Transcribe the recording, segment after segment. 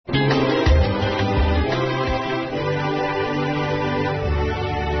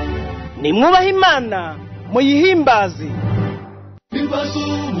nimwubahe Imana muyihimbaze.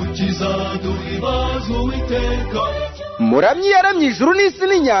 Muramyi yaramye ijuru n'isi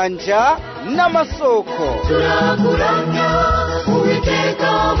n'inyanja n'amasoko.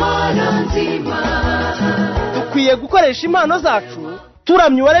 Dukwiye gukoresha impano zacu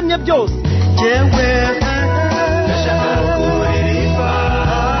turamye uwaremye byose.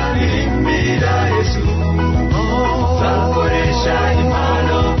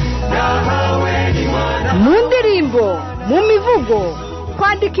 Mu ndirimbo, mu mivugo,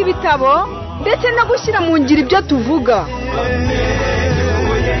 kwandika ibitabo ndetse no gushyira mu ngiro ibyo tuvuga.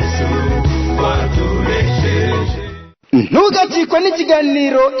 Ntugacikwe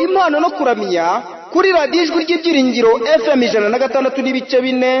n'ikiganiro Impano no kuramya kuri radiyo Ijwi ry'Ibyiringiro FM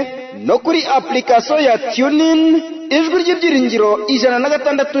 106.4 no kuri application ya TuneIn Ijwi ry'Ibyiringiro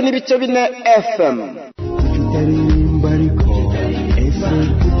 106.4 FM.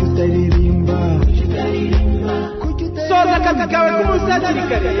 Soza akazi kawe k'umusatsi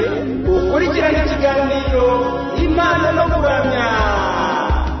kare ukurikirana ikiganiro Impano no kuramya.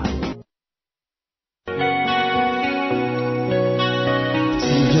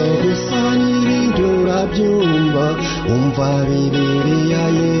 Sibyo gusa n'ibindi urabyumva umva Bibiliya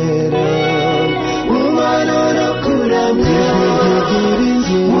yera Impano no kuramya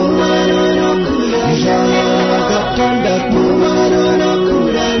Impano no kuramya gatandatu Impano no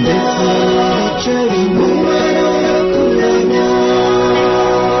kuramya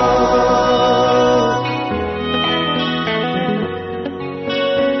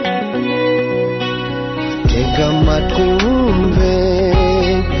Twumve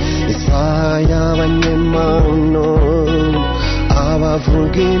isaha y'abanyempano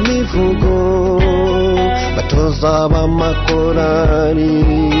abavuga imivugo batoza b'amakorari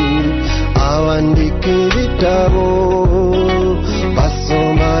abandika ibitabo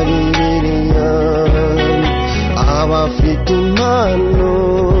basoma Bibiliya abafite impano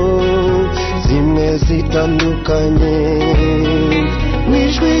zimwe zitandukanye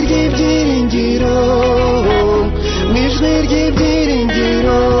n'ijwi ry'ibyiringiro Nishwe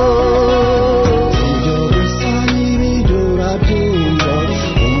ry'ibyiringiro Ibyo gusa n'ibindi urabyumva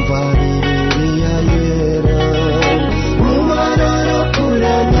umva Bibiliya yera Impano no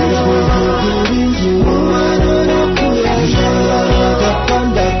kuramya Impano no kuramya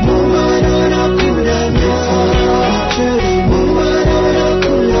gatandatu Impano no kuramya Impano no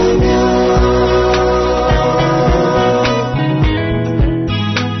kuramya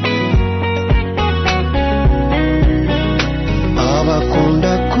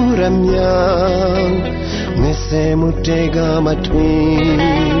kuramya mwese mutega amatwi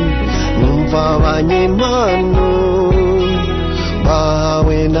numva abanyempano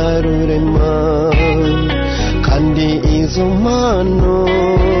bawe na rurema kandi izo mpano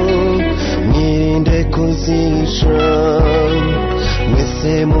mwirinde kuzisha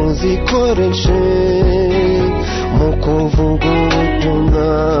mwese muzikoreshe mu kuvuga ubutumwa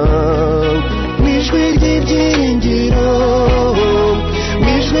n'ijwi ry'ibyiringiro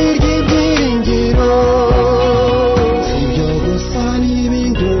Nishwe ry'ibyiringiro Sibyo gusa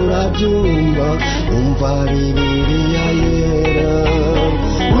n'ibindi urabyumva umva Bibiliya yera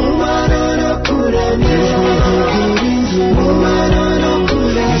Impano no kuramya Impano no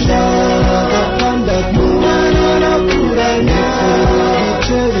kuramya gatandatu Impano no kuramya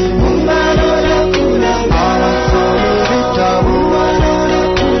Impano no kuramya abasoma ibitabo Impano no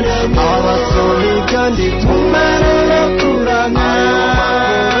kuramya abasoma ibyandiko Impano no kuramya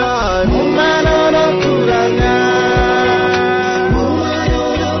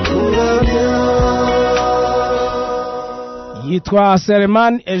Yitwa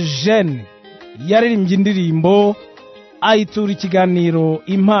Celestin Eugene yaririmbye indirimbo ayitura ikiganiro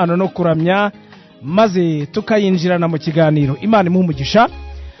Impano no kuramya maze tukayinjirana mu kiganiro. Imana imuhumugisha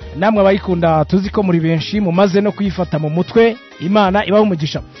namwe abayikunda tuzi ko muri benshi mumaze no kuyifata mu mutwe. Imana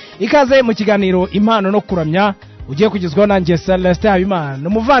ibahumugisha. Ikaze mu kiganiro Impano no kuramya ugiye kugezwaho nanjye Celestin Habimana.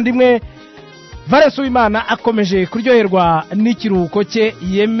 Umuvandimwe Varesu Imana akomeje kuryoherwa n'ikiruhuko cye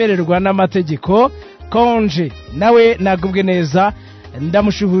yemererwa n'amategeko konje nawe nagubwe neza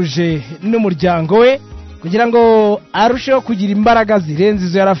ndamushuhuje n'umuryango we kugira ngo arusheho kugira imbaraga zirenze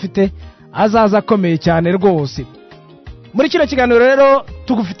izo yarafite azaza akomeye cyane rwose. Muri kino kiganiro rero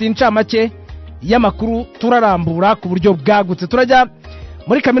tugufite incamake y'amakuru turarambura ku buryo bwagutse. Turajya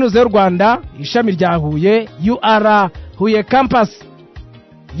muri kaminuza y'u Rwanda ishami rya Huye UR-Huye Campus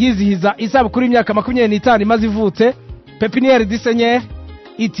Yizihiza isabukuru y'imyaka 25 imaze ivutse. Pepiniere du Seigneur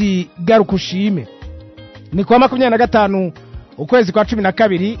iti Garuka Ushime ni kwa 25 ukwezi kwa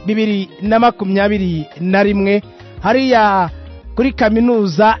 12 2021 hariya kuri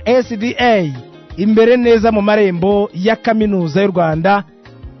kaminuza SDA imbere neza mu marembo ya kaminuza y'u Rwanda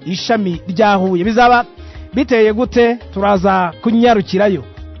ishami rya Huye. Bizaba biteye gute? Turaza kunyarukirayo.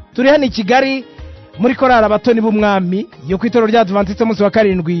 Turi hano i Kigali muri korali abatoni b'umwami yo kwitoro rya Adventiste munsi wa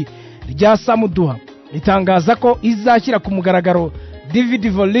karindwi rya Samuduha, itangaza ko izashyira ku mugaragaro DVD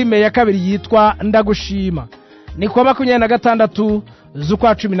volume ya kabiri yitwa Ndagushima. Ni kwa 26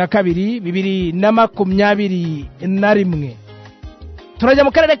 z'ukwa 12 2021. Turajya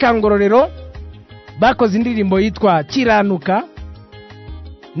mu karere ka Ngororero, bakoze indirimbo yitwa Kiranuka,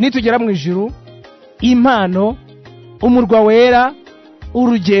 Nitugera mu ijuru, Impano, Umurwa wera,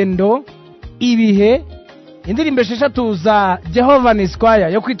 Urugendo, Ibihe. Indirimbo 6 za Jehovah's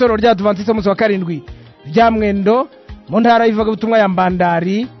Choir yo kwitoro rya Adventiste munsi wa karindwi rya Mwendo mu ntara y'ivuga butumwa ya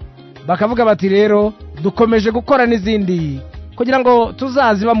Mbandari. Bakavuga bati rero dukomeje gukora n'izindi kugira ngo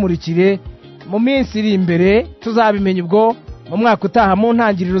tuzazibamurikire mu minsi iri imbere. Tuzabimenya ubwo mu mwaka utaha mu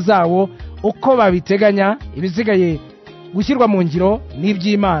ntangiriro zawo uko babiteganya. Ibisigaye gushyirwa mu ngiro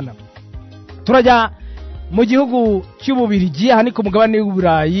n'iby'Imana. Turajya mu gihugu cy'Ububirigi, aha ni ku mugabane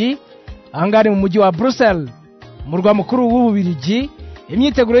w'Uburayi, ahangari mu mujyi wa Brussels, murwa mukuru w'Ububirigi.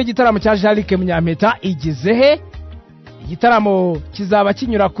 Imyiteguro y'igitaramo cya Jean Luc Munyampeta igeze. Igitaramo kizaba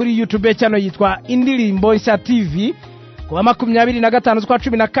kinyura kuri YouTube channel yitwa Indilimbo Nshya TV kuwa 25 z'ukwa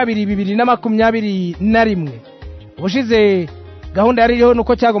 12 2021. Ubushize gahunda yariho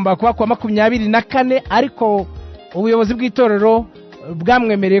nuko cyagomba kuba kuwa 24, ariko ubuyobozi bw'itorero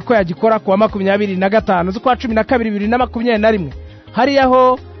bwamwemereye ko yagikora kuwa 25 z'ukwa 12 2021. Hari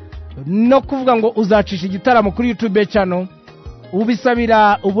yaho no kuvuga ngo uzacisha igitaramo kuri YouTube channel,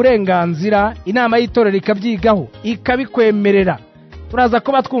 ubisabira uburenganzira, inama y'itorero ikabyigaho ikabikwemerera. Turaza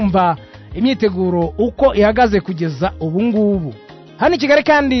kuba twumva imyiteguro uko ihagaze kugeza ubu ngubu. Hano i Kigali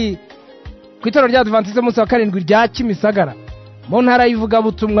kandi ku itorero rya Adventiste munsi wa karindwi rya Kimisagara mu ntara y'ivuga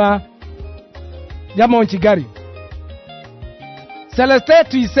butumwa ya Kigali, Celestin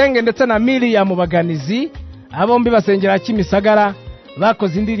Tuyisenge ndetse na Miriam Baganizi, abombi basengera Kimisagara,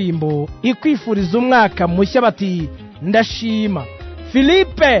 bakoze indirimbo ikwifuriza umwaka mushya bati Ndashima.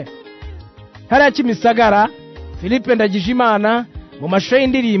 Philippe hara Kimisagara, Philippe Ndagijimana mu mashusho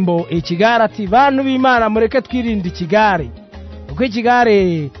y'indirimbo Ikigare ati bantu b'Imana mureke twirinde ikigare uko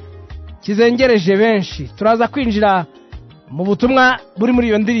ikigare kizengereje benshi. Turaza kwinjira mu butumwa buri muri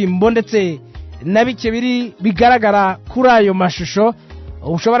iyo ndirimbo ndetse na bike biri bigaragara kuri ayo mashusho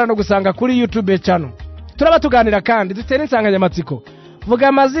ushobora no gusanga kuri YouTube channel. Turaba tuganira kandi dutera insanganyamatsiko vuga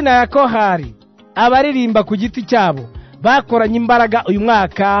amazina ya kohari abaririmba ku giti cyabo bakoranye imbaraga uyu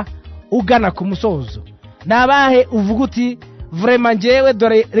mwaka ugana ku musozo. Nabahe uvuga uti vraiment ngewe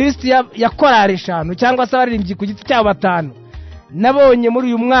dore list ya korari 5 cyangwa se abaririmbyi ku giti cyabo 5 nabonye muri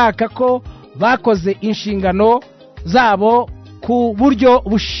uyu mwaka ko bakoze inshingano zabo ku buryo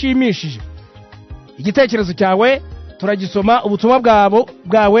bushimishije. Igitekerezo cyawe turagisoma, ubutumwa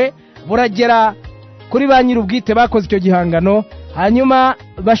bwawe buragera kuri ba nyir'ubwite bakoze icyo gihangano, hanyuma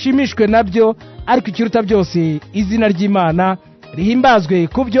bashimishwe nabyo. Ariko ikiruta byose izina ry'Imana rihimbazwe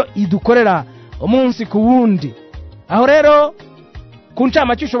kubyo idukorera umunsi ku wundi. Aho rero ku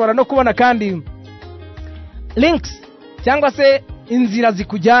ncamake ushobora no kubona kandi links cyangwa se inzira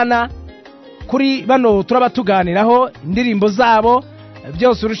zikujyana kuri bano turaba tuganiraho indirimbo zabo,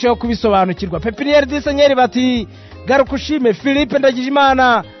 byose urusheho kubisobanukirwa. Pepiniere du Seigneur bati Garuka Ushime, Philippe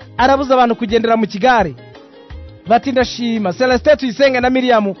Ndagijimana arabuza abantu kugendera mu kigare bati Ndashima. Celestin Tuyisenge na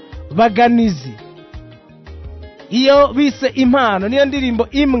Miriam Baganizi, iyo bise Impano niyo ndirimbo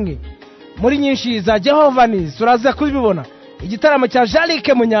imwe muri nyinshi za Jehovah's. Turaza kubibona igitaramo cya Jean Luc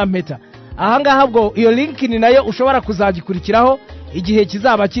Munyampeta. Ahangaha bwo iyo link ni nayo ushobora kuzagikurikiraho igihe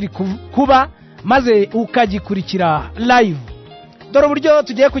kizaba kiri kuba, maze ukagikurikira live. Dore uburyo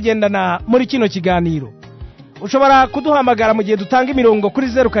tugiye kugendana muri kino kiganiro. Ushobora kuduhamagara mu gihe dutanga imirongo kuri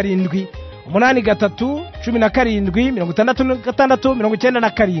 07 83 17 66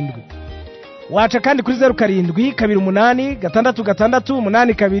 97. Wacha kandi kuri 07 28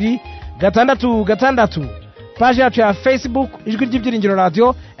 66 82 page yacu ya Facebook Ijwi ry'Ibyiringiro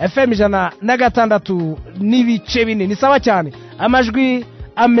Radio FM 106 n'ibice bine. Ni sawa cyane, amajwi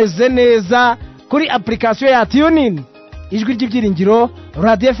ameze neza kuri application ya TuneIn Ijwi ry'Ibyiringiro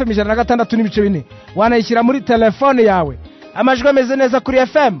Radio FM 106 n'ibice bine. Wanayishyira muri telefone yawe, amajwi ameze neza kuri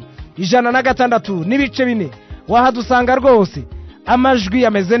FM 106 n'ibice bine. Wahadusanga rwose amajwi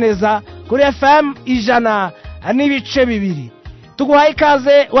ameze neza kuri FM 100 n'ibice bibiri. Tuguhaye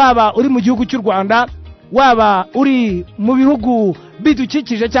ikaze waba uri mu gihugu cy'u Rwanda, waba uri mu bihugu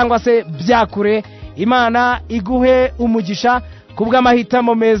bidukikije cyangwa se byakure. Imana iguhe umugisha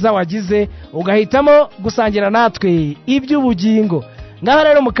kubw'amahitamo meza wagize ugahitamo gusangira natwe iby'ubugingo. Ngaho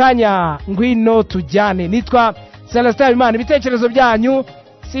rero mu kanya ngwino tujyane. Nitwa Celestin Habimana. Ibitekerezo byanyu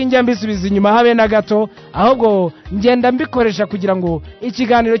sinjya mbisubiza inyuma habe na gato, ahubwo ngenda mbikoresha kugira ngo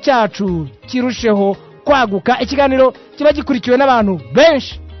ikiganiro cyacu kirusheho kwaguka. Ikiganiro kiba gikurikiwe n'abantu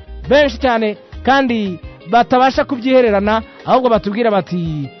benshi cyane kandi batabasha kubyihererana, ahubwo batubwira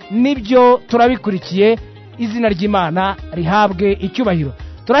bati nibyo turabikurikiye, izina ry'Imana rihabwe icyubahiro.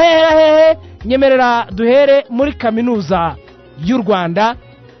 Turahera hehe? Nyemerera duhere muri kaminuza y'u Rwanda,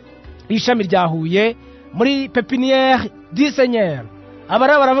 ishami rya Huye, muri Pepiniere du Seigneur.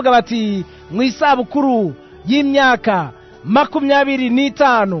 Abara baravuga bati mu isabukuru y'imyaka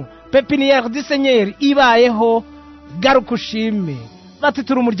 25 Pepiniere du Seigneur ibayeho, Garuka Ushime. Bati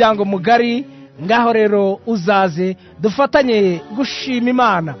turi umuryango mugari, ngaho rero uzaze dufatanye gushima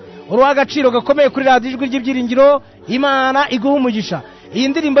Imana. Uruhagaciro gakomeye kuri radiyo ijwi ry'Ibyiringiro, Imana iguha umugisha. Iyi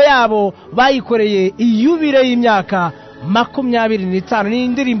ndirimbo yabo bayikoreye iyubire y'imyaka 25, ni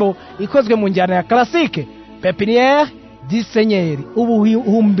indirimbo ikozwe mu njyana ya classique, Pepiniere du Seigneur,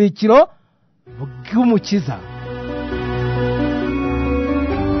 ubuhumbikiro bw'umukiza.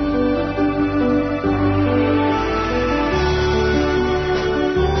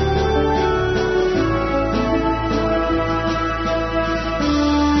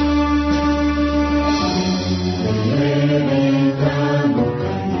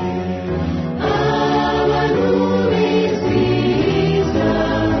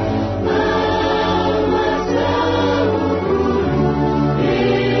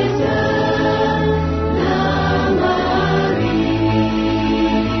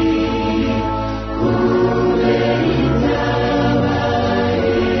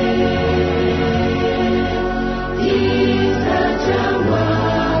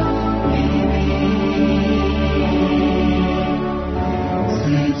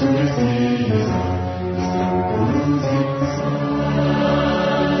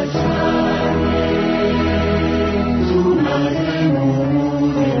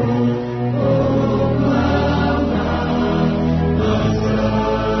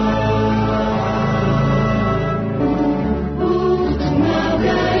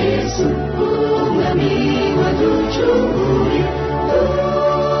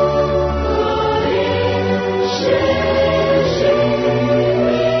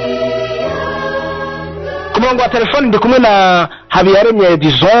 Wa telefone ndi kumwe na Habiyaremye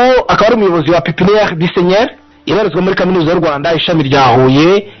Dizon, akaba ari umuyobozi wa Pepiniere du Seigneur ibarizwa muri kaminuza y'u Rwanda, ishami rya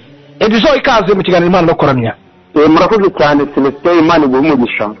Huye. Dizon, ikaze mu kiganiro Impano no kuramya. Murakoze cyane Celestin, Imana iguhe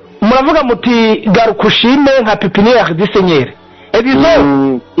umugisha. Muravuga muti Garuka Ushime nka Pepiniere du Seigneur.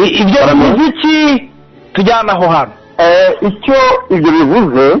 Dizon, ibyo muziki tujyana aho hano. Icyo ibyo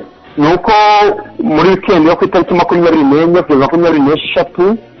bivuze nuko muri weekend yo ku itariki 24 kugeza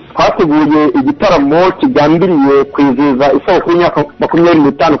 26 twateguye igitaramo kigambiriye kwizihiza isabukuru y'imyaka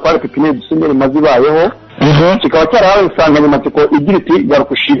 25 kwa Pepiniere du Seigneur imaze ibayeho. Kikaba cyarahawe insanganyamatsiko igira iti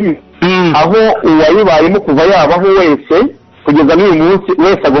Garuka Ushime, aho uwayibayemo kuva yabaho wese kugeza n'uyu munsi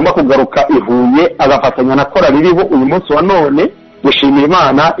wese agomba kugaruka i Huye agafatanya na korali iriho uyu munsi wa none gushimira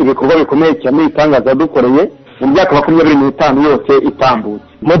Imana ibikorwa bikomeye cyane itangaza yadukoreye mu myaka 25 yose itambutse.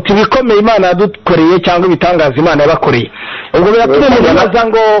 Muti bikomeye Imana yadukoreye cyangwa ibitangaza Imana yabakoreye. Ubwo biratumye mubaza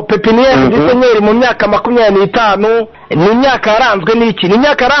ngo Pepiniere du Seigneur mu myaka 25 ni imyaka yaranzwe n'iki? Ni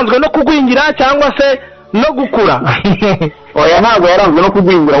imyaka yaranzwe no kugwingira cyangwa se no gukura? Oya, ntabwo yaranzwe no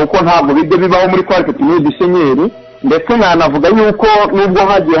kugwingira kuko ntabwo bidde bibaho muri kwa Pepiniere du Seigneur, ndetse nanavuga yuko nubwo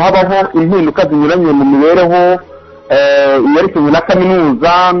hagiye habaho impinduka zinyuranye mu mibereho yerekeranye na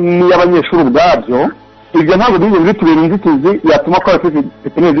kaminuza n'iy'abanyeshuri ubwabyo, ibyo ntabwo bigeze bitubera inzitizi yatuma kwa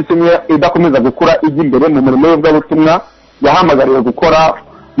Pepiniere du Seigneur idakomeza gukura ijya imbere mu murimo w'ubutumwa yahamagariwe gukora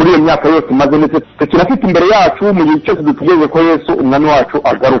muri iyo myaka yose maze, ndetse tunafite imbere yacu mu gihe cyose dutegereje ko Yesu umwami wacu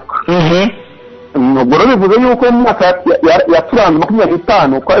agaruka. Ubwo rero bivuze yuko mu myaka yaturanze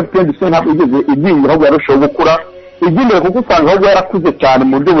 25 kwa Pepiniere du Seigneur ntabwo igeze ibyingira, ahubwo yarushaho gukura ijya imbere kuko usanga ahubwo yarakuze cyane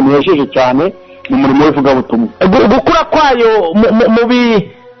mu buryo bunejeje cyane mu murimo w'ivugabutumwa. Gukura kwayo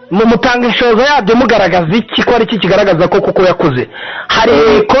mu mutanga inshoza yabyo mugaragaza iki ko ari iki kigaragaza ko kuko yakuze? Hari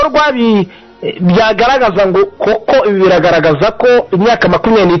ibikorwa byagaragaza ngo koko ibi biragaragaza ko imyaka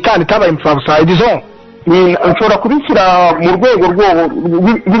 25 itabaye impfabusa. Dizon, nshobora kubishyira mu rwego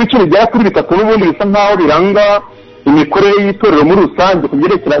rw'ibiciro bya kuri 3 n'ubundi bisa nkaho biranga imikorere y'itorero muri rusange ku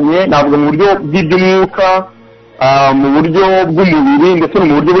byerekeranye navuga mu buryo bw'iby'umwuka, mu buryo bw'umubiri ndetse no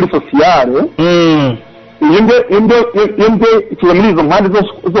mu buryo buri sociale. Yembe kiza muri izo mpande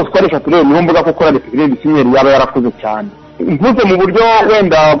zose kwa eshatu rero niho mvuga ko korali Pepiniere du Seigneur yaba yarakuze cyane. Mvuze mu buryo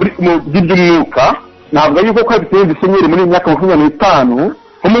wenda bw'iby'umwuka, navuga yuko kwa Pepiniere du Seigneur muri myaka 25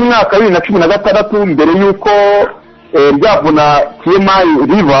 nko mu mwaka wa 2016 mbere yuko ryavuna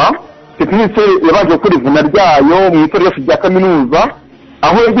TMI river Pepiniere yabanje gukora ivuna ryayo mu itorero rya kaminuza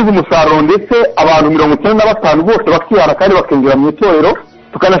aho yagize umusaruro ndetse abantu 95 bose bakiyara kandi bakinjira mu itorero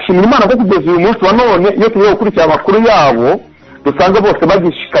tukanashimira Imana ko kugeza uyu munsi wa none iyo tugiye gukurikira amakuru yabo dusanga bose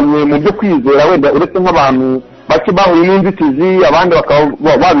bagishikamye mu byo kwizera wenda uretse nk'abantu bake bahuye n'inzitizi abandi bakaba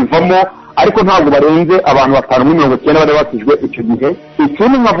babivamo ariko ntabwo barenze abantu 590 bari bakijwe icyo gihe.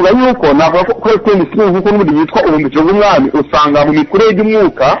 Ikindi nkavuga yuko navuga ko kuri Pepiniere nk'uko n'ubundi yitwa ubumbikiro bw'umwami usanga mu mikuru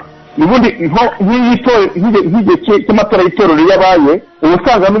y'umwuka nubundi nk'igihe cy'amatora y'itorero yabaye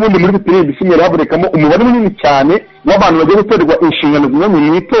ubusanga n'ubundi muri Pepiniere du Seigneur habonekamo umubare munini cyane w'abantu bagiye gutorerwa inshingano zinyuranye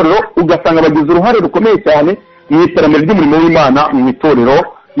mu itorero ugasanga bagize uruhare rukomeye cyane mu iterambere ry'umurimo w'Imana mu itorero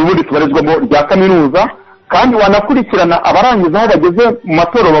n'ubundi tubarizwamo rya kaminuza kandi wanakurikirana abarangiza aho bageze mu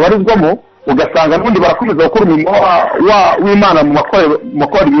matorero babarizwamo ugasanga n'ubundi barakomeza gukora umurimo w'Imana mu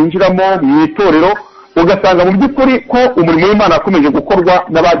makorari binjiramo mu itorero ugasanga mu by'ukuri ko umurimo w'Imana akomeje gukorwa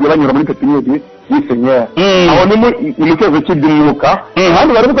n'abagiye banyura muri Pepiniere du Seigneur aho ni mu cyezo cy'iby'umwuka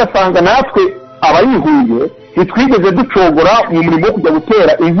kandi bari ugasanga natwe abayihuye ntitwigeze ducogora mu murimo wo kujya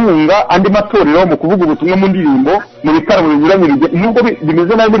gutera inkunga andi matorero mu kuvuga ubutumwa mu ndirimbo mu bitaramo binyuranye nubwo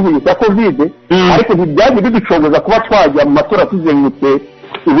bimeze nabi muri iki cya covid ariko ntibyaje biducogoza kuba twajya mu matora tuzengutse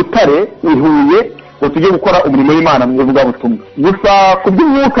Butare Huye tujye gukora umurimo w'Imana mu buvuga butumwa gusa ku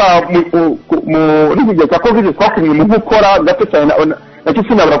by'umwuka muri iki gihe cya covid twakumye mu gukora gato cyane nacyo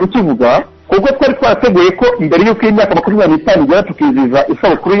sinabura kukivuga kuko twari twarateguye ko mbere y'uko imyaka 25 igera tukizihiza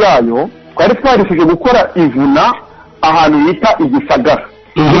isabukuru yayo twari twarifuje gukora ivuna ahantu yita Igisagara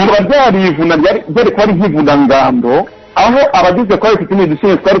bikaba byari ivuna byari kuba ari nk'ivuna ngando aho abagize kwa Pepiniere du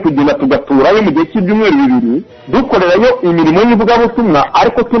Seigneur twari kugenda tugaturayo mu gihe cy'ibyumweru 2 dukorerayo imirimo y'ivugabutumwa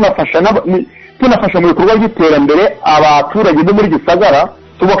ariko tunafasha mu bikorwa by'iterambere abaturage bo muri Gisagara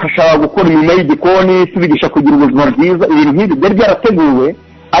tubafasha gukora imirimo y'igikoni tubigisha kugira ubuzima bwiza ibintu nk'ibi byari byarateguwe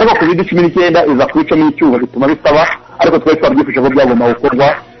ariko COVID-19 iza kwicamo icyuho bituma bisaba ariko twari twabyifuje ko byagomba gukorwa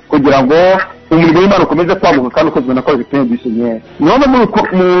kugira ngo umurimo w'Imana ukomeze kwaguka kandi ukozwe na Pepiniere du Seigneur none mu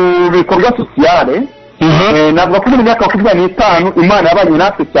bikorwa sociale navuga ko mu myaka 25 Imana yabanye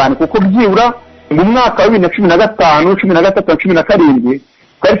natwe cyane kuko byibura mu mwaka wa 2015 13 17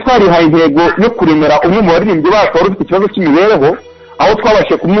 twari twarihaye intego yo kuremera umwe mu baririmbyi bacu wari ufite ikibazo cy'imibereho aho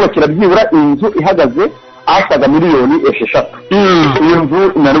twabashe kumwubakira byibura inzu ihagaze asaga miliyoni 6. Iyo nzu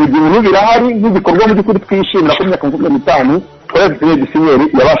narugiye birahari nk'igikorwa mu by'ukuri twishimira ko myaka 25 Pepiniere du Seigneur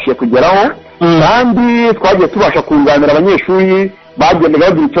yabashije kugeraho kandi twagiye tubasha kunganira abanyeshuri bagendaga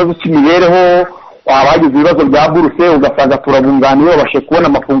bagira ikibazo cy'imibereho abagize ibibazo bya buruse ugasanga turabunganiye babashe kubona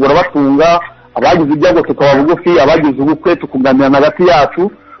amafunguro batunga abagize ibyago tukaba bugufi abagize ubukwe tukuganira hagati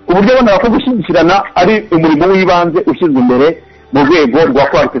yacu uburyo bona ko gushyigikirana ari umurimo w'ibanze ushyizwe imbere mu rwego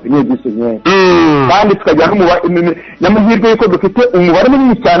rwa Pepiniere du Seigneur kandi tukajya n'amahirwe yuko dufite umubare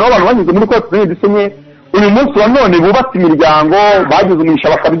munini cyane w'abantu banyuze muri Pepiniere du Seigneur uyu munsi wa none bubatse imiryango bagize umugisha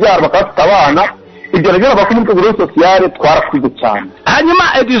bakabyara bakafite abana ibyo rero bakora mu rwego sociale twarakwize cyane. Hanyuma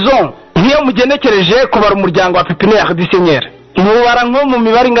Edison nk'iyo mugenekereje kubara umuryango wa Pepiniere du Seigneur mubara nko mu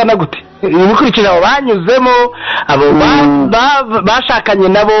mibare ingana gute mukurikira abo banyuzemo abo bashakanye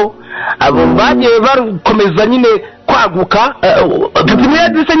nabo abo bagiye bakomeza nyine kwaguka Pepiniere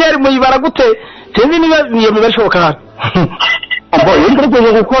du Seigneur muyibara gute sinzi niba iyo mibare ishoboka hano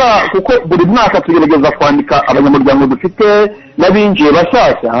yinjije gukora kuko buri mwaka tugerageza kwandika abanyamuryango dufite n'abinjiye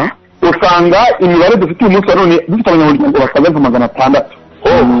bashyashya usanga imibare dufite uyu munsi wa none dufite abanyamuryango basaga 600.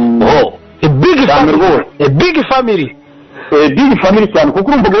 A big family cyane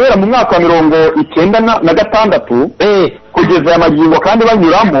kuko urumva guhera mu mwaka wa 1996 kugeza amagingo kandi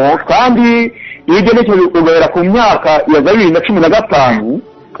banyuramo kandi iyo ugenekereje ugahera ku myaka ya 2015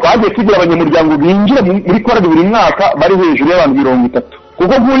 twagiye tugira abanyamuryango binjira muri korali buri mwaka bari hejuru y'abantu 30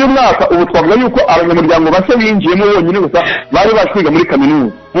 kuko nk'uyu mwaka ubu twavuga yuko abanyamuryango bashya binjiyemo bonyine gusa bari baje kwiga muri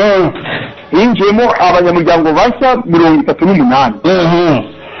kaminuza binjiyemo abanyamuryango bashya 38.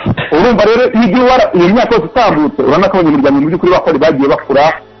 urumva rero iyo myaka yose itambutse urabona ko abanyamuryango mu by'ukuri bakora bagiye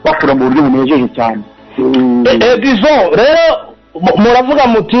bakura mu buryo bunejeje cyane. Edison rero muravuga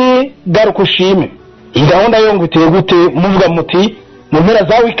muti Garuka Ushime gahunda yo nguteye gute muvuga muti mu mpera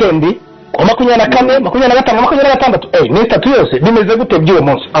za weekend ku 24 25 26 ni 3 yose bimeze gute by'uwo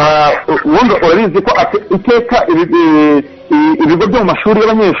munsi ubundi urabizi ko iteka ibigo byo mu mashuri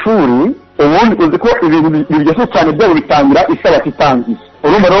y'abanyeshuri ubundi uzi ko ibintu biryoshye cyane byabo bitangira isabato itangiye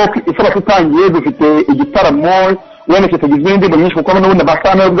urumva rero isabato itangiye dufite igitaramo wene kitagizwe n'indirimbo nyinshi kuko n'ubundi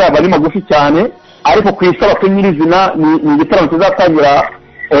abasana bwabo ari magufi cyane ariko ku isabato nyirizina ni igitaramo kizatangira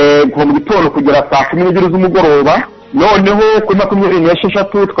kuva mu gitondo kugera saa 12 z'umugoroba. Noneho kuri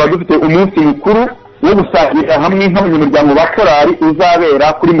 26 twaba dufite umunsi mukuru wo gusangira hamwe nk'abanyamuryango ba korali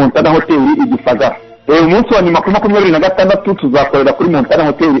uzabera kuri Montana Hotel Igisagara. Umunsi wa nyuma kuri 26 tuzakorera kuri Montana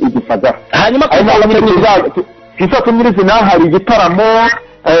Hotel Igisagara. hanyuma kisa nyirizina hari igitaramo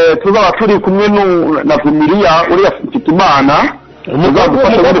tuzaba turi kumwe na Vumiriya uri afite Imana. umugabo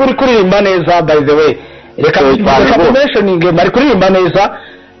uri kuririmba neza by the way. Reka mentioning bari kuririmba neza.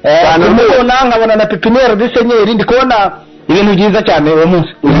 Nkabona na Pepiniere du Seigneur ndi kubona ibintu byiza cyane uwo munsi.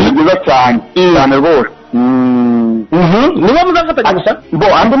 Byiza cyane cyane rwose. Niba muzafatanya gusa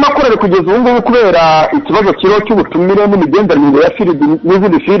andi makorere kugeza ubu ngubu kubera ikibazo kiro cy'ubutumire n'imigenderanire ya field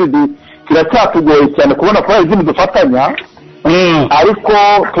n'izindi field kiracyatugoye cyane kubona ko izindi dufatanya. Ariko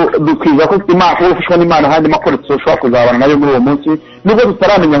dukwiza ko Imana ufashwa n'Imana handi makorere tushobora kuzabana nayo muri uwo munsi nubwo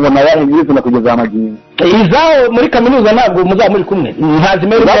tutaramenya ngo nayahe nyirizina kugeza amagingo. Izaho muri kaminuza ntabwo muzaba muri kumwe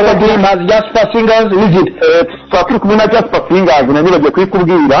ntazimere y'abadiri mazi ya super singers n'izindi turi kumwe na super singers na nibagiye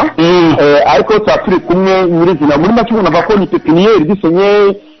kwikubwira. Ariko turi kumwe nyirizina muri make ubona ko ni Pepiniere du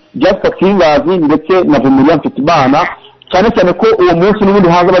Seigneur super singers ndetse na Munyampeta cyane cyane ko uwo munsi n'ubundi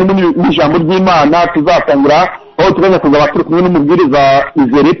haza barimo n'ijambo ry'Imana tuzatangira aho tuganya kuzaba turi kumwe n'umubwiriza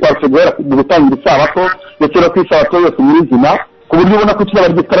Izere Parfegera mu gutangira isabato ndetse no kwisabato yose nyirizina ku buryo ubona ko kizaba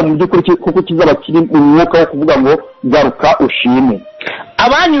gitara mu by'ukuri kuko kizaba kiri mu mwuka wo kuvuga ngo Garuka Ushime.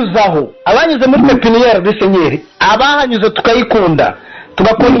 Abanyuze muri Pepiniere du Seigneur abahanyuze tukayikunda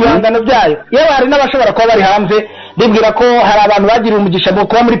tugakora ibihangano byayo yewe hari n'abashobora kuba bari hanze bibwira ko hari abantu bagira umugisha bwo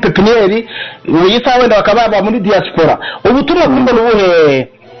kuba muri Pepiniere uyisa wenda bakaba baba muri diaspora. Ubutumwa bw'umuntu buhe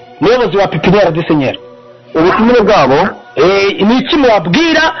muyobozi wa Pepiniere du Seigneur ubutumire bwabo ni iki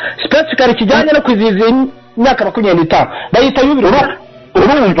mwabwira specifically kijyanye no kwizihiza imyaka 25 bayita yubiro.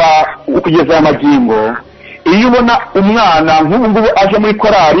 Urumva kugeza amagingo iyo ubona umwana nk'ubu ngubu aje muri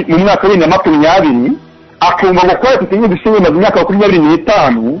korali mu mwaka wa 2020 akumva ngo kwa Pepiniere du Seigneur mu myaka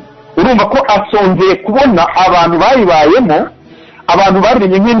 25 urumva ko asongeye kubona abantu bayibayemo abantu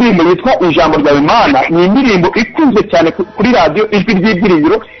baririmye nk'indirimbo yitwa ijambo rya Imana. Ni indirimbo ikunzwe cyane kuri radio ijwi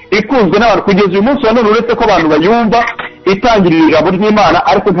ry'Ibyiringiro ikunzwe n'abantu kugeza uyu munsi wa none uretse ko abantu bayumva itangirira ijambo ry'Imana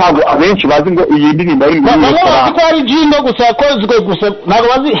ariko ntabwo abenshi bazi ngo iyi ndirimbo ari mu ko ari jindo gusa yakozwe gusa ntabwo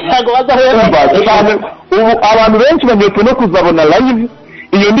bazi aho ubu abantu benshi bagiye no kuzabona live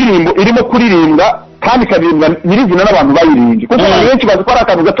iyo ndirimbo irimo kuririmbwa kandi kabirimbwa nyirizina n'abantu bayirimbye kuko abantu benshi bazi ko ari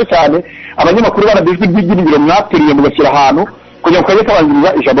akantu gato cyane abanyamakuru baradijwe by'Ibyiringiro mwateriye mugashyira ahantu kugira ngo kajye kabanziriza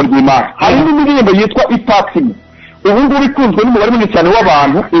ijambo ry'Imana. Hari n'indirimbo yitwa Ipatimo ubu ngubu ikunzwe n'umubare munini cyane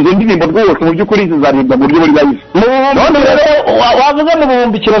w'abantu. Izo ndirimbo rwose mu by'ukuri zizaribwa mu buryo buri live. None rero wavuze mu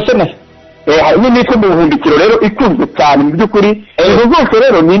buhumbikiro sene nitwe mu buhumbikiro rero ikunzwe cyane mu by'ukuri. Izo zose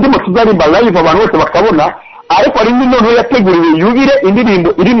rero ni indirimbo tuzarimba live abantu bose bakabona. Ariko hari indi noneho yateguriwe yubire indirimbo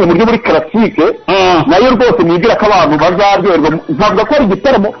iri mu buryo buri classique nayo rwose nibwira ko abantu bazaryoherwa. Ntabwo ko ari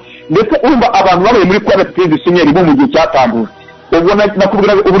igitaramo ndetse urumva abantu babaye muri Pepiniere du Seigneur bo mu gihe cyatambutse. Ubwo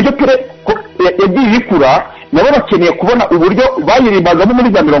nakubwira uburyo yagiye ikura nabo bakeneye kubona uburyo bayirimbagamo muri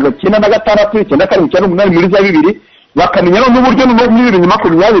za 96 97 muri za 2 bakamenya n'uburyo muri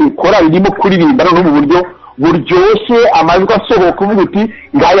 2020 korali irimo kuririmba no mu buryo buryoshye amajwi asohoka uvuga uti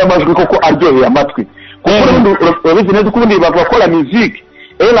ngaya amajwi koko aryoheye amatwi kuko urabizi neza ko ubundi bavuga ko la musique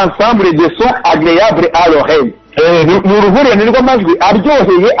est l'ensemble des sons agréables à l'oreille. Ni uruhurirane rw'amajwi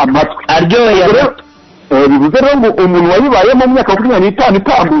aryoheye amatwi bivuze rero ngo umuntu wayibayemo mu myaka 25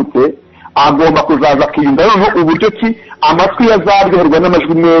 itambutse agomba kuzaza akiyumva noneho uburyo ki amatwi yazaryoherwa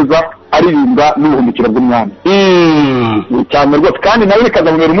n'amajwi meza aririmba n'ubuhumbikiro bw'umwami cyane rwose kandi nawe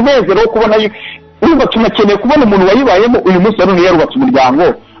bikazamubera umunezero wo kubona urumva tunakeneye kubona umuntu wayibayemo uyu munsi none yarubatse umuryango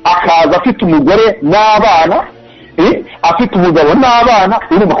akaza afite umugore n'abana afite umugabo n'abana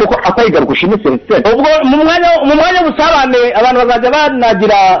urumva koko atayigaruka Ushime Celestin. Ubwo mu mwanya w'ubusabane abantu bazajya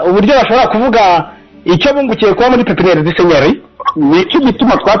banagira uburyo bashobora kuvuga icyo bungukiye kuba muri Pepiniere du Seigneur. Nicyo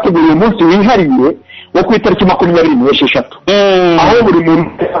gituma twateguriye umunsi wihariye wo ku itariki 26 aho buri muntu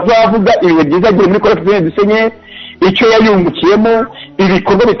azavuga ibihe byiza agiye muri Pepiniere du Seigneur icyo yayungukiyemo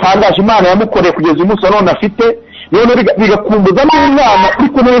ibikorwa bitangaje Imana yamukoreye kugeza umunsi wa none afite none bigakumbuza n'umwana uri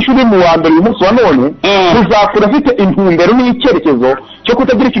kumwishuri mu wa mbere uyu munsi wa none kuzakura afite intumbero n'icyerekezo cyo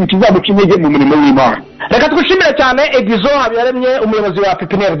kutagira ikintu kizamuca intege mu murimo w'Imana. Reka twishimire cyane Egizo Habiyaremye umuyobozi wa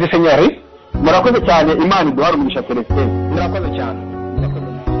Pepiniere du Seigneur. Murakoze cyane Imana iduhara umugisha Celestin. Murakoze cyane.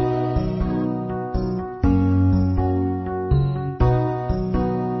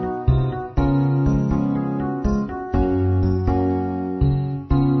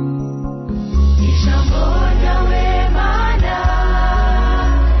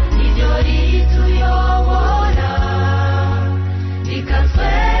 Because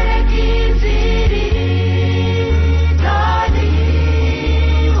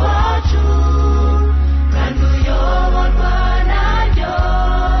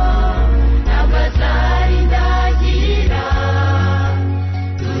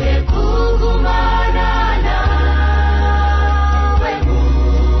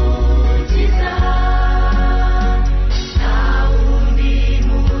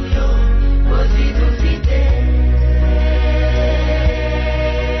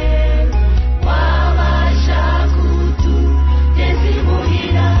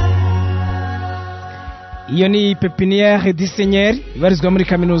iyo ni Pepiniere du Seigneur ibarizwa muri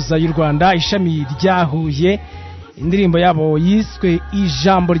kaminuza y'u Rwanda ishami rya Huye. Indirimbo yabo yiswe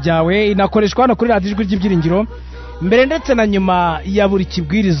ijambo ryawe inakoreshwa hano kuri radio ijwi ry'Ibyiringiro mbere ndetse na nyuma ya buri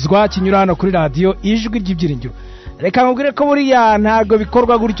kibwirizwa kinyura hano kuri radio ijwi ry'Ibyiringiro. Reka nkubwire ko buriya ntago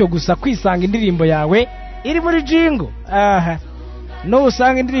bikorwa gutyo gusa kwisanga indirimbo yawe iri muri jingo. No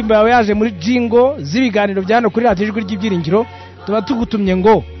usanga indirimbo yawe yaje muri jingo z'ibiganiro bya hano kuri radio ijwi ry'Ibyiringiro, tuba tugutumye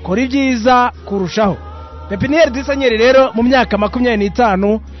ngo kora ibyiza kurushaho. Pepiniere du Seigneur rero mu myaka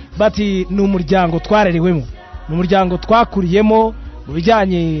 25 bati ni umuryango twarerewemo, mu muryango twakuriyemo mu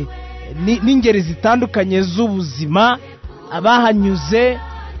bijyanye n'ingeri zitandukanye z'ubuzima, abahanyuze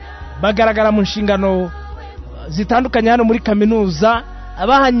bagaragara mu nshingano zitandukanye hano muri kaminuza,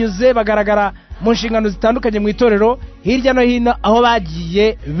 abahanyuze bagaragara mu nshingano zitandukanye mu itorero hirya no hino aho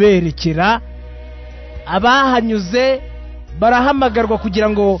bagiye berekera. Abahanyuze barahamagarwa kugira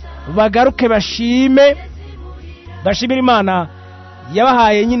ngo bagaruke bashimira Imana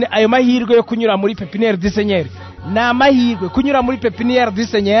yabahaye nyine ayo mahirwe yo kunyura muri Pepiniere du Seigneur. Na amahirwe kunyura muri Pepiniere du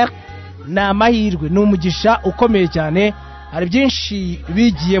Seigneur, na amahirwe n'umugisha ukomeye cyane, hari byinshi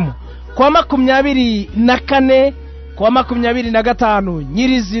bigiyemo. Kwa 24 kwa 25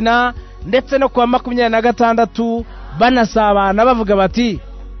 nyirizina ndetse no kwa 26 banasabana bavuga bati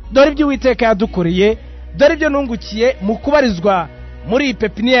dore ibyo Uwiteka yadukoreye, dore ibyo nungukiye mu kubarizwa muri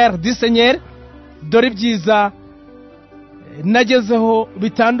Pepiniere du Seigneur, dore ibyiza nagezeho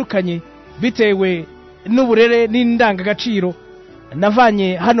bitandukanye bitewe n'uburere n'indangagaciro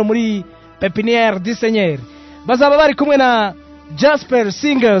navanye hano muri Pepiniere du Seigneur. Bazaba bari kumwe na Jasper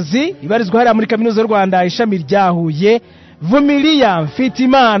Singers ibarizwa hariya muri kaminuza y'u Rwanda ishami rya Huye. Vumilia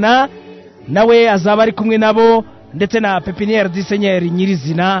Mfitimana nawe azaba ari kumwe nabo ndetse na Pepiniere du Seigneur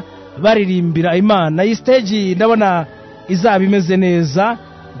nyirizina baririmbira Imana. Iyi stage ndabona izaba imeze neza,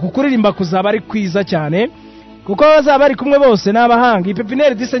 gukuririmba kuzaba ari kwiza cyane kuko bazaba bari kumwe bose n'abahanga. Iyi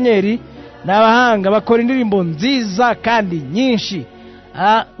Pepiniere du Seigneur n'abahanga bakora indirimbo nziza kandi nyinshi.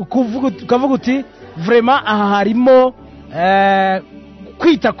 Ukavuga uti vraiment aha harimo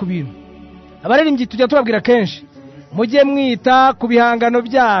kwita ku bintu. Abaririmbyi tujya tubabwira kenshi mujye mwita ku bihangano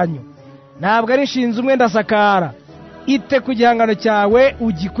byanyu, ntabwo ari inshinzi umwe ndasakara. Ite ku gihangano cyawe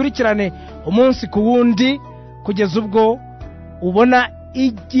ugikurikirane umunsi ku wundi kugeza ubwo ubona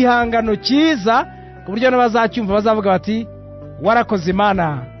igihangano cyiza ku buryo n'abazacyumva bazavuga bati warakoze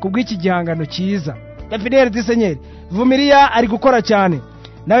Imana kubw'iki gihangano cyiza. Pepiniere du Seigneur Vumilia ari gukora cyane,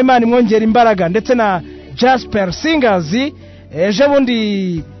 nawe Imana imwongera imbaraga, ndetse na Jasper Singers ejo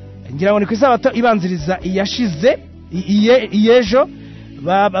bundi ngira ngo ni kwisabato ibanziriza iyashize iyejo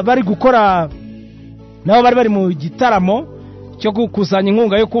bari gukora nabo bari mu gitaramo cyo gukusanya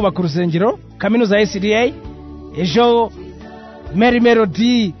inkunga yo kubaka urusengero kaminuza ya SDA. Ejo Mary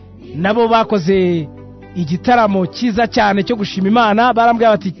Melody nabo bakoze igitaramo cyiza cyane cyo gushima Imana,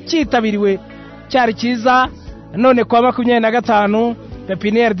 barambwira bati cyitabiriwe cyari cyiza. None kwa 25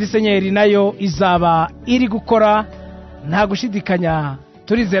 Pepiniere du Seigneur nayo izaba iri gukora, nta gushidikanya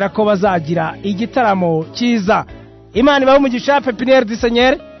turizera ko bazagira igitaramo cyiza. Imana ibaho umugisha Pepiniere du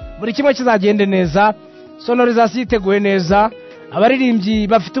Seigneur, buri kimwe kizagende neza, sonorizasiyo iteguye neza, abaririmbyi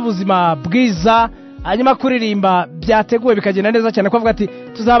bafite ubuzima bwiza, hanyuma kuririmba byateguwe bikagenda neza cyane, kuvuga ati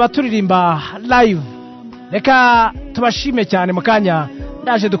tuzaba turirimba live. Reka tubashime cyane mu kanya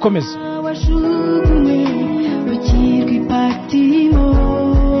ndaje dukomeze.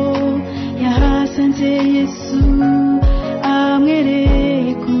 Yesu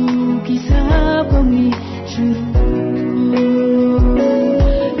amwere kubwiza bwo mw'ijuru,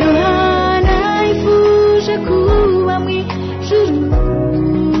 Yohana yifuje kuba mw'ijuru.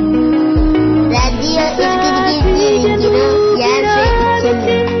 Radio Igitaramo yaje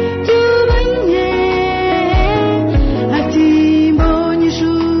tubanye ati mbonye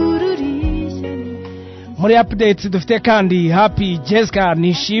ijuru rishya. Muri updates dufite kandi Happy Jessica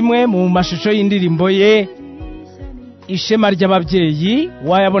nishimwe mu mashusho y'indirimbo ye ishema ry'ababyeyi,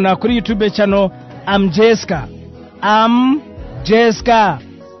 wayabona kuri YouTube channel Jessica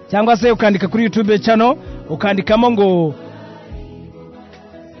cyangwa se ukandika kuri YouTube channel ukandikamo ngo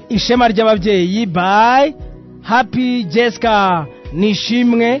ishema ry'ababyeyi by Happy Jessica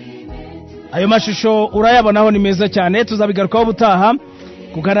nishimwe. Ayo mashusho urayabonaho ni meza cyane, tuzabigarukaho butaha.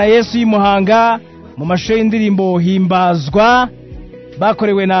 Kugana Yesu y'Imuhanga mu mashusho y'indirimbo himbazwa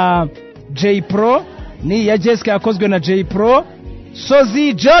bakorewe na J Pro, ni ya Jessica yakozwe na J Pro.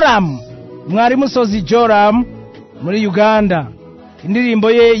 Sozi Joram, mwarimu Sozi Joram muri Uganda,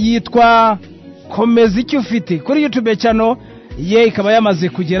 indirimbo ye yitwa Komeza icyo ufite. Kuri YouTube channel ye ikaba yamaze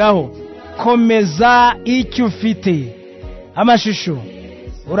kugeraho Komeza icyo ufite. Amashusho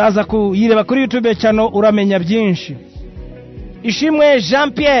uraza kuyireba kuri YouTube channel uramenya byinshi. Ishimwe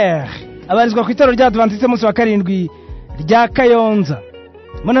Jean Pierre abarizwa ku itorero rya Adventiste munsi wa karindwi rya Kayonza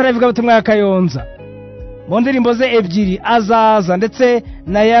mu ntara y'ivugabutumwa ya Kayonza. Mu ndirimbo ze ebyiri azaza ndetse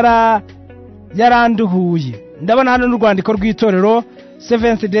na yaranduhuye. Ndabona hano n'urwandiko rw'itorero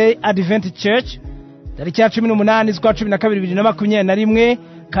Seventh Day Adventist Church tariki ya 18 z'ukwa 12 2021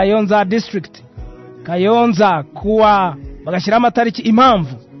 Kayonza District Kayonza kuwa bagashyira amatariki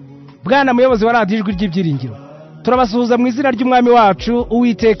impamvu. Bwana muyobozi wa radio ijwi ry'Ibyiringiro, turabasuhuza mu izina ry'umwami wacu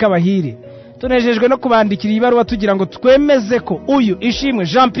Uwiteka bahire. Tunejejwe no kubandikira ibaruwa tugira ngo twemeze ko uyu Ishimwe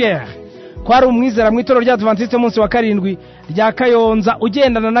Jean Pierre kwari umwizera mu itorero rya Adventiste munsi wa karindwi rya Kayonza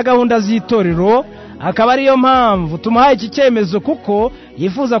ugendana na gahunda z'itorero, akaba ariyo mpamvu tumuhaye iki cyemezo kuko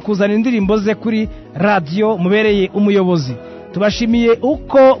yifuza kuzana indirimbo ze kuri radio mubereye umuyobozi. Tubashimiye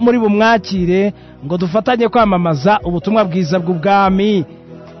uko muri bumwakire ngo dufatanye kwamamaza ubutumwa bwiza bw'ubwami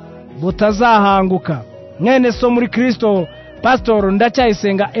butazahanguka. Mwene so muri Kristo Pastor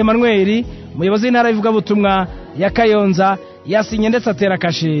Ndacyayisenga Emmanuel, muyobozi w'intara y'ivugabutumwa ya Kayonza, yasinye ndetse atera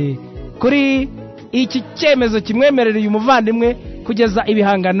kashe kuri iki cyemezo kimwemerereye umuvandimwe kugeza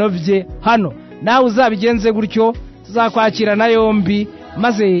ibihangano bye hano. Nawe uzabigenze gutyo tuzakwakira na yombi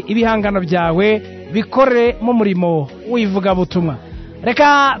maze ibihangano byawe bikore mu murimo w'ivugabutumwa.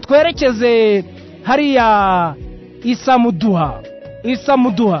 Reka twerekeze hariya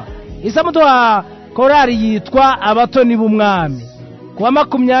Isamuduha korari yitwa Abatoni b'Umwami kuwa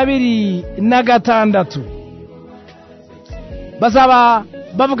 26 bazaba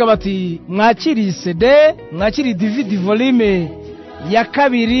bavuga bati mwakiri CD, mwakiri DVD volume ya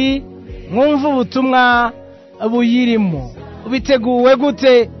 2, mwumva ubutumwa buyirimo. Ubiteguwe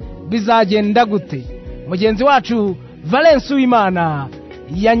gute? Bizagenda gute? Mugenzi wacu Valence Uwimana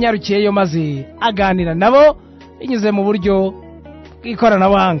yanyarukiyeyo maze aganira nabo binyuze mu buryo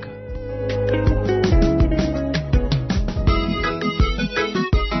bw'ikoranabuhanga.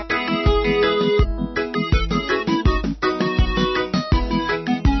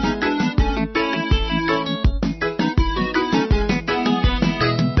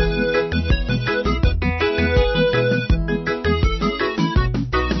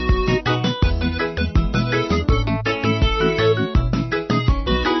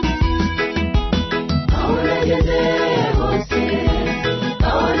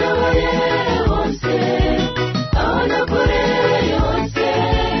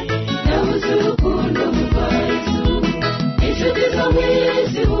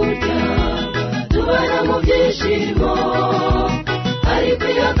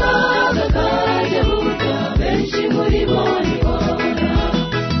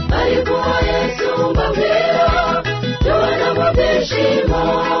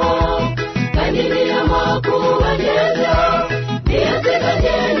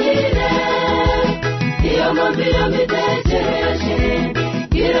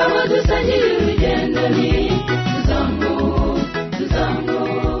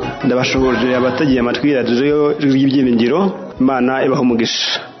 Ndabashoboje abatagiye amatwi radio ry'Ibyiringiro, Imana ibaho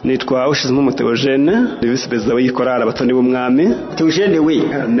umugisha. Nitwa Ushizemo Theogene, Vice President w'ikorari Abatoni b'Umwami. Theogene we,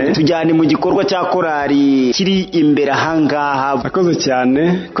 tujyane mu gikorwa cya korari kiri imbere ahangaha. Akoze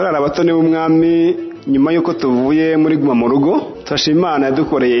cyane. Korari Abatoni b'Umwami nyuma yuko tuvuye muri guma mu rugo, turashima Imana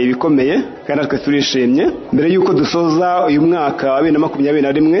yadukoreye ibikomeye kandi natwe turishimye. Mbere yuko dusoza uyu mwaka wa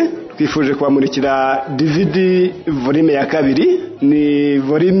 2021 twifuje kubamurikira DVD volume ya 2. Ni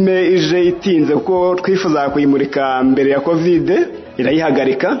volume ije itinze kuko twifuza kuyimurika mbere ya Covid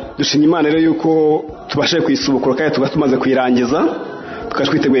irayihagarika. Dushimye Imana rero yuko tubashe kuyisubukura kandi tugatumaze kuyirangiza,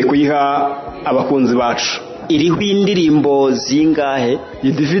 tukatwiteguye kuyiha abakunzi bacu. Iriho indirimbo zingahe?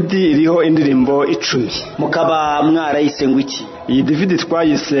 Iyi DVD iriho indirimbo 10. Mukaba mwarayise ngwiki? Iyi DVD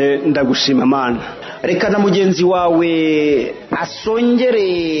twayise Ndagushima Mana. Reka na mugenzi wawe asongere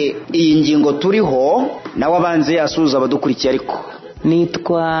iyi ngingo turiho nawe abanze asuza abadukurikiye. Ariko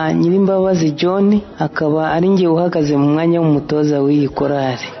nitwa Nyirimbabazi John, akaba ari ngiye uhagaze mu mwanya w'umutoza w'iyi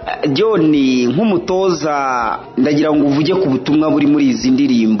korari. John, nk'umutoza ndagira ngo uvuge ku butumwa buri muri izi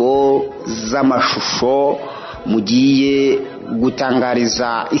ndirimbo z'amashusho mugiye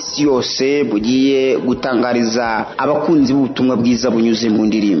gutangariza isi yose, bugiye gutangariza abakunzi b'ubutumwa bwiza bunyuze mu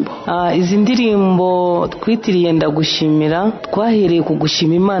ndirimbo. Izi ndirimbo twitiriye Ndagushimira, twahereye ku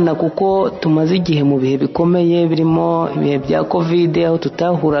gushima Imana kuko tumaze igihe mu bihe bikomeye birimo ibihe bya Covid aho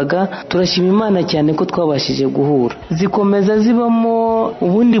tutahuraga. Turashima Imana cyane ko twabashije guhura. Zikomeza zibamo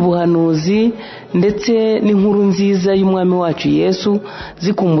ubundi buhanuzi ndetse n'inkuru nziza y'umwami wacu Yesu,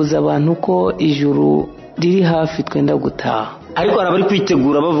 zikumbuza abantu ko ijuru riri hafi twenda gutaha. ariko arabari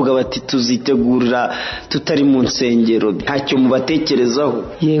kwitegura bavuga bati tuzitegurira tutari mu nsengero, ntacyo mubatekerezaho?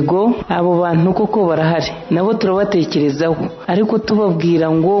 Yego, abo bantu koko barahari, nabo turabatekerezaho, ariko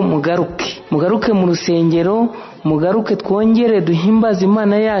tubabwira ngo mugaruke mu rusengero, mugaruke twongere duhimbaze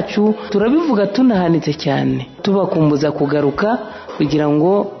Imana yacu. Turabivuga tunahanitse cyane, tubakumbuza kugaruka kugira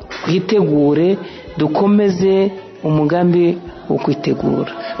ngo twitegure dukomeze umugambi wo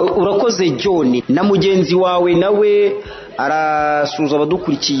kwitegura. Urakoze John. Na mugenzi wawe nawe arasuza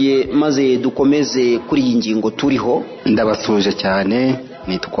abadukurikiye maze dukomeze kuri iyi ngingo turiho. Ndabasuje cyane,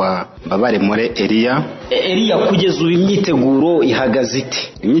 nitwa Mbabaremure Elia. Kugeza ubu imyiteguro ihagaze ite?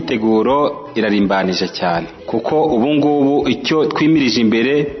 Imyiteguro irarimbanije cyane, kuko ubu ngubu icyo twimirije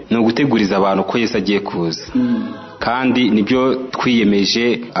imbere ni uguteguriza abantu ko Yesu agiye kuza. Kandi nibyo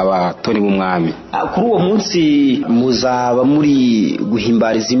twiyemeje abatoni b'umwami. Kuri uwo munsi muzaba muri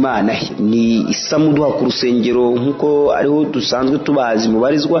guhimbariza Imana, ni isamuduha ku rusengero nkuko ariho dusanzwe tubazi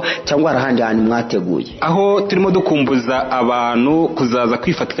mubarizwa, cyangwa arahandi hantu mwateguye? Aho turimo dukumbuza abantu kuzaza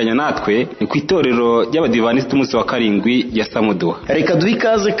kwifatikanya natwe ni ku itorero ry'Abadivantisiti umunsi wa karindwi ya Samuduha. Reka duhe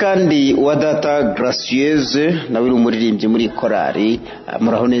ikaze kandi wa data Gracieuse, nawe uri umuririmbyi muri korali.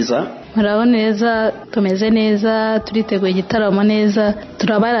 Muraho neza? Muraho neza, tumeze neza, turiteguye igitaramo neza,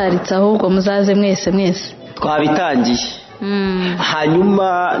 turabararitse ahubwo muzaze mwese. Twabitangiye.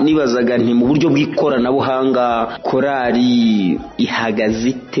 Hanyuma nibazaga nti mu buryo bw'ikoranabuhanga korali ihagaze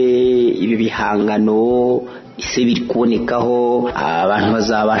ite, ibi bihangano ise biri kubonekaho, abantu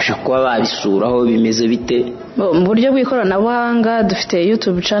bazabasha kuba babisuraho, bimeze bite? Mu buryo bw'ikoranabuhanga dufite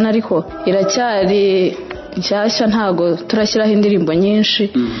YouTube channel ariko iracyari nshyashya, ntago turashyiraho indirimbo nyinshi,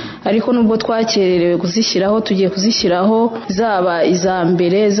 ariko nubwo twakererewe kuzishyiraho tugiye kuzishyiraho, zaba iza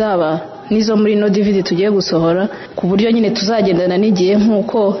mbere zaba nizo muri no DVD tugiye gusohora, ku buryo nyine tuzagendana n'igihe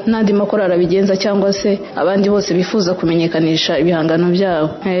nkuko nandi makorara bigenza, cyangwa se abandi bose bifuza kumenyekanisha ibihangano byabo.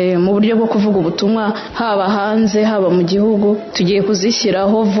 Mu buryo bwo kuvuga ubutumwa haba hanze haba mu gihugu, tugiye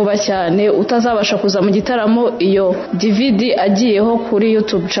kuzishyiraho vuba cyane. Utazabasha kuza mu gitaramo, iyo DVD agiyeho kuri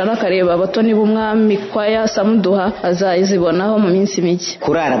YouTube channel akareba abatoni b'umwami kwaya Samuduha, azayizibonaho mu minsi mike.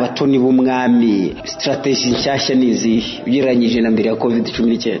 Kurara abatoni b'umwami, strategy nshyashya nizihe ugereranyije na mbere ya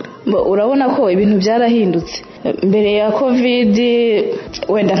COVID-19? Urabona ko ibintu byarahindutse. Mbere ya COVID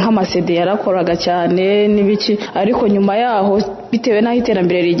wenda nk'amasede yarakoraga cyane n'ibiki, ariko nyuma yaho bitewe n'aho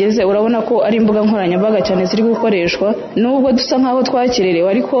iterambere rigeze, urabona ko ari imbuga nkoranyambaga cyane ziri gukoreshwa. Nubwo dusa nkaho twakererewe,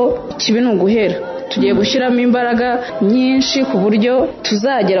 ariko kibi ni uguhera. Tugiye gushyiramo imbaraga nyinshi ku buryo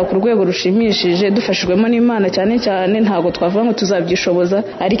tuzagera ku rwego rushimishije, dufashijwemo n'Imana cyane cyane. Ntabwo twavuga ngo tuzabyishoboza,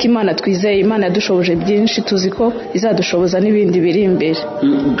 ariko Imana twizeye, Imana yadushoboje byinshi, tuzi ko izadushoboza n'ibindi biri imbere.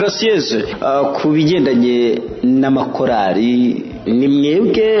 Gracieuse, ku bigendanye n'amakorari, ni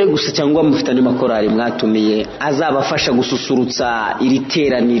mwebwe gusa cyangwa mufite n'amakorari mwatumiye azabafasha gususurutsa iri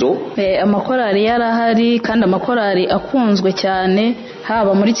teraniro? Amakorari yarahari, kandi amakorari akunzwe cyane,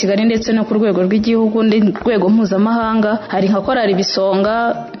 haba muri Kigali ndetse no ku rwego rw'igihugu n'urwego mpuzamahanga. Hari nka korari Bisonga,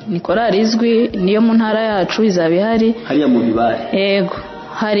 ni korari izwi, niyo mu ntara yacu izaba ihari. Hariya mu Bibare? Yego.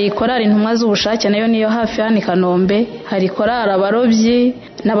 Hari korari Intumwa z'Ubushake, nayo niyo hafi hano i Kanombe. Hari korari Abarobyi,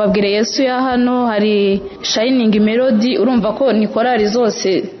 Nababwire Yesu ya hano. Hari Shining Melody. Urumva ko ni korari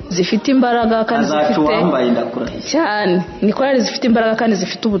zose zifite imbaraga kandi zifite cyane, ni korari zifite imbaraga kandi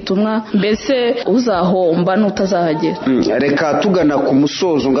zifite ubutumwa, mbese uzahomba n'utazahagera. Reka tugana ku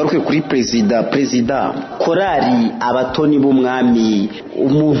musozo ngaruke kuri perezida. Korari abatoni b'umwami,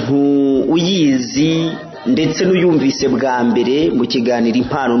 umuntu uyizi ndetse n'uyumvise bwa mbere mu kiganiro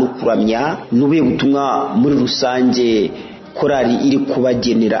Impano no kuramya, nube butumwa muri rusange korari iri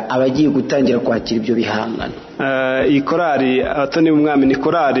kubagenera abagiye gutangira kwakira ibyo bihangano? Iyi korari abatoni b'umwami ni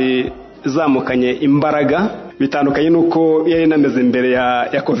korari zamukanye imbaraga, bitandukanye nuko yari nameze mbere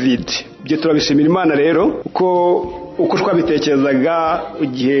ya COVID. Byo turabishimira Imana rero uko twabitekerezaga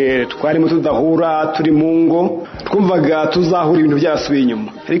igihe twarimo tudahura turi mu ngo, twumvaga tuzahura ibintu byasubiye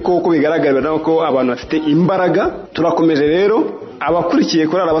inyuma, ariko uko bigaragara ko abantu bafite imbaraga. Turakomeje rero, abakurikiye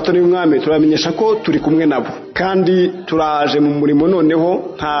korari abatoni b'umwami turamenyesha ko turi kumwe nabo, kandi turaje mu murimo.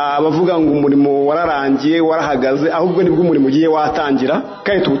 Noneho nta bavuga ngo umurimo wararangiye warahagaze, ahubwo nibwo umurimo ugiye watangira,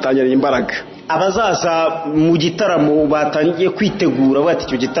 kandi tuwutangiranye imbaraga. Abazaza mu gitaramo batangiye kwitegura bati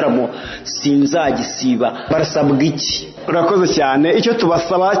icyo gitaramo sinzagisiba, barasabwa iki? Urakoze cyane. Icyo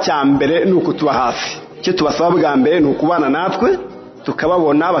tubasaba cya mbere ni uko tuba hafi. Icyo tubasaba bwa mbere ni ukubana natwe,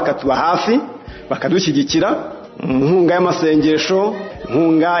 tukababona bakatuba hafi, bakadushyigikira, inkunga y'amasengesho,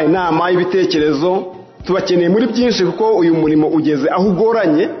 inkunga, inama y'ibitekerezo. Tubakeneye muri byinshi, kuko uyu murimo ugeze aho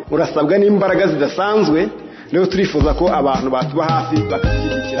ugoranye, urasabwa n'imbaraga zidasanzwe. Rero turifuza ko abantu batuba hafi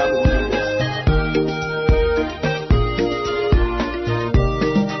bakadushyigikira mu buryo bwose.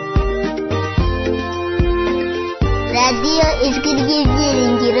 radiyo ijwi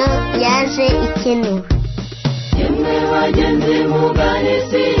ry'ibyiringiro yaje ikenewe. Yemwe bagenzi mugane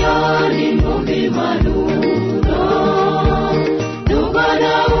Siyoni mwumve impanuro,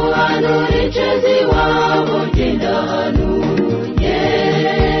 Rugana uhanura incezi wabo genda hanuye,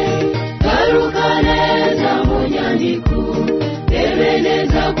 garuka neza mu nyandiko, rebe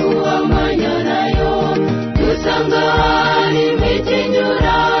neza kuhamanya nayo, dusanga harimo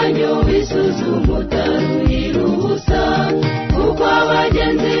ikinyuranyo, wisuzuma utaruhira ubusa, kuko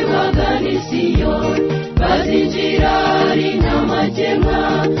abagenzi bagana Siyoni bazinjira ari n'amakemwa,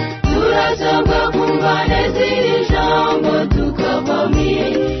 turasabwa kumva neza iri jambo tukava mu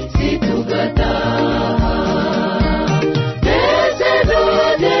isi tugataha. Mbese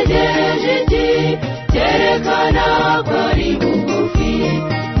dutegereje iki cyerekana ko ari bugufi,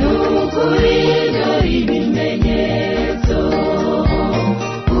 n'ukuri dore ibimenyetso,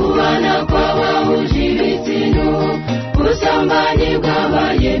 kubana kw'abahuje ibitsina, ubusambanyi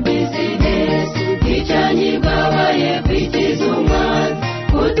bwabaye bizinesi, icyanyi bwabaye kwikiza umwanzi,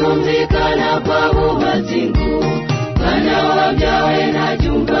 kutumvikana kw'abubatsi inzu, bana wabyawe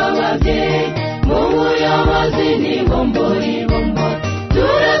ntacyumva ababyeyi, mu buyobozi ni bomboribombo,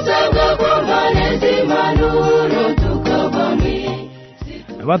 turasabwa kumva neza impanuro tukava mu isi.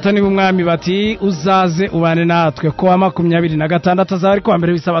 Abatoni b'umwami bati uzaze ubane natwe ko wa 26 azaba ari kwa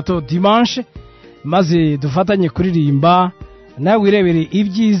mbere w'isabato dimanche, maze dufatanye kuririmba nawe wirebere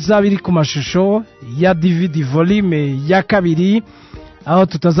ibyiza biri ku mashusho ya DVD volume ya 2, aho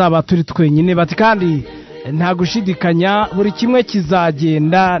tutazaba turi twenyine. Bati kandi nta gushidikanya buri kimwe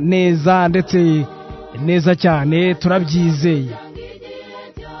kizagenda neza, ndetse neza cyane turabyizeye.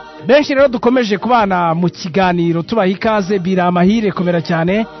 Benshi rero dukomeje kubana mu kiganiro tubaha ikaze, bira amahire komera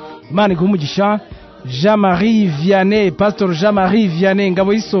cyane, Imana iguhe umugisha. Jean-Marie Vianney, Pastor Jean-Marie Vianney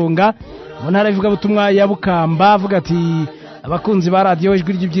ngabo y'isonga mu ntara ivuga butumwa ya Bukamba, avuga ati abakunzi ba radio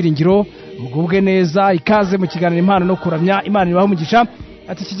ijwi ry'Ibyiringiro mugubwe neza, ikaze mu kiganiro impano no kuramya, Imana ibahe umugisha.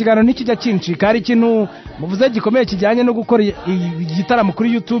 Ati iki kiganiro nikijya kincika, ari ikintu muvuze gikomeye kijyanye no gukora igitaramo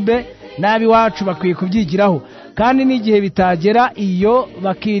kuri YouTube, nabi wacu bakwiye kubyigiraho, kandi n'igihe bitagera iyo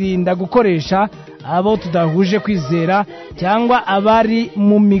bakirinda gukoresha abo tudahuje kwizera cyangwa abari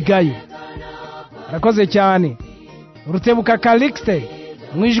mu migayo. Arakoze cyane. Rutebuka Calixte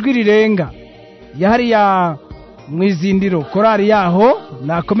mwijwi rirenga yahariya mwizindiro korari yaho,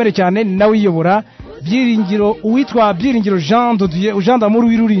 nakomere cyane nawe uyobora Byiringiro, uwitwa Byiringiro Jean de Dieu Jean d'Amour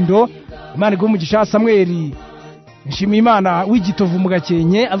w'Irurindo, Imana iguhe umugisha. Samuel Nshimiyimana w'Igitovu mu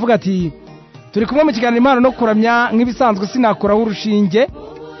Gakenke avuga ati turi kumwe mu kiganiro impano no kuramya, nk'ibisanzwe sinakoraho urushinge,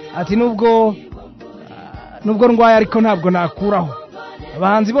 ati nubwo ndwaye ariko ntabwo nakuraho.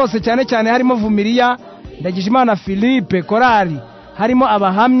 Abahanzi bose cyane cyane harimo Vumiriya, Ndagijimana Philippe korari, harimo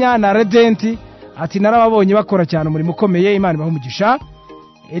abahamya na Redenti, ati narababonye bakora cyane umurimo ukomeye, Imana ibahe umugisha.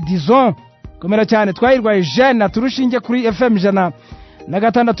 Edison komera cyane, twahirwaye Jeanne turushinge kuri FM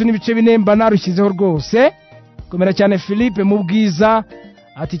 106.4 mba narushyizeho rwose, komera cyane. Philippe mu Bwiza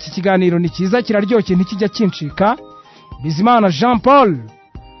ati iki kiganiro ni cyiza kiraryoshye ntikijya kincika. Bizimana Jean Paul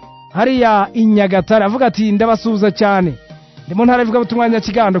hariya Inyagatare avuga ati ndabasuhuza cyane, ndi mu ntara ivuga butumwa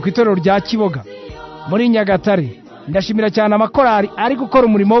Nyakigando ku itorero rya Kiboga muri Nyagatare. Ndashimira cyane amakorari ari gukora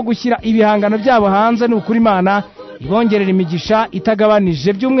umurimo wo gushyira ibihangano byabo hanze, n'ukuri Imana ibongerera imigisha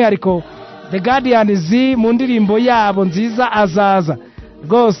itagabanije, by'umwihariko The Guardians mu ndirimbo yabo nziza azaza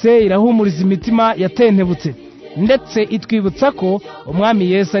rwose irahumuriza imitima yatentebutse, ndetse itwibutsa ko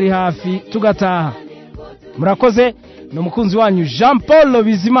umwami Yesu ari hafi tugataha. Murakoze. ni umukunzi wanyu Jean Paul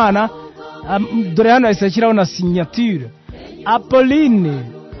Bizimana. Dore hano yashyiraho na signature. Apolline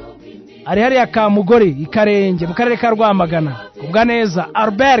ari hariya ka Mugore Ikarenge mu karere ka Rwamagana. Kubwa neza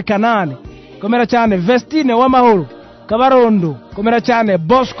Albert Kanane komera cyane. Vestine w'amahoro Kabarondo komera cyane.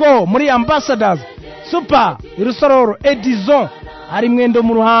 Bosco muri Ambassadors Super Irusororo. Edison ari Mwendo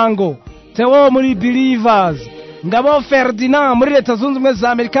mu Ruhango. Theo muri Believers. Ngabo Ferdinand muri Leta Zunze Ubumwe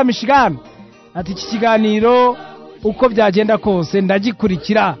za Amerika Michigan. Ati iki kiganiro uko byagenda kose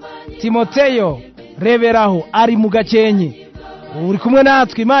ndagikurikira. Timotheo Reberaho ari mu Gakenke uri kumwe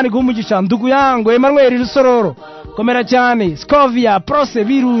natwe, Imana iguhe umugisha. Ndugu yangu Emmanuel Rusororo komera cyane. Scovia Prose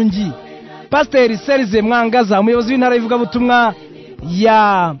Birungi. Pasteur Serize Mwangaza umuyobozi w'intara ivuga butumwa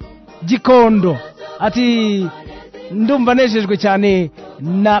ya Gikondo ati ndumva nejejwe cyane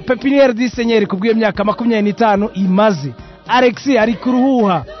na Pepiniere du Seigneur kubwiye myaka 25 imaze. Alexis ari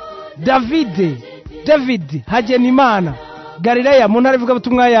kuruhuha. David Hagenimana Galilea mu ntara ivuga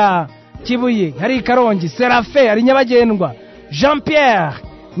butumwa ya Kibuye hari Karongi. Serafe ari Nyabagendwa. Jean Pierre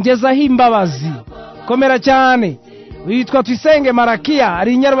Ngezaho Imbabazi komera cyane. Witwa Twisenge Marakia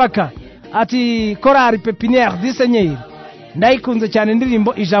ari Nyarubaka. ati korali Pepiniere du Seigneur ndayikunze cyane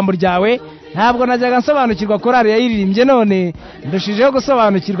indirimbo ijambo ryawe ntabwo najyaga nsobanukirwa korali yayiririmbye none ndushijeho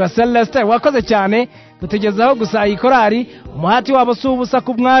gusobanukirwa Celestin wakoze cyane kutugezaho gusa iyi korali umuhati wabo si ubusa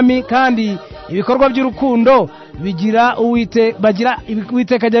ku mwami kandi ibikorwa by'urukundo bigira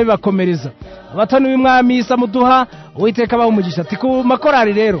uwiteka ajya bibakomereza abatoni b'umwami isa muduha uwiteka abaha umugisha ati ku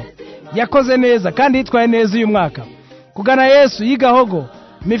makorali rero yakoze neza kandi yitwaye neza uyu mwaka kugana Yesu yigahogo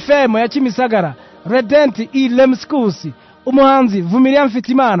mifemo ya Kimisagara Redenti Lemskusi umuhanzi Vumilia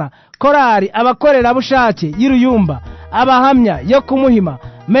Mfitimana korali abakorera bushake y'Iruyumba abahamya yo kumuhima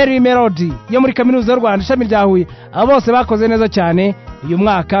Mary Melody yo muri kaminuza y'u Rwanda ishami rya Huye abo bose bakoze neza cyane uyu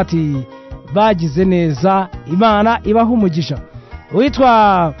mwaka ati bagize neza Imana ibaha umugisha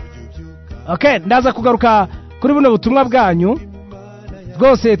witwa ndaza kugaruka kuri buno butumwa bwanyu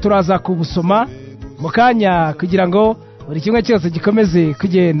rwose turaza kubusoma mu kanya kugira ngo buri kimwe cyose gikomeze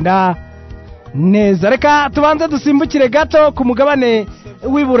kugenda neza. Reka tubanze dusimbukire gato ku mugabane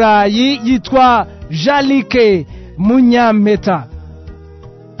w'i Burayi yitwa Jean Luc Munyampeta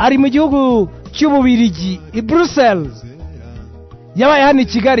ari mu gihugu cy'Ububirigi i Brussels yabaye hano i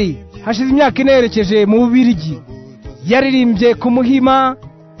Kigali hashize imyaka inerekeje mu Bubirigi yaririmbye ku muhima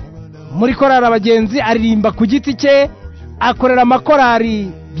muri korali abagenzi aririmba ku giti cye akorera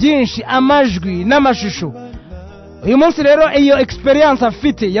amakorali byinshi amajwi n'amashusho uyu munsi rero iyo experience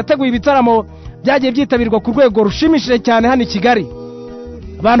afite yateguye ibitaramo byagiye byitabirwa ku rwego rushimishije cyane hano i Kigali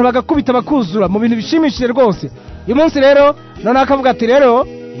abantu bagakubita bakuzura mu bintu bishimishije rwose uyu munsi rero none akavuga ati rero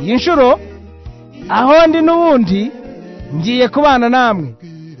iyi nshuro aho ndi n'ubundi ngiye kubana namwe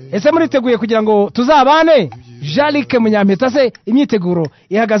ese muriteguye kugira ngo tuzabane Jean Luc Munyampeta se imyiteguro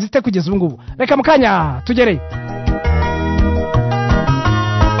ihagaze ite kugeza ubu ngubu reka mukanya tugereye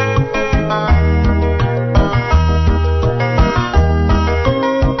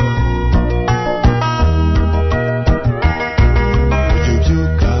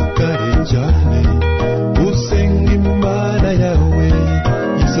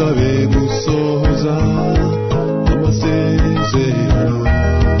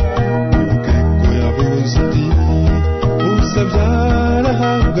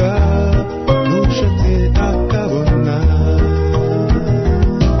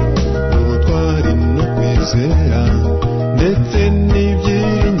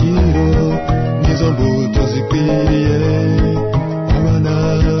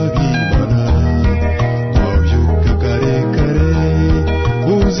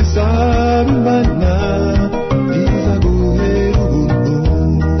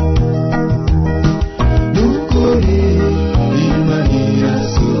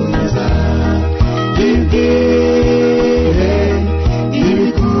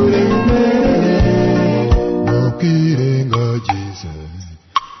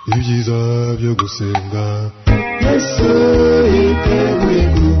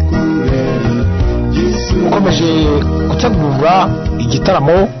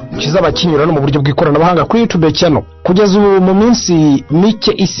igitaramo kizaba kinyura no mu buryo bw'ikoranabuhanga kuri YouTube channel kugeza ubu mu minsi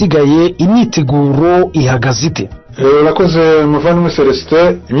mike isigaye imyiteguro ihagaze ite urakoze muvandimwe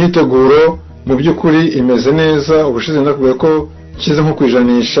Celestin imyiteguro mu by'ukuri imeze neza ubushize nakubwiye ko kize nko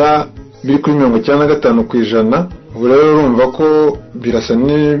kwijanisha biri kuri 95%. ubu rero urumva ko birasa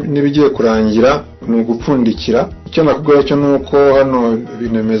n'ibigiye kurangira ni ugupfundikira icyo nakubwira cyo nuko hano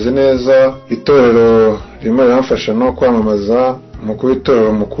binemeze neza itorero rimwe riramfasha no kwamamaza umukuru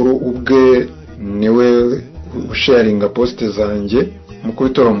w'itorero mukuru ubwe niwe usharinga poste zanjye umukuru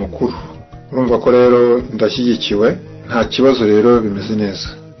w'itorero mukuru urumva ko rero ndashyigikiwe nta kibazo rero bimeze neza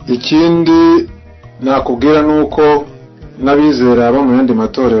ikindi nakubwira nuko n'abizera bo mu yandi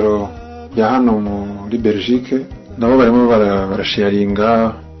matorero ya hano muri Belgique nabo barimo barasharinga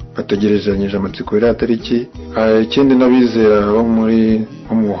bategerezanyije amatsiko iri atariki ikindi n'abizera bo muri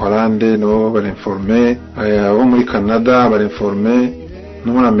mu Hollande nabo barinforme abo muri Canada barinforme no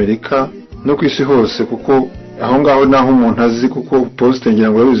muri Amerika no ku isi hose kuko aho ngaho naho umuntu azi kuko poste ngira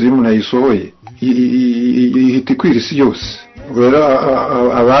ngo yabizi umuntu ayisohoye ihita ikwira isi yose rero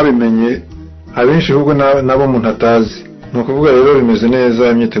ababimenye abenshi ahubwo nabo umuntu atazi ni ukuvuga rero bimeze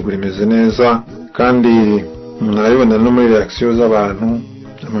neza imyiteguro imeze neza kandi narabibona no muri reaction z'abantu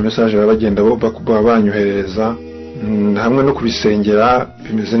ama message bagenda banyohereza hamwe no kubisengera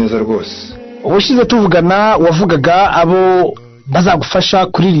bimeze neza rwose ubushize tuvugana wavugaga abo bazagufasha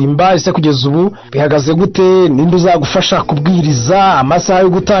kuririmba ese kugeza ubu bihagaze gute ninde uzagufasha kubwiriza amasaha yo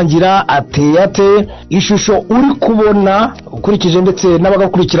gutangira ate ishusho uri kubona ukurikije ndetse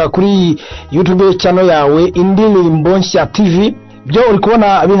n'abagakurikira kuri YouTube channel yawe indilimbo nshya TV byo uri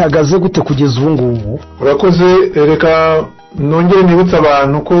kubona bihagaze gute kugeza ubu ngubu urakoze reka nongere nibutsa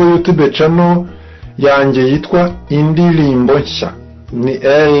abantu ko YouTube channel yanjye yitwa indilimbo nshya, ni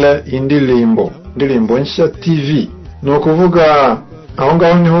indilimbo nshya TV. Ni ukuvuga aho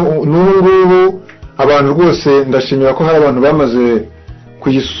ngaho niho n'ubu abantu rwose ndashimira ko hari abantu bamaze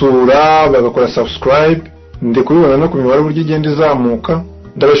kuyisura bagakora subscribe, ndi kubibona no ku mibare buryo igenda izamuka.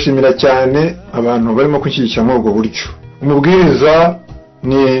 Ndabashimira cyane abantu barimo kwishyigikira muri ubwo buryo. Umubwiriza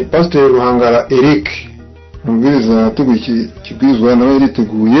ni Pastor Ruhangara Eric, umubwiriza yateguye ikibwizwa nawe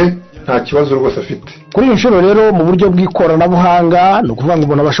yariteguye, nta kibazo rwose afite. Kuri iyi nshuro rero mu buryo bw'ikoranabuhanga, ni ukuvuga ngo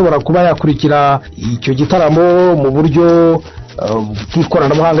umuntu abashobora kuba yakurikira icyo gitaramo mu buryo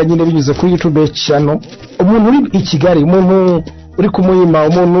bw'ikoranabuhanga nyine binyuze kuri YouTube channel. Umuntu uri i Kigali, umuntu uri ku Muhima,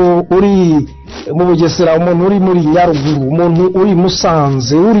 umuntu uri mu Bugesera, umuntu uri muri Nyaruguru, umuntu uri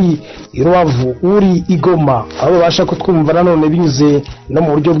Musanze, uri i Rubavu, uri i Goma, abo babasha kutwumva nanone binyuze no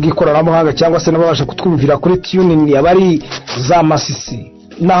mu buryo bw'ikoranabuhanga, cyangwa se n'ababasha kutwumvira kuri tuning, abari za Masisi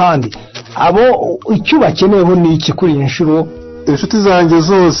n'ahandi. Abo icyo bakeneyeho ni iki kuri iyi nshuro? Inshuti zanjye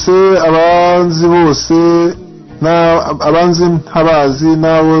zose, abanzi bose, abanzi ntabazi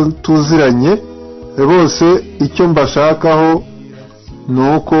n'abo tuziranye bose, icyo mbashakaho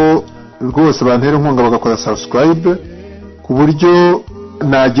nuko rwose bantera inkunga bagakora subscribe, ku buryo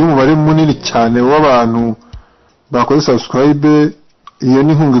nagira umubare munini cyane w'abantu bakora subscribe. Iyo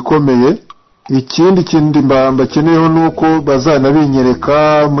ni inkunga ikomeye. Ikindi mbakeneyeho nuko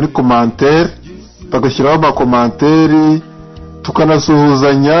bazanabinyereka muri commentaire, bagashyiraho amakomanteri,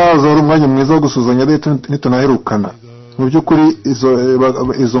 tukanasuhuzanya. Uzora umwanya mwiza wo gusuhuzanya nitunaherukana. Mu by'ukuri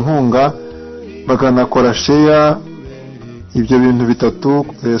izo nkunga bakanakora share, ibyo bintu bitatu,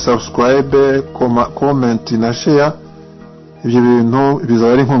 subscribe, comment na share, ibyo bintu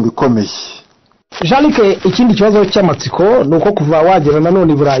bizaba ari inkunga ikomeye. Jean Luc, ikindi kibazo cy'amatsiko ni uko kuva wagera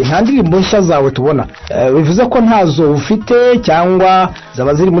nanone i Burayi nta ndirimbo nshya zawe tubona. Bivuze ko ntazo ufite cyangwa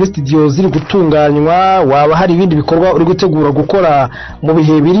zaba ziri muri studio ziri gutunganywa, waba hari ibindi bikorwa uri gutegura gukora mu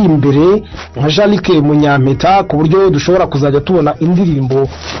bihe biri imbere nka Jean Luc Munyampeta, ku buryo dushobora kuzajya tubona indirimbo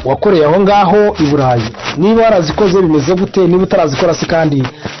wakoreye aho ngaho i Burayi? Niba warazikoze bimeze gute? Niba utarazikora se kandi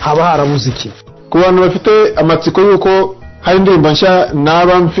haba harabuze iki? Ku bantu bafite amatsiko yuko hari indirimbo nshya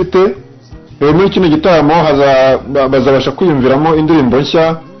naba mfite, muri kino gitaramo bazabasha kwiyumviramo indirimbo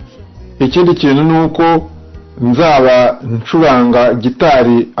nshya. Ikindi kintu ni uko nzaba ncuranga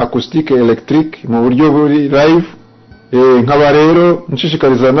gitari acoustic electric mu buryo buri live. Nkaba rero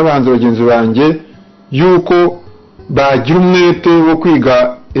nshishikariza n'abahanzi bagenzi banjye yuko bagira umwete wo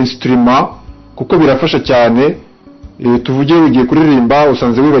kwiga instrument, kuko birafasha cyane. Tuvuge ugiye kuririmba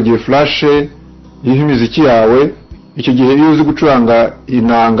usanze wibagiye flash y'imiziki yawe, icyo gihe iyo uzi gucuranga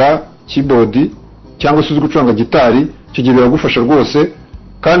inanga, keyboard, cyangwa se uzi gucuranga gitari, icyo gihe biragufasha rwose.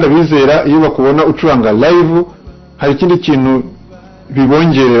 Kandi abizera iyo bakubona ucuranga live, hari ikindi kintu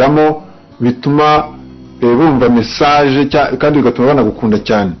bibongereramo bituma bumva message, kandi bigatuma banagukunda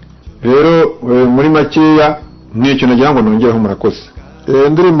cyane. Rero muri makeya nicyo nagira ngo nongereho. Murakoze.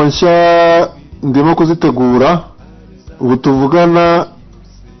 Indirimbo nshya ndimo kuzitegura. Ubu tuvugana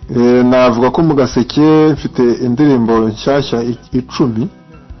navuga ko mu gaseke mfite indirimbo nshyashya 10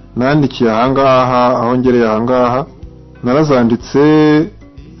 nandikiye ahangaha, aho ngereye ahangaha. Narazanditse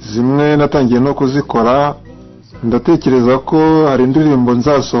zimwe natangiye no kuzikora. Ndatekereza ko hari indirimbo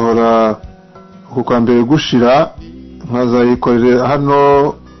nzasohora ku kwa mbere gushira, nkazayikorera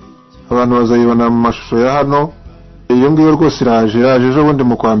hano, abantu bazayibona mu mashusho ya hano. Iyo ngiyo rwose iraje ejo bundi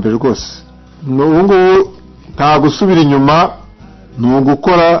mu kwa mbere rwose. N'ubu nta gusubira inyuma, ni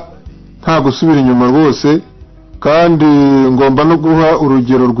ugukora nta gusubira inyuma rwose. Kandi ngomba no guha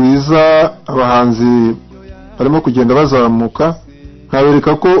urugero rwiza abahanzi barimo kugenda bazamuka,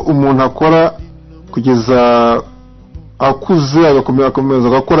 nkabereka ko umuntu akora kugeza akuze, agakomeza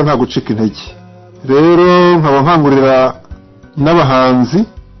agakora nta gucika intege. Rero nkaba nkangurira n'abahanzi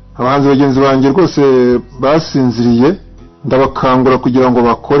bagenzi banjye rwose basinziriye, ndabakangura kugira ngo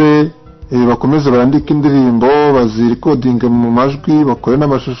bakore, bakomeze bandike indirimbo, bazirikodinge mu majwi, bakore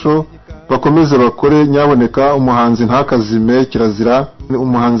n'amashusho, bakomeze bakore. Nyaboneka umuhanzi ntakazime, kirazira.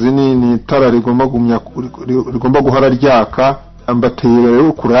 Umuhanzi ni itara rigomba guhora ryaka. Ambateye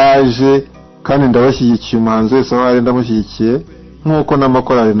rero courage, kandi ndabashyigikiye. Umuhanzi wese aho ari ndamushyigikiye, nk'uko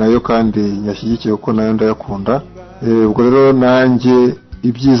n'amakorali nayo kandi nyashyigikiye, kuko nayo ndayakunda. Ubwo rero nanjye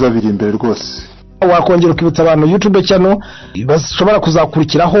ibyiza biri imbere rwose. Wakongera ukibutsa abantu YouTube channel bashobora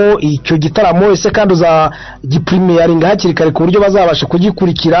kuzakurikiraho icyo gitaramo, ese kandi uzagipremieringa hakiri kare ku buryo bazabasha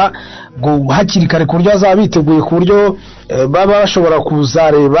kugikurikira hakiri kare, ku buryo bazaba biteguye, ku buryo baba bashobora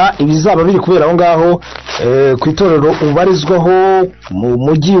kuzareba ibizaba biri kubera aho ngaho ku itorero ubarizwaho mu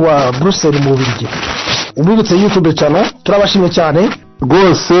mujyi wa Brussels mu Bubiligi? ubibutse YouTube channel. Turabashimye cyane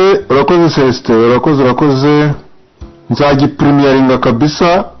rwose. Urakoze Celestin, urakoze nzagipremieringa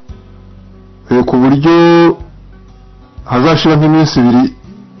kabisa ku buryo hazashira nk'iminsi ibiri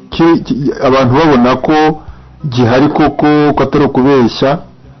abantu babona ko gihari koko atari kubeshya.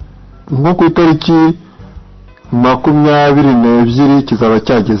 Nko ku itariki 22 kizaba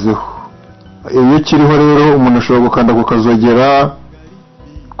cyagezeho. Iyo kiriho rero umuntu ashobora gukanda ku kazogera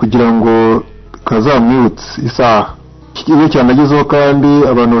kugira ngo kazamwibutse isaha. Iyo cyanagezeho kandi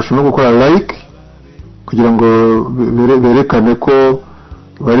abantu bashobora gukora like kugira ngo berekane ko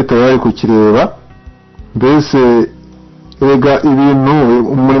bari tayari kukireba. Mbese ega ibintu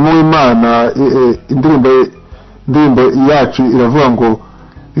umurimo w'Imana, indirimbo yacu iravuga ngo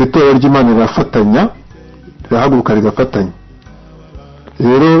itorero ry'Imana rirafatanya, rirahaguruka rigafatanya.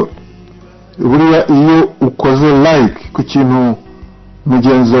 Rero buriya iyo ukoze like ku kintu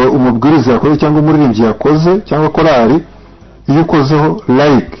mugenzi umubwiriza yakoze cyangwa umuririmbyi yakoze cyangwa korali, iyo ukozeho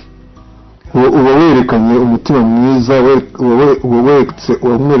like uba werekanye umutima mwiza,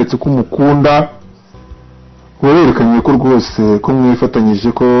 wamweretse ko umukunda, werekanye ko rwose ko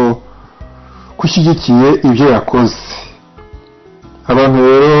mwifatanyije, ko kushyigikiye ibyo yakoze. Abantu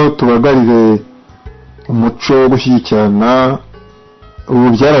rero tubagarire umuco wo gushyigikirana. Ubu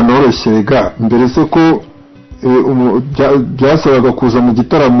byaranoroshye ga, mbere se ko byasabaga kuza mu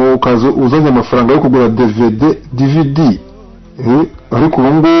gitaramo ukaza uzanye amafaranga yo kugura DVD, ariko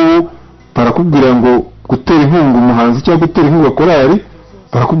ubu ngubu barakubwira ngo gutera inkunga umuhanzi cyangwa gutera inkunga korali,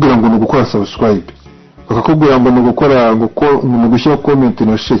 barakubwira ngo ni ugukora subscribe, bakakubwira ngo ni ugukora ngo gushyira comment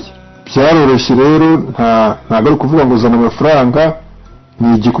no share. Byaroroshye rero, ntabwo ari kuvuga ngo uzana amafaranga,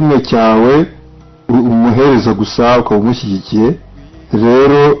 ni igikumwe cyawe umuhereza gusa ukaba umushyigikiye.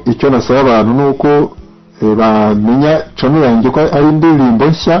 Rero icyo nasaba abantu nuko bamenya channel yanjye ko ari indilimbo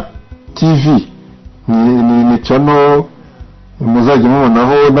nshya TV. Ni channel muzajya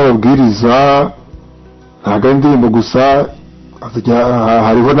mubonaho n'ababwiriza, ntabwo ari indirimbo gusa,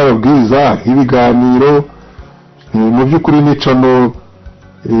 hariho n'ababwiriza, ibiganiro. Mu by'ukuri ni channel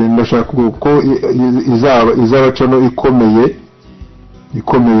ndashaka ko izaba channel ikomeye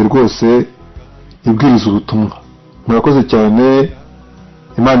rwose, ibwiriza ubutumwa. Murakoze cyane,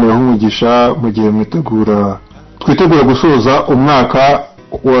 Imana ibahe umugisha mu gihe twitegura gusoza umwaka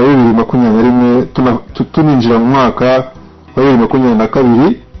wa 2021 tuninjira mu mwaka wa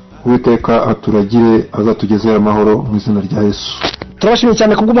 2022. Uwiteka aturagire, azatugezera amahoro mu izina rya Yesu. Turabashimye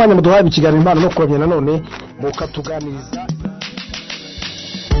cyane kubw'umwanya muduhaye mu kiganiro Impano no kuramya, nanone mukatuganiriza.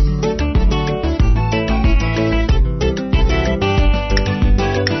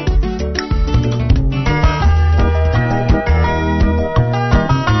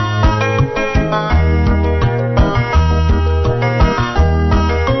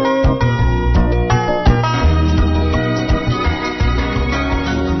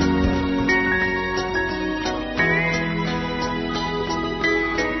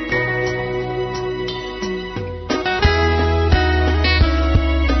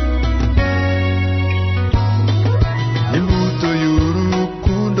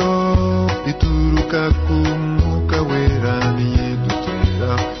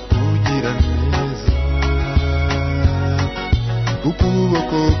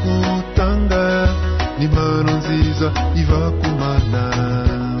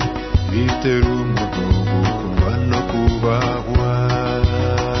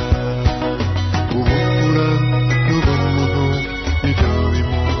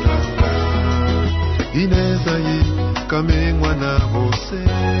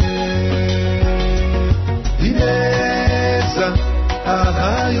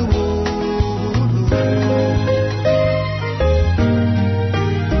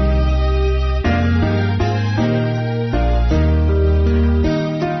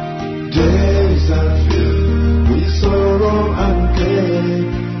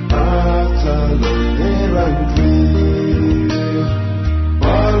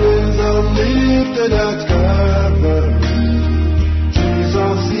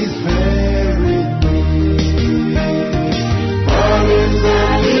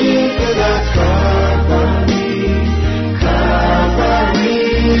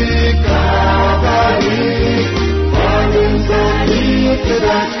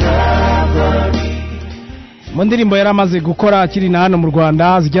 Mundirimbo yaramaze gukora akiri na hano mu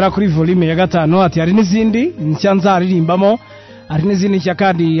Rwanda zigera kuri volume ya 5. Ati hari n'izindi nshya nzaririmbamo, hari n'izindi nshya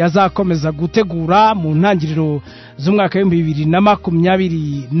kandi yazakomeza gutegura mu ntangiriro z'umwaka wa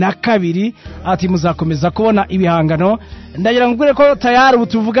 2022. Ati muzakomeza kubona ibihangano. Ndagira ngubwire ko tayari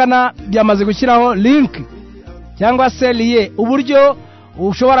butuvugana byamaze gushyiraho link cyangwa se liye uburyo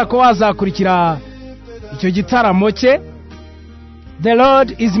ushobora ko wazakurikira icyo gitaramo cye The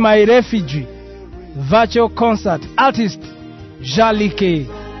Lord is my refuge virtual concert artist Jean Luc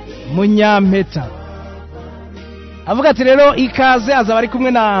Munyampeta. Avuga ati rero ikaze, azaba ari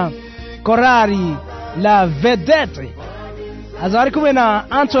kumwe na korali La Vedette, azaba ari kumwe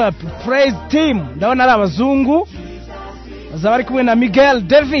na Antwerp Praise Team, ndabona ari abazungu, azaba ari kumwe na Miguel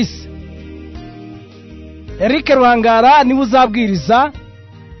Davis, Eric Ruhangara niwe uzabwiriza,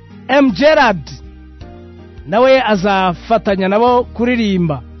 M Gerard nawe azafatanya nabo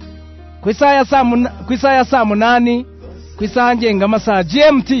kuririmba ku isaha ya saa munani ku isaha ngenga amasaha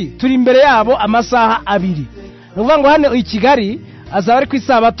GMT. Turi imbere yabo amasaha abiri, nuvuga ngo hano i Kigali azaba ari ku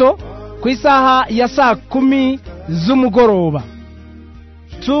isabato ku isaha ya saa 10 z'umugoroba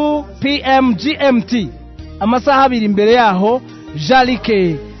 2 PM GMT, amasaha abiri imbere yaho. Jean Luc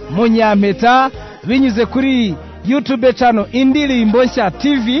Munyampeta binyuze kuri YouTube channel Indilimbo Nshya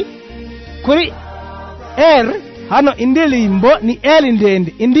TV, kuri R hano indilimbo ni L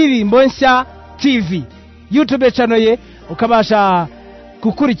ndende, Indilimbo Nshya TV YouTube channel ye, ukabasha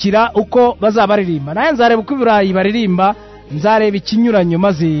gukurikira uko bazabaririmba. Naye nzareba uko iburayi baririmba, nzareba ikinyuranyo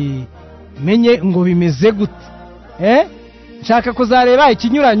maze menye ngo bimeze gute. Nshaka kuzareba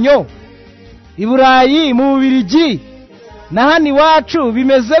ikinyuranyo iburayi mu Bubiligi na hano iwacu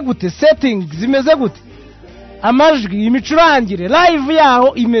bimeze gute, settings zimeze gute, amajwi, imicurangire live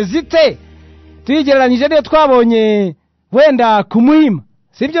yaho imeze ite, tuyigereranyije niyo twabonye wenda ku Muhima,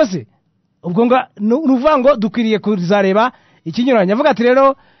 sibyo se? Ubwo ngo nuvuga ngo dukwiriye kuzareba ikinyuranye. Avuga ati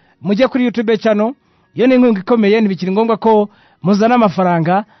rero mujye kuri YouTube channel, iyo ni inkunga ikomeye, ntibikiri ngombwa ko muzana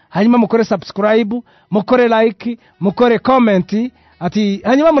amafaranga, hanyuma mukore subscribe, mukore like, mukore comment, ati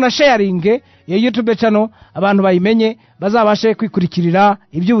hanyuma muna sharing iyo YouTube channel, abantu bayimenye bazabashe kwikurikirira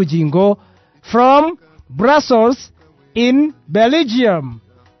iby'ubugingo from Brussels in Belgium,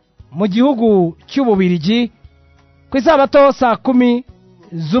 mu gihugu cy'Ububiligi, ku isabato saa 10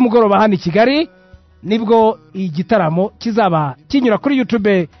 z'umugoroba hano i Kigali nibwo igitaramo kizaba kinyura kuri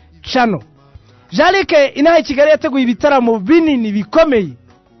YouTube channel. Jean Luc inaha i Kigali yateguye ibitaramo binini bikomeye,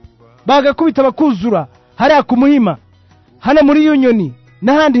 bagakubita bakuzura hariya ku Muhima, hano muri Union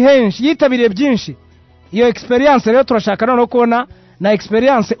n'ahandi henshi, yitabiriye byinshi. Iyo experience rero turashaka no kubona na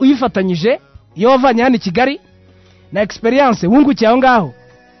experience uyifatanyije iyo wavanye hano i Kigali na experience wungukiye aho ngaho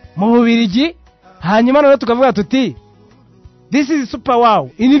mu Bubiligi, hanyuma rero tukavuga tuti this is super wow,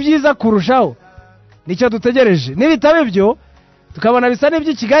 ini byiza kurushaho. Nicyo dutegereje, nibitaba ibyo tukabona bisa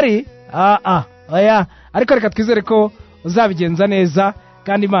n'ibyo Kigali oya, ariko reka twizere ko uzabigenza neza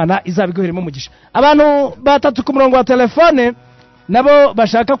kandi Imana izabiguheremo umugisha. Abantu batatu ku murongo wa telefone nabo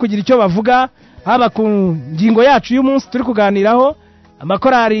bashaka kugira icyo bavuga, haba ku ngingo yacu y'umunsi turi kuganiraho,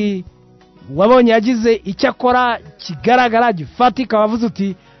 amakorari wabonye yagize icyo akora kigaragara gifatika, wavuze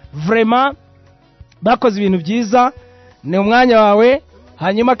uti vraiment bakoze ibintu byiza, ni umwanya wawe.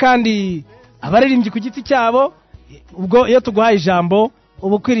 Hanyuma kandi abaririmbyi ku giti cyabo, ubwo iyo tuguhaye ijambo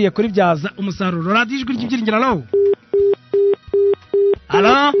uba ukwiriye kuribyaza umusaruro. Radio Ijwi ry'Ibyiringiro.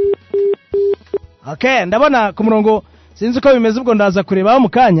 Alo? Okay, ndabona ku murongo sinzi uko bimeze, ubwo ndaza kurebaho mu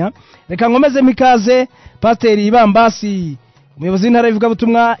kanya. Reka nkomeze mikaze Pasiteri Ibambasi, umuyobozi w'intara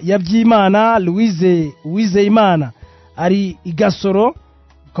y'ivugabutumwa ya Byimana, Louise Uwizeyimana ari Igasoro,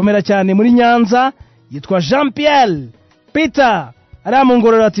 komera cyane muri Nyanza, yitwa Jean Pierre Peter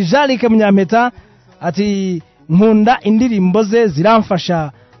aramungorora ati Jean Luc Munyampeta ati nkunda indirimbo ze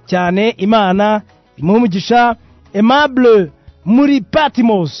ziramfasha cyane, Imana imuhumugisha. Aimable muri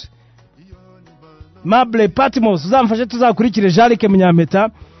Patmos, Aimable Patmos, uzamfashe tuzakurikire Jean Luc Munyampeta,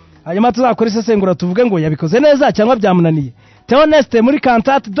 hanyuma tuzakora isesengura tuvuge ngo yabikoze neza cyangwa byamunaniye. Theoneste muri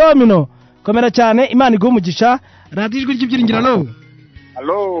Cantate Domino, komera cyane, Imana iguhumugisha. Radio Ijwi ry'Ibyiringiro.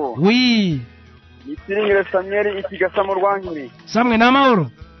 Allo. Oui. Yizihiza Samuel ikigasa mu Rwankiri. Samwe n'amahoro.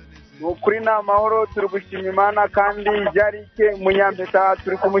 Ukuri n'amahoro, turi gushima Imana kandi Jean Luc Munyampeta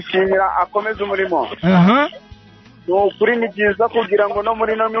turi kumushimira akomeza umurimo. Ukuri ni byiza kugira ngo no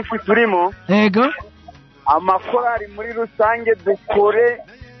muri no minsi turimo, yego, amakorari muri rusange dukore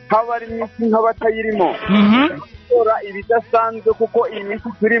nk'abari minsi nk'abatayirimo, gukora ibidasanzwe kuko iyi minsi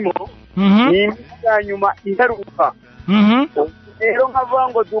turimo ni iminsi ya nyuma iheruka. Rero nkavuga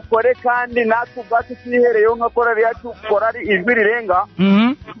ngo dukore kandi natwe ubwacu twihereyeho nka korari yacu, korari Ijwi Rirenga,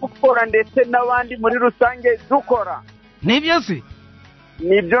 dukora ndetse n'abandi muri rusange dukora. Nibyo se?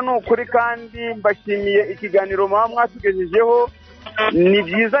 Nibyo, ni ukuri kandi mbashimiye ikiganiro muba mwatugejejeho, ni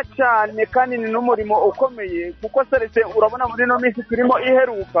byiza cyane kandi ni n'umurimo ukomeye, kuko Celestin urabona muri no minsi turimo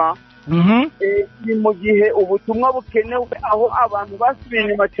iheruka, ni mu gihe ubutumwa bukenewe aho abantu basubiye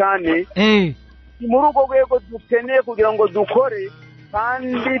inyuma cyane, muri ubwo rwego dukeneye kugira ngo dukore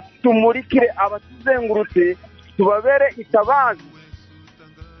kandi tumurikire abatuzengurutse tubabere itabazi.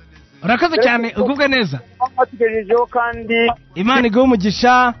 Urakoze cyane ugubwe neza. Tugejejeho kandi Imana iguhe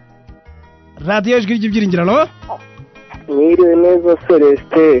umugisha. Radio Ijwi ry'Ibyiringiro lo. Mwiriwe neza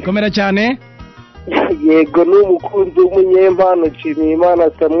Celestin. Komera cyane. Yego n'umukunzi w'umunyempano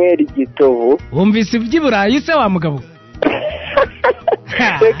Nshimiyimana Samuel Gitovu. Wumvise iby'Iburayi se wa mugabo?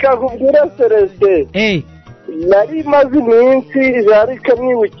 Reka kubwira Celestin. Nari maze iminsi jari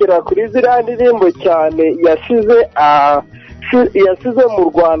kamwibukira kuri ziriya ndirimbo cyane yasize mu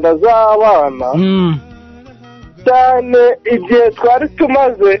Rwanda z'abana. Cyane igihe twari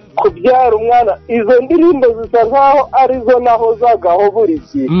tumaze kubyara umwana, izo ndirimbo zisa nkaho arizo nahozagaho buri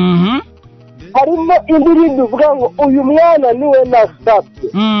gihe. Harimo indirimbo ivuga ngo uyu mwana niwe nasabye.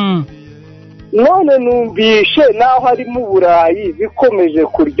 None numvishe naho ari mu Burayi bikomeje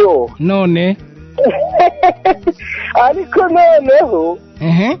kuryoha. None ariko noneho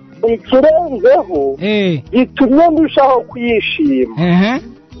ikirenzeho gitumye ndushaho kwishima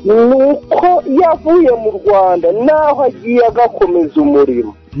nuko yavuye mu Rwanda naho agiye agakomeza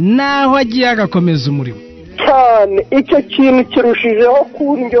umurimo cyane. Icyo kintu kirushijeho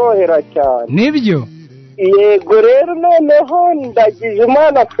kuryohera cyane. Nibyo yego rero noneho ndagije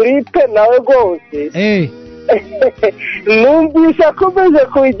Imana Philippe nawe rwose numvise akomeje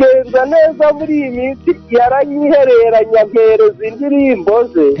kubigenza neza muri iyi minsi, yaranyihereranya mpereza indirimbo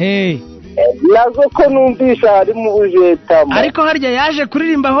ze nazo ko numvise hari mu bujetamo. Ariko harya yaje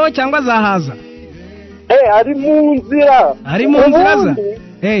kuririmbaho cyangwa azahaza? Ari mu nzira. za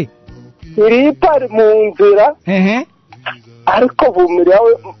Philippe ari mu nzira. Ariko Vumiriya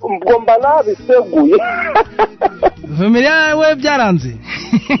we ubwo mba nabiseguye. Vumiriya we byaranze?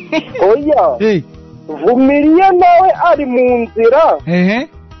 Oya Vumiriya nawe ari mu nzira.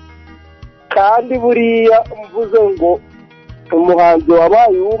 Kandi buriya mvuze ngo umuhanzi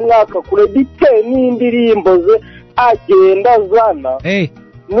wabaye w'umwaka kure bitewe n'indirimbo ze agenda azana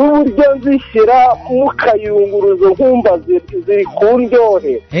n'uburyo nzishyira mu kayunguruzo nkumva ziri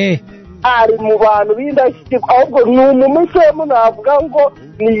kundyohe. Ari mu bantu b'indashyikirwa, ahubwo ni umumifemu navuga ngo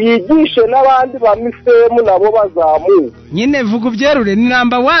niyigishe n'abandi ba mifemu nabo bazamuye. Nyine vuga ubyerure, ni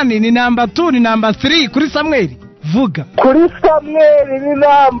number 1, ni number 2, ni number 3 kuri Samuel. Vuga kuri Samuel ni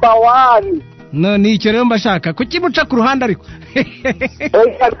number 1. None icyo rero mbashaka kukimuca ku ruhande ariko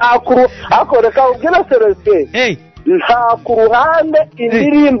akoreka ubwira Celestin nta ku ruhande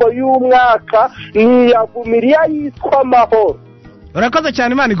indirimbo y'umwaka ni ya Vumiriya yitwa Amahoro. Urakoze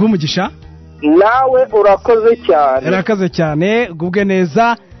cyane, Imana iguhe umugisha. Nawe urakoze cyane gubwe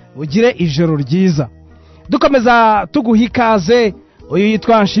neza, ugire ijoro ryiza. Dukomeza tuguha ikaze, uyu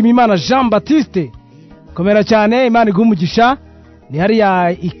yitwa Nshimiyimana Jean Baptiste. Komera cyane, Imana iguhe umugisha. Ni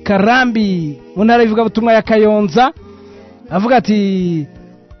hariya Ikarambi mu ntara ivuga butumwa ya Kayonza. Avuga ati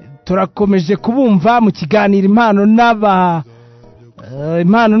turakomeje kubumva mu kiganiro impano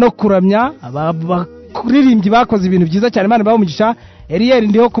no kuramya. Kuririmbyi bakoze ibintu byiza cyane, Imana ibahe umugisha. Eliel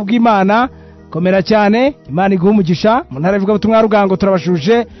ndiho kubw'Imana. Komera cyane, Imana iguhe umugisha. Mu ntara ivuga butumwa Rugango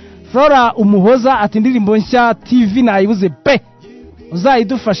turabashuje. Flora Umuhoza ati indirimbo nshya TV nayibuze pe,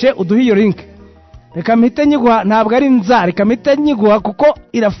 uzayidufashe uduhe iyo link. Reka mpite nyiguha, ntabwo ari nza, reka mpite nyiguha kuko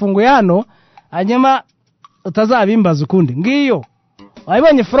irafunguye hano, hanyuma utazabimbaza ukundi. Ngiyo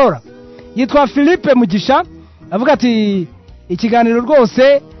wayibonye Flora. Yitwa Philippe Mugisha. Avuga ati ikiganiro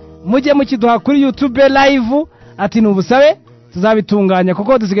rwose mujye mukiduha kuri YouTube live. Ati nubusabe tuzabitunganya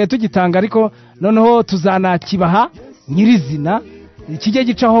kuko dusigaye tugitanga, ariko noneho tuzanakibaha nyirizina ikijye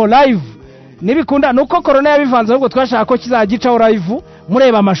gicaho live. Nibikunda nuko corona yabivanze, ahubwo twashaka ko kizagicaho live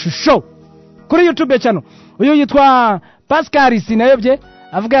mureba amashusho kuri YouTube cyano. Uyu yitwa Pascal Sinayobye.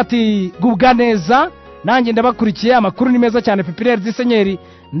 Avuga ati gubwa neza, nanjye ndabakurikiye, amakuru ni meza cyane. Pepiniere du Seigneur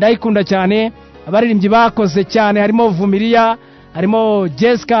ndayikunda cyane. Abaririmbyi bakoze cyane harimo Vumiriya, harimo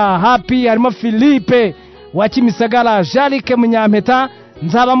Jessica Happy, harimo Philippe wa Kimisagara, Jean Luc Munyampeta.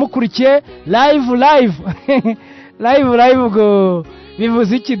 Nzaba mukurikiye live live go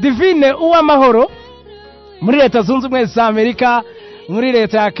bivuze iki? Divine Uwamahoro muri Leta Zunze Ubumwe za Amerika, muri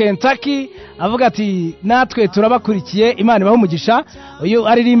leta ya Kentucky. Avuga ati natwe turabakurikiye, Imana ibahe umugisha. Uyu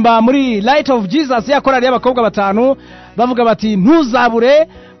aririmba muri Light of Jesus ya korali y'abakobwa batanu. Bavuga bati ntuzabure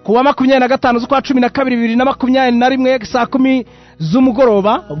kuwa 25 z'ukwa 12 2021 saa 10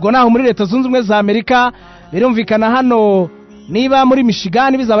 z'umugoroba. Ubwo naho muri Leta Zunze Ubumwe za Amerika. Birumvikana hano niba muri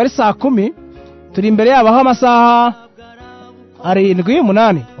Michigan bizaba ari saa 10, turi imbere yabo aho amasaha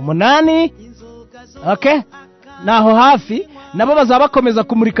 8. Okay, naho hafi nabo bazaba bakomeza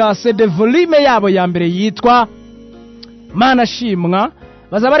kumurika CD volume yabo ya mbere yitwa Mana Shimwa.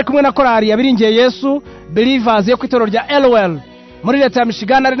 Bazaba bari kumwe na korali yabiringiye Yesu Believers yo kwitoro rya LOL muri leta ya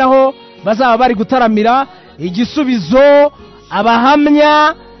Michigan ari naho bazaba bari gutaramira igisubizo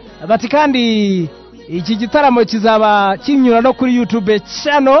abahamya bati kandi iki gitaramo kizaba kinyura no kuri YouTube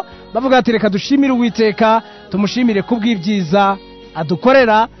channel bavuga ati reka dushimire Uwiteka tumushimire kubw'ibyiza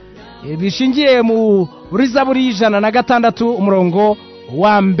adukorera bishingiye mu Zaburi 106 umurongo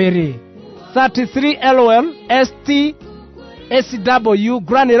wa mbere 33 LOL ST SW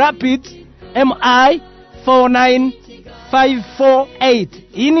Grand Rapids MI 49548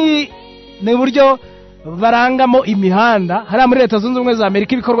 ini ni buryo barangamo imihanda hari muri leta zunze ubumwe za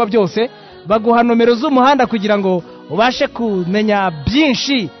Amerika ibikorwa byose baguha nomero z'umuhanda kugira ngo ubashe kumenya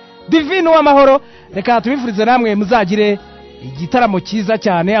byinshi divine w'amahoro reka tubifurize namwe muzagire igitaramo cyiza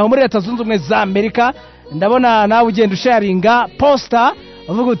cyane aho muri leta zunze ubumwe za Amerika ndabona nawe ugenda usharinga poster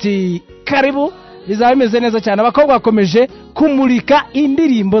uvuga uti karibu bizaba bimeze neza cyane abakobwa bakomeje kumurika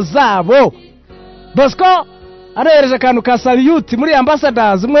indirimbo zabo Bosco arereje akantu ka salute muri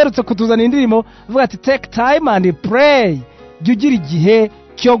ambassadors umwerutse kutuzana indirimbo uvuga ati take time and pray jya igihe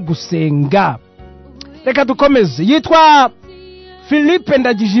cyo gusenga reka dukomeze yitwa Philippe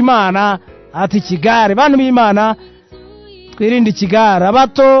Ndagijimana ati kigare bantu b'Imana twirinde ikigare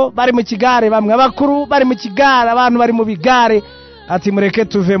abato bari mu kigare bamwe abakuru bari mu kigare abantu bari mu bigare ati mureke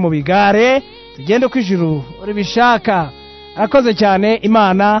tuve mu bigare tugende kwijuru uri bishaka akoze cyane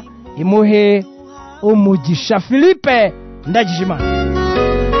Imana imuhe umugisha Philippe Ndagijimana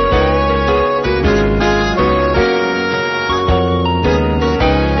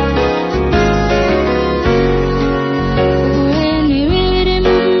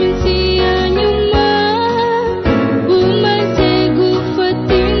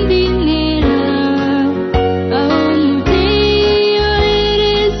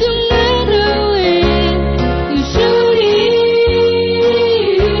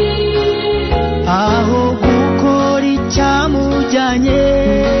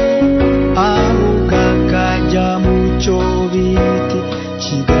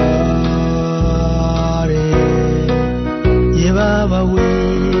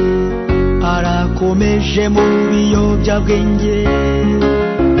komeje mu biyobyabwenge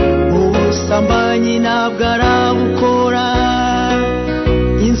ubusambanyi ntabwo arabukora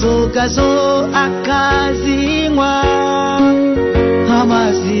inzoga zo akazinywa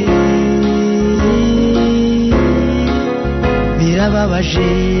amazi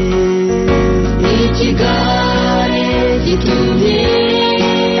birababaje ikigare gitumye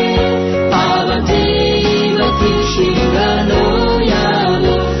ababyeyi batishingano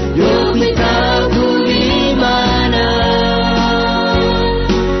yabo yo kwita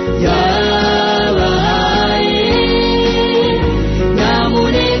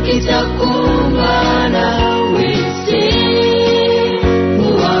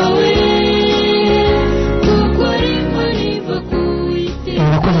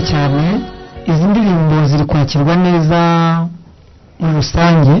cyane izi ndirimbo ziri kwakirwa neza muri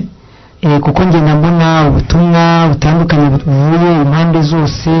rusange kuko ngenda mbona ubutumwa butandukanye buvuye impande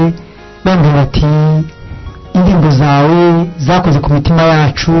zose bambwira bati indirimbo zawe zakoze ku mitima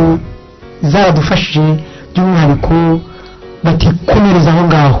yacu zaradufashije by'umwihariko bati komereza aho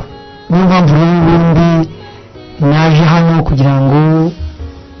ngaho niyo mpamvu rero ubundi naje hano kugira ngo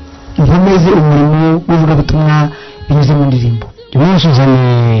nkomeze umurimo w'ivugabutumwa binyuze mu ndirimbo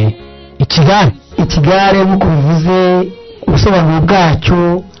Yumuzuzane ikigare nk'uko bivuze ubusobanuro bwacyo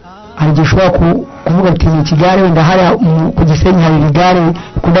hari igihe ushobora kuvuga ati ni ikigare wenda hari ku Gisenyi hari igare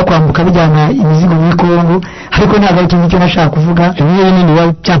bikunda kwambuka bijyana imizigo muri Kongo ariko ntabwo ari ikintu cyo nashaka kuvuga niyo nini wa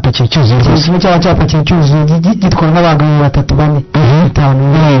cyapa cyuzuye kimwe cyapa cyuzuye gitwara n'abagabo 3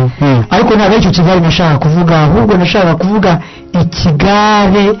 4 5 ariko ntabwo icyo kigare nashaka kuvuga ahubwo nashaka kuvuga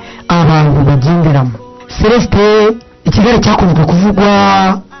ikigare abantu bagenderamo Celestin ikigare cyakunzwe kuvugwa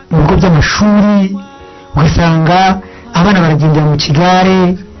mu bigo by'amashuri ugasanga abana baragendera mu kigare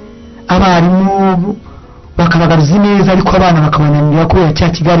abarimu bakabagaruza neza ariko abana bakabananira kubera cya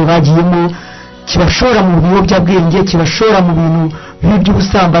kigare bagiyemo kibashora mu biyobyabwenge kibashora mu bintu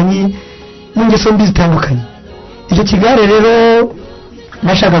by'ubusambanyi n'ingeso mbi zitandukanye icyo kigare rero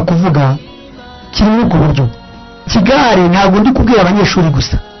nashaka kuvuga kiri muri ubwo buryo kigare ntabwo ndi kubwira abanyeshuri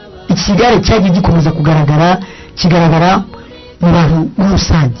gusa iki kigare cyagiye gikomeza kigaragara mu bantu muri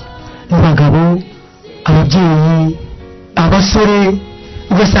rusange mu bagabo ababyeyi abasore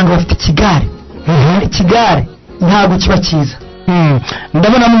ugasanga bafite ikigare ntabwo kiba cyiza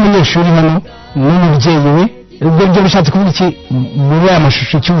ndabona n'umunyeshuri hano n'umubyeyi we ubwo byo bishatse kuvuga iki muri aya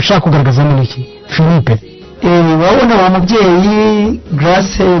mashusho icyo ushaka kugaragaza muri iki Philippe wabona wa mubyeyi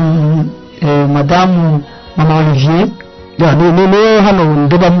Grace madamu mama Olivier ni hano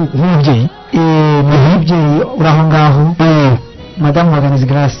ndeba nk'umubyeyi umubyeyi uraho ngaho Madame Waganizi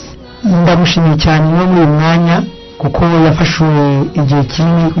Grace ndamushimiye cyane no muri mwanya kuko yafashe igihe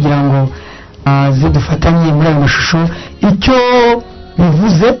kinini kugira ngo zidufatanye muri ayo mashusho icyo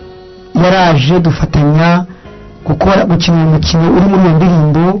bivuze yaraje dufatanya gukora gukina umukino uri muri iyo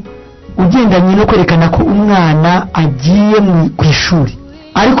ndirimbo ugendanye no kwerekana ko umwana agiye ku ishuri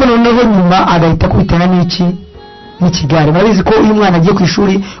ariko noneho nyuma agahita kubitana n'ikigare babizi ko uyu mwana agiye ku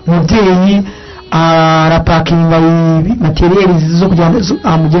ishuri umubyeyi arapakinga materiyeri zo kujyana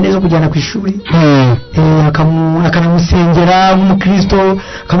amugene zo kujyana ku ishuri akanamusengera nk'umukristo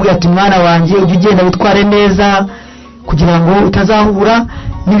akamubwira ati mwana wanjye ujye ugenda witware neza kugira ngo utazahura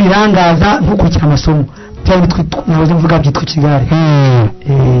n'ibirangaza ntukurikire amasomo cyangwa nahoze mvuga byitwa ikigare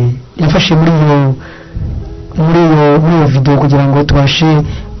yafashe muri iyo video kugira ngo tubashe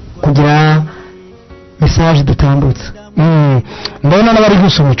kugira message dutambutse ndabona n'abari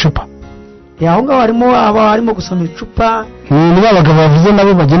gusoma icupa aho ngaho harimo gusoma icupa ni abagabo bavuze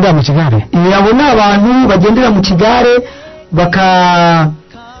nabo bagendera mu kigare abo ni abantu bagendera mu kigare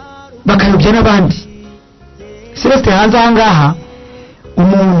bakayobya n'abandi Celestin hanze aha ngaha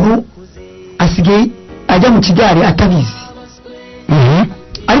umuntu asigaye ajya mu kigare atabizi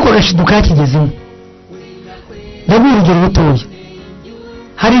ariko agashiduka yakigezemo ndaguha urugero rutoya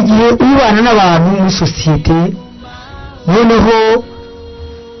hari igihe ubana n'abantu muri sosiyete noneho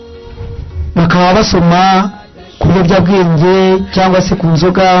bakaba basoma ku biyobyabwenge cyangwa se ku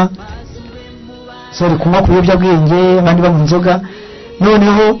nzoga kunywa ku biyobyabwenge abandi banywa inzoga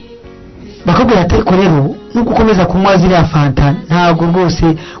noneho bakabwira ati ariko rero nuko ukomeza kunywa ziriya fanta ntabwo rwose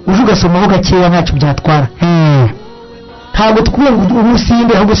uje ugasomaho gakeya ntacyo byatwara ntabwo tukubwira ngo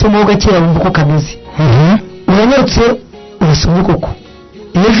umusinde ahubwo usomaho gakeya wumva uko kameze uranyarutse urasomye koko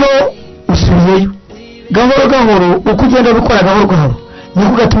ejo usubiyeyo gahoro gahoro uko ugenda ubikora gahoro gahoro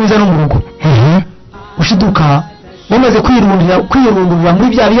niko gatumiza no mu rugo ushiduka wamaze kwirundurira muri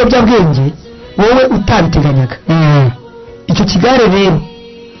bya biyobyabwenge wowe utabiteganyaga icyo kigare rero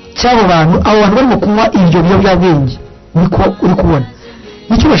cy'abo bantu abo bantu barimo kunywa ibyo biyobyabwenge uri kubona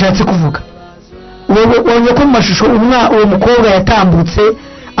nicyo bashatse kuvuga ubonye ko mu mashusho uwo mukobwa yatambutse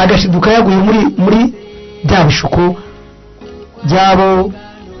agashiduka yaguye muri bya bishuko byabo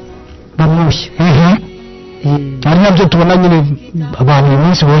bamwoshya ari nabyo tubona nyine abantu uyu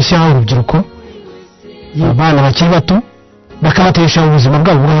munsi boshya urubyiruko abana bakiri bato bakabatesha ubuzima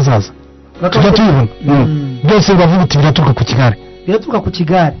bwabo bw'ahazaza tujya tubibona byose bavuga uti biraturuka ku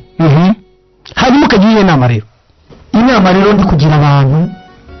kigare hanyuma ukagira inama rero ndi kugira abantu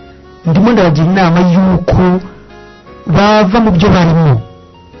ndimo ndabagira inama y'uko bava mu byo barimo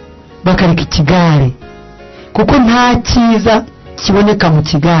bakareka ikigare kuko nta cyiza kiboneka mu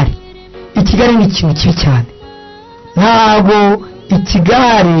kigare ikigare ni ikintu kibi cyane ntabwo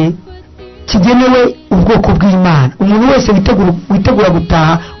ikigare kigenewe ubwoko bw'Imana umuntu wese witegura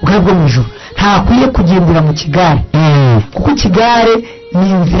gutaha ubwabwo mu ijuru ntakwiye kugendera mu kigare kuko ikigare ni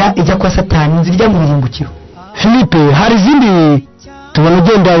inzira ijya kwa Satani inzira ijya mu birimbukiro Philippe hari izindi tubona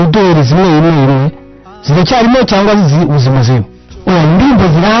ugenda uduhere zimwe ziracyarimo cyangwa uzimazemo indirimbo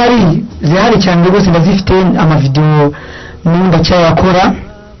zirahari cyane rwose ndazifite amavideo ndacyayakora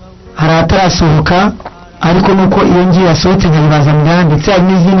hari atarasohoka ariko nuko iyo ngiye yasohotse nkayibazanira ndetse hari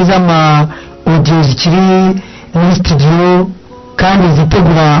n'izindi z'ama audio zikiri muri studio kandi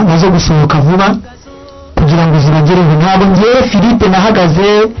zitegura nazo gusohoka vuba kugira ngo zibagereho ntabwo ngiye Philippe nahagaze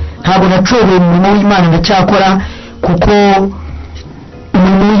ntabwo nacoboye umurimo w'Imana ndacyakora kuko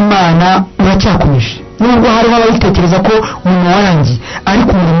umurimo w'Imana uracyakomeje nubwo hariho ababitekereza ko umuntu warangiye ariko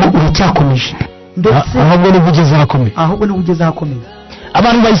umurimo uracyakomeje ndetse ahubwo ni ugeze ahakomeye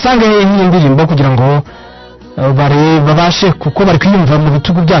abantu bayisanga iyi ndirimbo kugira ngo babashe kuko bari kwiyumva mu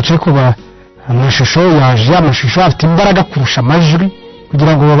bitugu byacu ariko amashusho amashusho afite imbaraga kurusha amajwi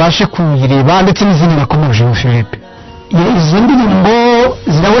kugira ngo babashe kuyireba ndetse n'izindi nakomeje mu Philippe izo ndirimbo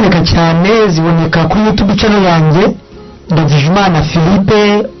ziraboneka cyane ziboneka kuri YouTube channel yanjye Ndagijimana Philippe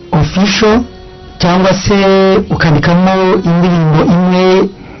official cyangwa se ukandikamo indirimbo imwe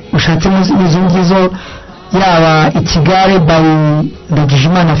ushatsemo izo ngizo yaba ikigare by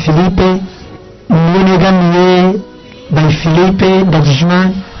Ndagijimana Philippe Negamiye by Philippe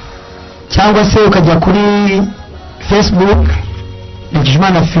Ndagijimana cyangwa se ukajya kuri Facebook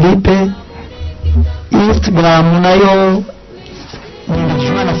Ndagijimana Philippe Instagram nayo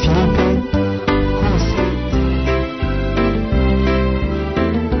Ndagijimana Philippe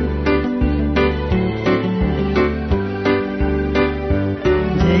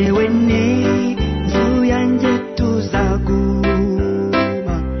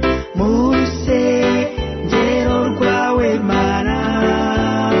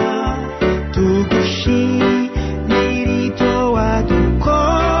Tugushi mirito wa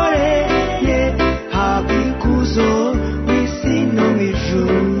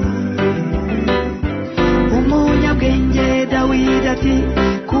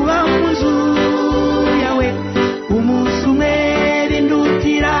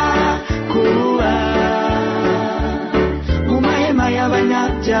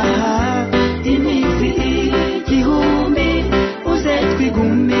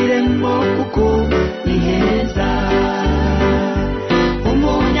twigumiremo kuko ni heza.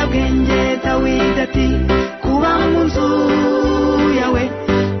 Umunyabwenge Dawidi ati kuba mu nzu yawe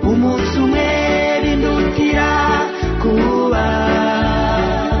umunsi umwe bindutira kuba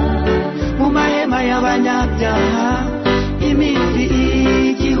mu mahema y'abanyabyaha iminsi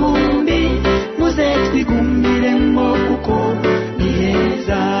igihumbi. Muze twigumiremo kuko ni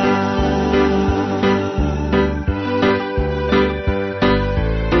heza.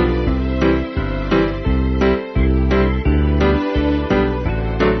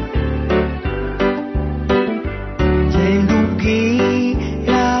 Genda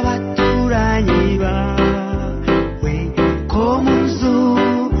ubwira abaturanyi bawe ko mu nzu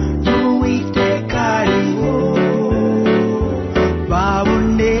y'Uwiteka ariho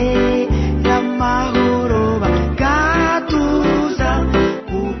babone amahoro bagatuza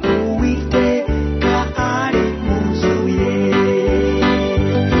kuko Uwiteka ari mu nzu ye.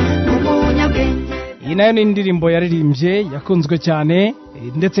 Umunyabwenge. Iyi nayo ni indirimbo yaririmbye yakunzwe cyane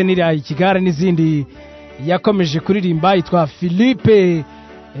ndetse n'iriya ikigare n'izindi yakomeje kuririmba yitwa Philippe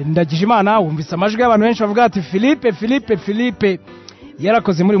Ndagijimana. Wumvise amajwi y'abantu benshi bavuga ati Philippe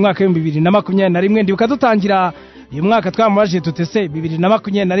yarakoze muri mwaka wa 2021. Ndibuka dutangira uyu mwaka twamubajije tutese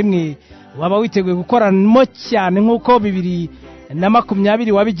 2021 waba witeguye gukoramo cyane nkuko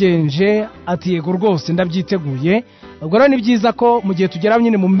 2020 wabigenje? Ati yego rwose ndabyiteguye. Ubwo rero ni byiza ko mu gihe tugera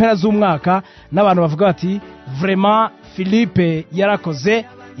nyine mu mpera z'umwaka n'abantu bavuga bati vraiment Philippe yarakoze,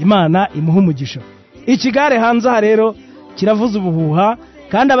 Imana imuha umugisha. Ikigare hanze aha rero kiravuza ubuhuha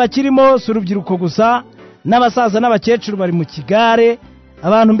kandi abakirimo si urubyiruko gusa, n'abasaza n'abakecuru bari mu kigare,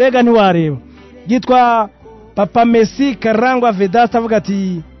 abantu mbega ntiwareba. Yitwa Papa Messi Karangwa Vedaste avuga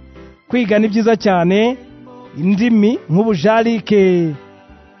ati kwiga ni byiza cyane, indimi nk'ubujalike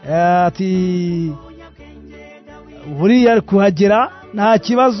ati buriya kuhagera nta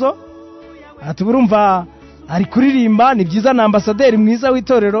kibazo. Ati burumva ari kuririmba ni byiza, na ambasaderi mwiza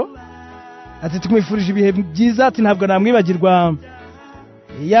w'itorero. Ati tumwifurije ibihe byiza, ati ntabwo namwibagirwa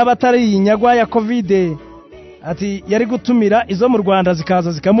yaba atari inyagwa ya covid. Ati yari gutumira izo mu Rwanda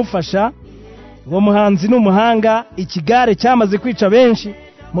zikaza zikamufasha. Uwo muhanzi n'umuhanga, ikigare cyamaze kwica benshi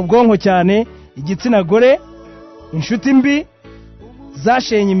mu bwonko cyane, igitsina gore, inshuti mbi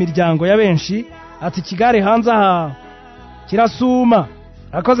zashenye imiryango ya benshi. Ati ikigare hanze aha kirasuma.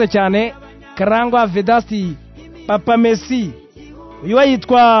 Akoze cyane Karangwa Vedaste Papa Messi. Uyu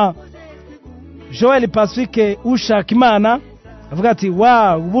yitwa Joel Pacifique ushaka Imana avuga ati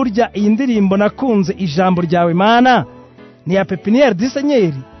wa burya iyi ndirimbo nakunze ijambo ryawe Mana ni ya Pepiniere du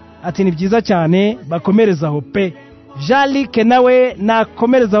Seigneur. Ati ni byiza cyane, bakomerezaho pe. Jean Luc nawe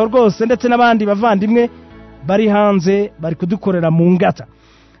nakomerezaho rwose, ndetse n'abandi bavandimwe bari hanze bari kudukorera mu ngata.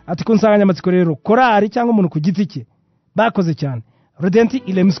 Ati kunsanganyamatsiko rero korari cyangwa umuntu ku giti cye bakoze cyane. Rodenti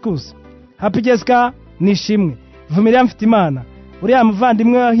Ilemskus Happy Jessica nishimwe, Vumilia Mfitimana uriya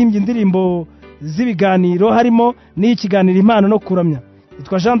muvandimwe wahimbye indirimbo z'ibiganiro harimo n'ikiganiro Impano no kuramya,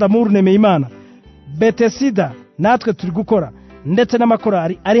 yitwa Jean d'Amour Nemeyimana. Betesida natwe turi gukora, ndetse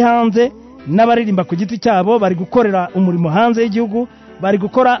n'amakorari ari hanze n'abaririmba ku giti cyabo bari gukorera umurimo hanze y'igihugu, bari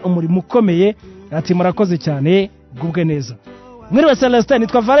gukora umurimo ukomeye. Ati murakoze cyane, gubwe neza. Mwiriwe Celestin,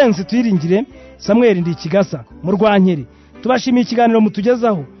 nitwa Valence Tuyiringire Samuel ndi Kigasa mu Rwankeri. Tubashimiye ikiganiro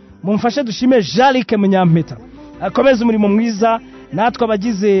mutugezaho, mumfashe dushime Jean Luc Munyampeta akomeza umurimo mwiza, natwe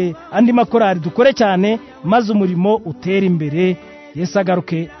abagize andi makorari dukore cyane maze umurimo utera imbere. Yesu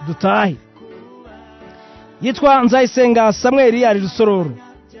agaruke dutahe. Yitwa Nzayisenga Samuel ari Rusororo,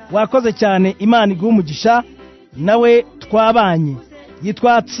 wakoze cyane, Imana iguha umugisha, nawe twabanye.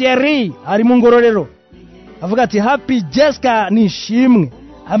 Yitwa Thierry ari mu Ngororero avuga ati Happy Jessica nishimwe,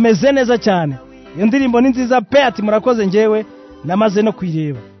 ameze neza cyane, iyo ndirimbo ni nziza pe. Ati murakoze, ngewe namaze no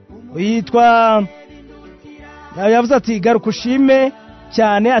kwireba. Yitwa yavuze ati Garuka Ushime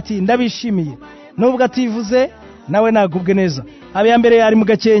cyane, ati ndabishimiye nubwo ativuze nawe nagubwe neza. Abe mbere ari mu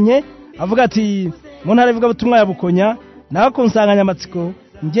Gakenke avuga ati mu ntara ivuga butumwa ya Bukonya, naho kunsanganyamatsiko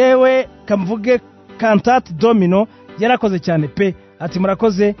ngewe kamvuge Cantate Domino yarakoze cyane pe. Ati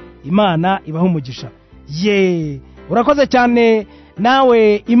murakoze, Imana ibaha umugisha. Urakoze cyane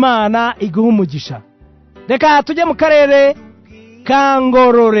nawe, Imana iguha umugisha. Reka tujye mu karere ka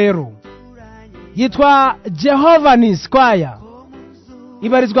Ngororero. Yitwa Jehovah's Choir,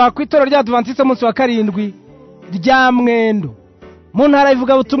 ibarizwa ku itorero rya Adventiste munsi wa karindwi rya Mwendo mu ntara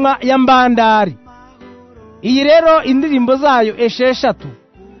ivuga butumwa ya Mbandari. Iyi rero indirimbo zayo esheshatu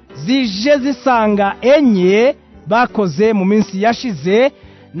zije zisanga enye bakoze mu minsi yashize,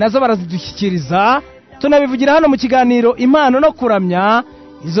 nazo barazidushyikiriza tunabivugira hano mu kiganiro Impano no kuramya.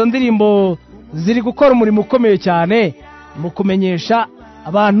 Izo ndirimbo ziri gukora umurimo ukomeye cyane mu kumenyesha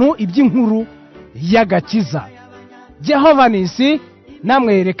abantu iby'inkuru y'agakiza. Jehova nisi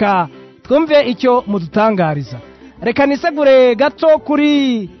namwe reka twumve icyo mudutangariza. Reka nisegure gato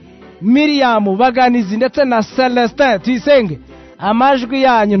kuri Miriam Baganizi ndetse na Celestin tuyisenge. Amajwi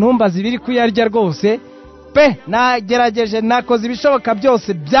yanyu ntumbaza ibiri kuyarya rwose pe, nagerageje nakoze ibishoboka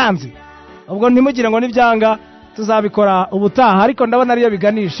byose byanze. Ubwo ntimugire ngo nibyanga tuzabikora ubutaha, ariko ndabona ariyo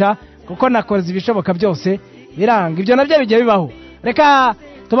biganisha kuko nakoze ibishoboka byose biranga. Ibyo nabyo bijye bibaho. Reka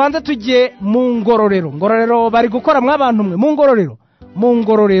tubanze tujye mu ngororero bari gukora mwabantu mwe mu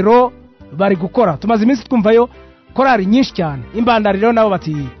ngororero bari gukora. Tumaze iminsi twumvayo korari nyinshi cyane. Imbandariro nabo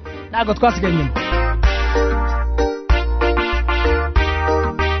bati ntago twasigaye nyuma.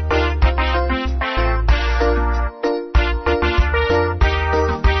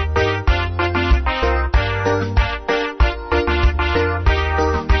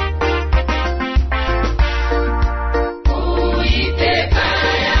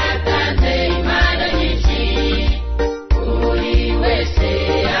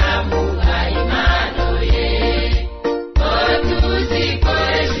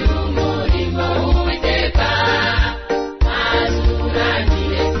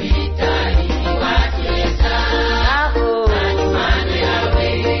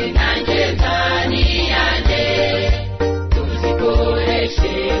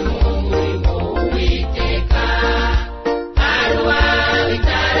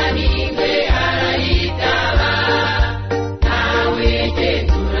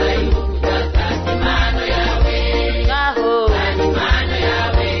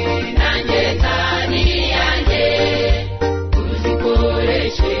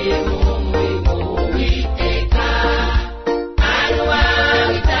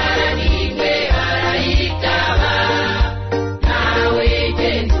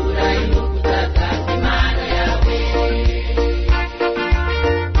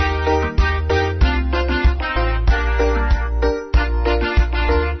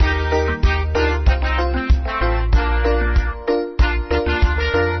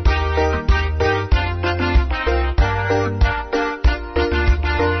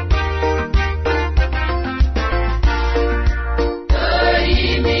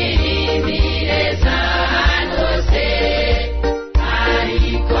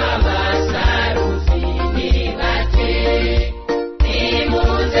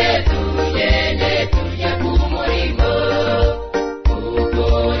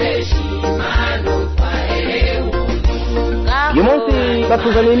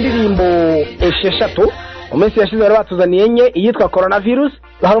 batuzaniye indirimbo esheshatu. Umunsi yashize bari batuzaniye enye iyitwa coronavirus,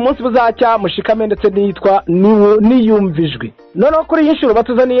 hari umunsi buzacya mushikame ndetse n'iyitwa niyumvijwe. Noneho kuri iyi nshuro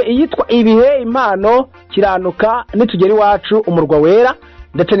batuzaniye iyitwa ibihe, impano, kiranuka, nitugera iwacu, umurwa wera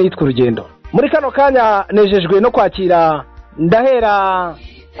ndetse n'iyitwa urugendo. Muri kano kanya nejejwe no kwakira ndahera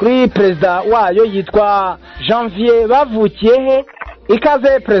kuri perezida wayo yitwa Janvier bavukiye he.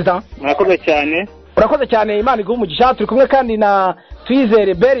 Ikaze perezida. Murakoze cyane. Urakoze cyane, Imana iguhe umugisha. Turi kumwe kandi na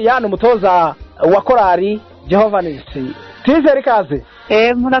Twizere Berian, umutoza wa korari Jehova Nisi. Twizere ikaze.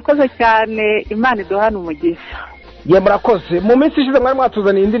 Murakoze cyane, Imana iduhana umugisha. Ye murakoze. Mu minsi ishize mwari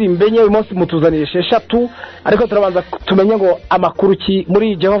mwatuzaniye indirimbo enye, uyu munsi mutuzaniye esheshatu, ariko turabanza tumenye ngo amakuru ki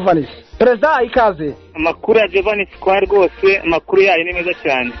muri Jehova Nisi. Perezida ikaze. Amakuru ya Jehova Nisi kwa rwose, amakuru yayo ni meza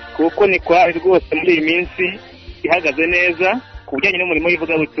cyane kuko ni kwa rwose muri iyi minsi ihagaze neza kubijyanye n'umurimo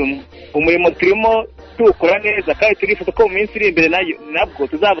w'ivugabutumwa. Umurimo turimo tuwukora neza kandi turifuza ko mu minsi iri imbere nabwo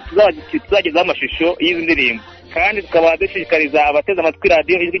tuzagezaho amashusho y'izi ndirimbo, kandi tukaba dushishikariza abateze amatwi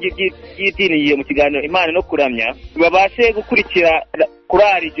radiyo ijwi ry'Ibyiringiro mu kiganiro Impano no kuramya babashe gukurikira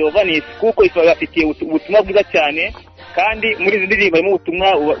korari Jehova Nisi kuko ibafitiye ubutumwa bwiza cyane, kandi muri izi ndirimbo harimo ubutumwa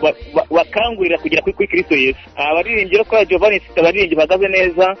bakangurira kugera kuri Kristo Yesu. Abaririmbyi ko Jehova Nisi abaririmbyi bahagaze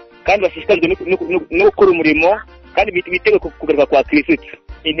neza kandi bashishikarijwe no gukora umurimo kandi bitewe kugaruka kwa Kristo.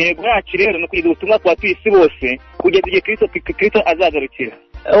 Intego yacu rero no kugeza ubutumwa kwa twisi bose kugeza igihe Kristo azagarukira.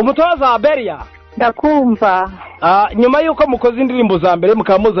 Umutoza Beria, ndakumva. Nyuma yuko mukoze indirimbo za mbere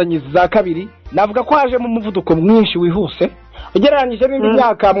mukamuzanyiza za kabiri, navuga ko haje mu muvuduko mwinshi wihuse ugereranyije n'indi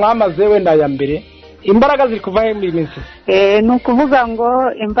myaka mwamaze wenda ya mbere. Imbaraga ziri kuva he muri minsi? Ni ukuvuga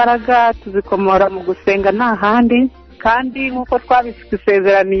ngo imbaraga tuzikomora mu gusenga nta handi, kandi nk'uko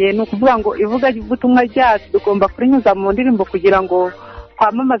twabisezeraniye ni ukuvuga ngo ivugabutumwa ryacu tugomba kurinyuza mu ndirimbo kugira ngo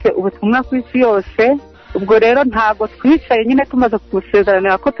twamamaze ubutumwa ku isi yose. Ubwo rero ntabwo twicaye nyine tumaze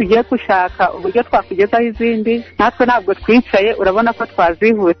kugusezeranira ko tugiye gushaka uburyo twakugezaho izindi, natwe ntabwo twicaye, urabona ko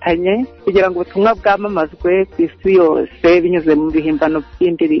twazihutanye kugira ngo ubutumwa bwamamazwe ku isi yose binyuze mu bihimbano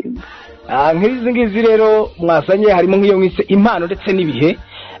by'indirimbo. Nk'izi ngizi rero mwasanye harimo nk'iyo mwise impano ndetse n'ibihe.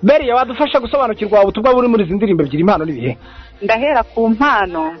 Beriya wadufasha gusobanukirwa ubutumwa buri muri izi ndirimbo ebyiri impano n'ibihe? Ndahera ku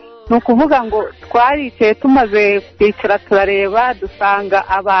mpano. Ni ukuvuga ngo twaricaye tumaze kwicara turareba dusanga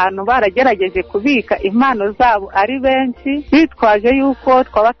abantu baragerageje kubika impano zabo ari benshi bitwaje yuko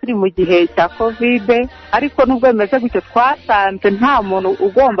twaba turi mu gihe cya kovide, ariko nubwo bimeze gutyo twasanze nta muntu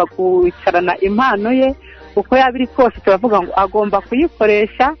ugomba kwicarana impano ye uko yaba iri kose, turavuga ngo agomba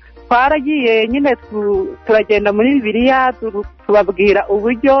kuyikoresha. Twaragiye nyine turagenda muri Bibiliya tubabwira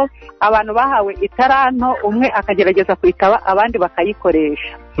uburyo abantu bahawe itaranto, umwe akagerageza kwitaba abandi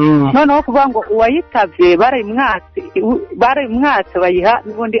bakayikoresha. Noneho kuvuga ngo uwayitabye barayimwatse bayiha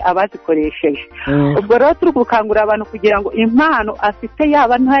n'ubundi abazikoresheje. Ubwo rero turi gukangurira abantu kugira ngo impano afite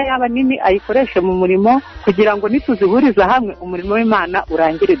yaba ntoya yaba nini ayikoreshe mu murimo, kugira ngo nituzihuriza hamwe umurimo w'Imana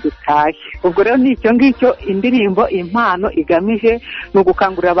urangire dutahe. Ubwo rero ni icyo ngicyo indirimbo impano igamije, ni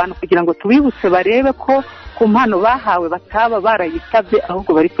ugukangurira abantu kugira ngo tubibutse barebe ko ku mpano bahawe bataba barayitabye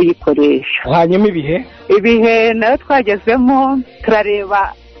ahubwo bari kuyikoresha. Hanyuma ibihe nayo twagezemo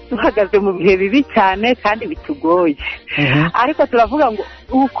turareba duhagaze mu bihe bibi cyane kandi bitugoye, ariko turavuga ngo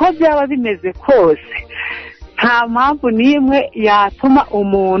uko byaba bimeze kose nta mpamvu n'imwe yatuma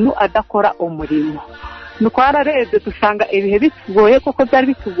umuntu adakora umurimo. Twararebye dusanga ibihe bitugoye, kuko byari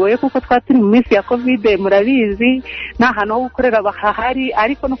bitugoye kuko twari turi mu minsi ya kovide, murabizi nta hantu ho gukorera bahahari,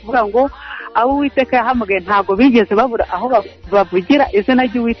 ariko no kuvuga ngo abo Uwiteka yahamagaye ntabwo bigeze babura aho bavugira izina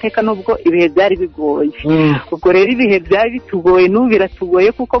ry'Uwiteka nubwo ibihe byari bigoye. Ubwo rero ibihe byari bitugoye n'ubu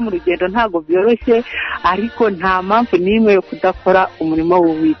biratugoye kuko mu rugendo ntabwo byoroshye, ariko nta mpamvu n'imwe yo kudakora umurimo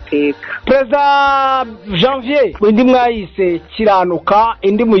w'Uwiteka. Perezida Janvier, indi mwayise kiranuka,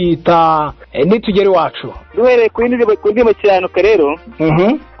 indi muyita nitugere iwacu. Duhereye ku ndirimbo kiranuka rero,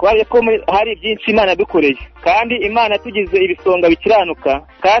 twari ko hari byinshi Imana yadukoreye, kandi Imana tugize ibisonga bikiranuka,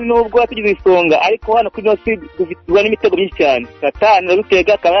 kandi nubwo tugize ibisonga ariko hano kuri nosi dufitwa n'imitego myinshi cyane. Satani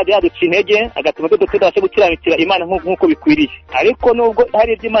arutega akaba yaduca intege agatuma tudasha gukiranukira Imana nk'uko bikwiriye. Ariko nubwo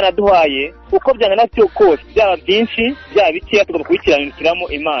hari ibyo Imana yaduhaye, uko byanga nacyo kose byaba byinshi byaba bikeya tugomba kubikiranukiramo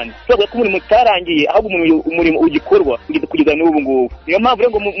Imana. Tugomba ko umurimo utarangiye ahubwo umurimo ugikorwa kugeza n'ubu ngubu. Niyo mpamvu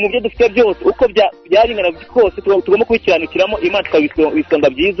rero mu byo dufite byose uko byabingana kose tugomba kubikiranukiramo Imana, tukabisonga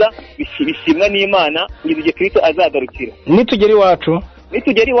byiza bishimwa n'Imana kugeza igihe Kristo azagarukira.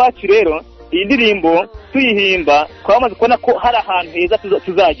 Nitugere iwacu rero iyi ndirimbo tuyihimba twamaze kubona ko hari ahantu heza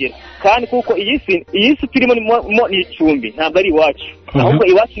tuzagera, kandi kuko iyi si turimo ni icumbi, ntabwo ari iwacu, ahubwo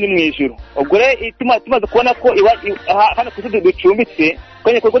iwacu ni mu ijuru. Ubwo rero tumaze kubona ko hano ku isi ducumbitse,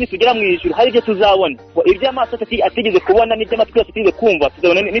 kwenye kuko nitugera mu ijuru hari ibyo tuzabona, ibyo amaso atigeze kubona n'ibyo amatwi yose atigeze kumva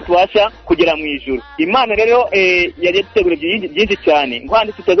tuzabona nitubasha kugera mu ijuru. Imana rero yari yadutegura byinshi cyane,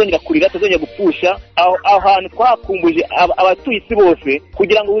 nk'ahandi tutazongera kurira, tutazongera gupfusha, aho hantu twakumbuje abatuye isi bose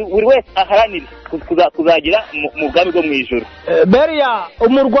kugira ngo buri wese aharanire kuzagira mu bwami bwo mu ijuru. Beriya,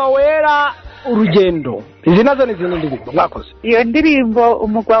 umurwa wera, urugendo, izi nazo ni izindi ndirimbo mwakoze. Iyo ndirimbo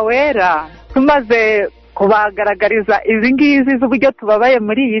umurwa wera tumaze kubagaragariza izi ngizi z'uburyo tubabaye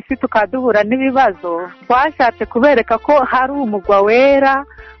muri iyi si tukaduhura n'ibibazo, twashatse kubereka ko hari umurwa wera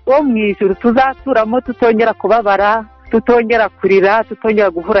wo mu ijuru tuzaturamo, tutongera kubabara, tutongera kurira, tutongera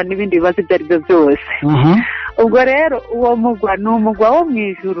guhura n'ibindi bibazo ibyo ari byo byose. Ubwo rero uwo mugwa ni umugwa wo mu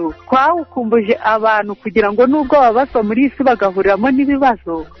ijuru, twawukumbuje abantu kugira ngo nubwo babaswa muri isi bagahuriramo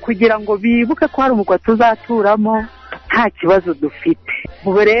n'ibibazo, kugira ngo bibuke ko hari umugwa tuzaturamo nta kibazo dufite.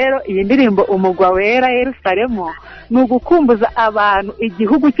 Ubu rero iyi ndirimbo umugwa wera Yerusalemu ni ugukumbuza abantu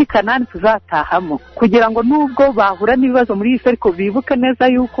igihugu cy'i Kanani tuzatahamo, kugira ngo nubwo bahura n'ibibazo muri isi ariko bibuke neza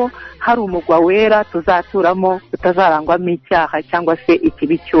yuko hari umugwa wera tuzaturamo, tutazarangwamo icyaha cyangwa se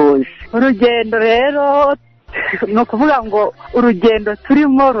ikibi cyose. Urugendo rero ni ukuvuga ngo urugendo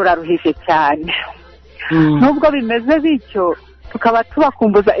turimo ruraruhije cyane, nubwo bimeze bityo tukaba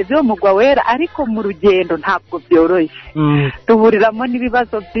tubakumbuza ibyo mugwa wera, ariko mu rugendo ntabwo byoroshye. Duhuriramo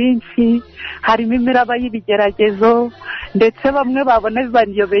n'ibibazo byinshi, harimo imiraba y'ibigeragezo, ndetse bamwe babona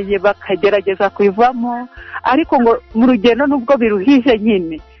bibanyobeye bakagerageza kuyivamo, ariko ngo mu rugendo nubwo biruhije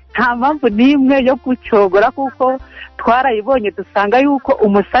nyine nta mpamvu n'imwe yo gucogora, kuko twarayibonye dusanga yuko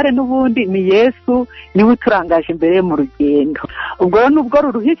umusare n'ubundi ni Yesu, niwe uturangaje imbere mu rugendo. Ubwo rero nubwo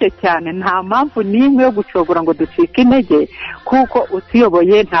ruruhije cyane nta mpamvu n'imwe yo gucogora ngo ducike intege, kuko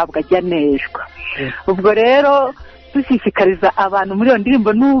utuyoboye ntabwo ajya aneshwa. Ubwo rero dushishikariza abantu muri iyo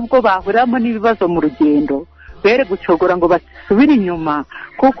ndirimbo nubwo bahuriramo n'ibibazo mu rugendo, bere gucogora ngo basubire inyuma,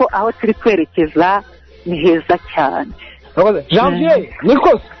 kuko aho turi kwerekeza ni heza cyane. Janvier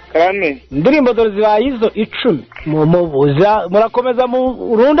Nikos Karame indirimbo dore zibaye izo 10 murakomeza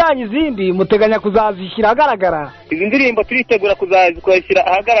mu rundanye izindi muteganya kuzazishyira ahagaragara. Izi ndirimbo turitegura kuzazishyira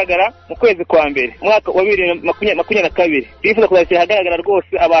ahagaragara mu kwezi kwa mbere mwaka wa 2022. Twifuza kuzashyira ahagaragara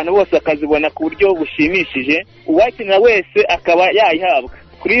rwose abantu bose bakazibona ku buryo bushimishije, uwakenera wese akaba yayihabwa.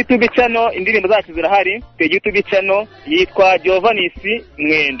 Kuri YouTube channel indirimbo zacu zirahari, ku YouTube channel yitwa Giovannis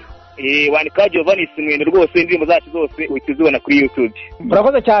Mwendo. Wandika Giovannis Mwendo rwose indirimbo zacu zose ukizibona kuri YouTube.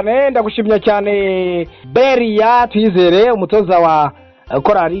 Murakoze cyane, ndagushimye cyane Beria Twizere umutoza wa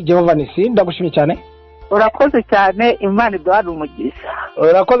korali Giovannis, ndagushimye cyane. Urakoze cyane, Imana iduhane umugisha.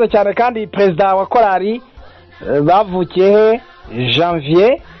 Urakoze cyane kandi president wa korali bavukiye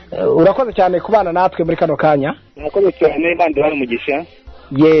Janvier, urakoze cyane kubana natwe muri kano kanya. Murakoze cyane, Imana iduhane umugisha.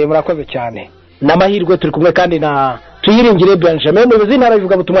 Murakoze cyane. Namahirwe turi kumwe kandi na Tuyiringire Benjamin umuyobozi ntara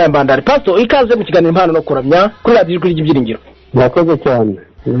bivuga butumwa ya Mbandari. Pastor ikaze mu kiganiro Impano no kuramya kuri radio y'Ibyiringiro. Murakoze cyane.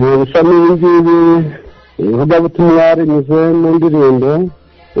 Ibishami ngibi bivuga butumwa rinyuze mu ndirimbo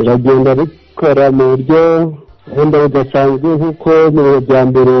iragenda rikora mu buryo wenda budasanzwe nk'uko mu bihe bya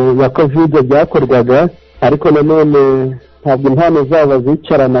mbere ya covid byakorwaga, ariko nanone ntabwo impano zabo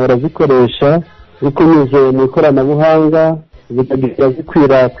zicarana barazikoresha bikunyuze mu ikoranabuhanga zikagenda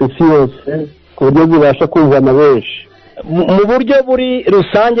zikwira ku isi yose ku buryo zibasha kumvana benshi. Mu buryo buri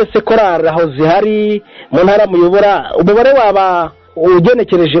rusange se korali aho zihari mu ntara muyobora umubare waba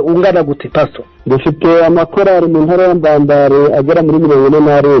ugenekereje ungana gute Pastor? Dufite amakorali mu ntara ya Mbandari agera muri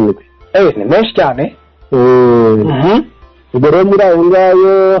 47. Ni menshi cyane. Ubwo rero muri aho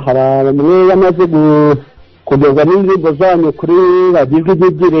ngayo hari bamwe bamaze kugeza n'indirimbo zanyu kuri radio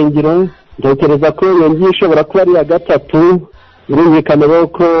y'Ibyiringiro. Ntekereza ko yongeye ishobora kuba ari ya gatatu. Birumvikana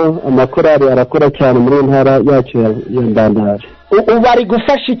ko amakorali arakora cyane muri ntara yacu ya Mbandari. Ubu ari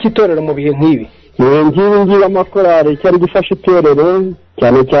gufasha ikitorero mu bihe nk'ibi? Ngiye amakorali cyari gufasha itorero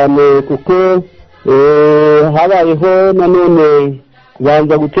cyane cyane kuko habayeho nanone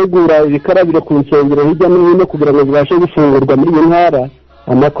kubanza gutegura ibikarabiro ku nsengero hirya no hino kugira ngo zibashe gufungurwa muri iyi ntara.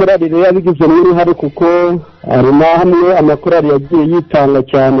 Amakorali rero yabigize n'uruhare kuko ari hamwe amakorali yagiye yitanga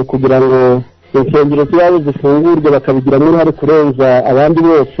cyane kugira ngo insengero zabo zifungurwe bakabigiramo uruhare kurenza abandi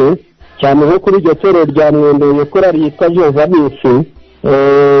bose, cyane nko kuri iryo torero rya Mwendo iyo korali yitwa Giovannis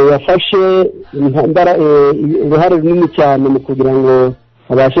yafashe uruhare runini cyane mu kugira ngo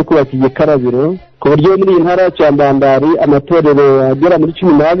abashe kubaka igikarabiro ku buryo muri iyi ntara ya Mbandari amatorero agera muri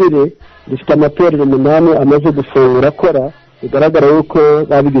 12 dufite amatorero 8 amaze gufungura akora, bigaragara yuko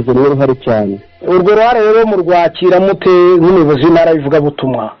babigize n'uruhare cyane. Urwo ruhare rero mu rwakira mute nk'umuyobozi ntara bivuga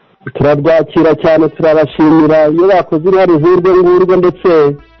butumwa? Turabwakira cyane, turabashimira iyo bakoze uruhare nk'urwo ndetse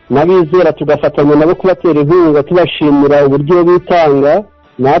n'abizera tugafatanya nabo kubatera inkunga tubashimira uburyo bitanga,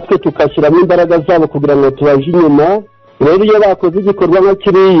 natwe tukashyiramo imbaraga zabo kugira ngo tubaje inyuma. Rero iyo bakoze igikorwa nka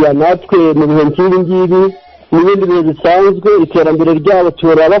kiriya natwe mu bihe ngibi n'ibindi bihe bisanzwe iterambere ryabo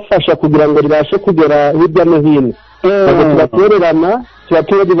turabafasha kugira ngo ribashe kugera hirya no hino. Tubatererana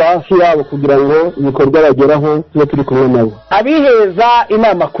tuba hafi yabo kugira ngo ibikorwa bageraho tube turi kumwe nabo. Abiheza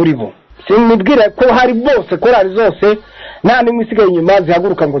inama kuri bo sinibwira ko hari bose korali zose nta nimwe isigaye inyuma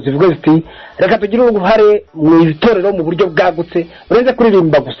zihaguruka ngo zivuge ziti reka tugire uruhare mu itorero mu buryo bwagutse urenze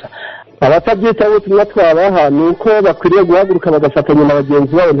kuririmba gusa. Abatabyitaho ubutumwa twabaha ni uko bakwiriye guhaguruka bagafatanya na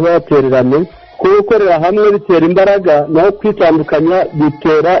bagenzi babo ntibatererane, kuko gukorera hamwe bitera imbaraga naho kwitandukanya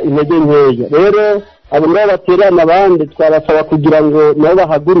bitera intege nkeya. Rero abo ngabo baterana abandi twabasaba kugira ngo nabo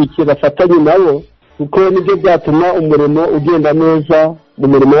bahaguruke bafatanye nabo, kuko nibyo byatuma umurimo ugenda neza mu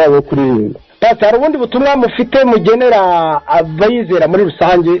murimo wabo wo kuririmba. Hari ubundi butumwa mufite mugenera abayizera muri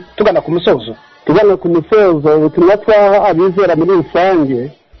rusange tugana ku musozo? Tugana ku musozo ubutumwa twaha abizera muri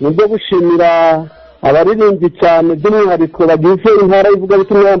rusange nibwo gushimira abaririmbyi cyane by'umwihariko bagize intara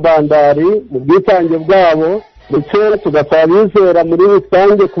y'ivugabutumwa ya Mbandari mu bwitange bwabo, ndetse tugasaba abizera muri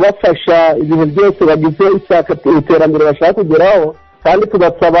rusange kubafasha ibihe byose bagize iterambere bashaka kugeraho, kandi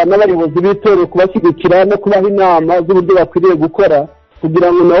tugasaba n'abayobozi b'itorero kubashyigikira no kubaha inama z'uburyo bakwiriye gukora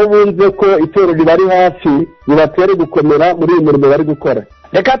kugira ngo nabo bumve ko itorero ribari hafi bibatere gukomera muri uyu murimo bari gukora.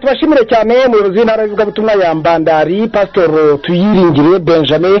 Reka tubashimire cyane umuyobozi w'intara y'ivugabutumwa ya Mbandari Pastor Tuyiringire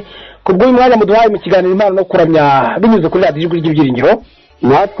Benjamin kubw'uyu mwanya muduhaye mu kiganiro Impano no kuramya binyuze kuri radio y'Ibyiringiro.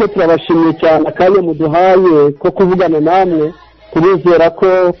 Natwe turabashimiye cyane akanya muduhaye ko kuvugana namwe, turizera ko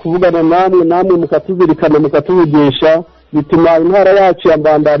kuvugana namwe mukatuzirikana mukatuvugisha bituma intara yacu ya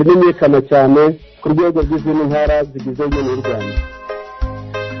Mbandari imenyekana cyane ku rwego rw'izindi ntara zigize y'u Rwanda.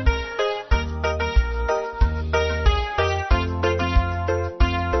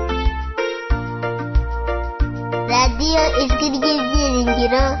 radiyo ijwi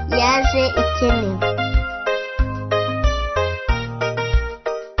ry'ibyiringiro yaje ikenewe.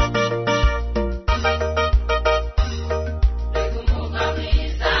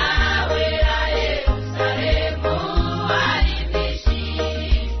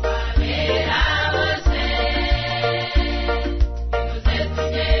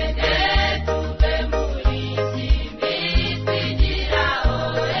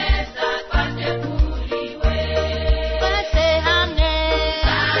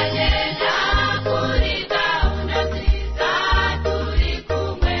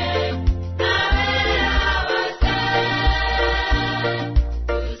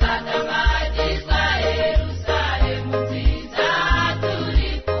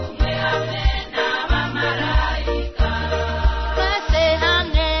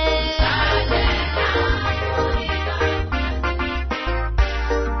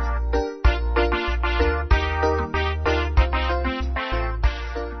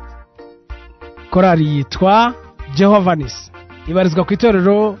 korali yitwa Jehovanis, ibarizwa ku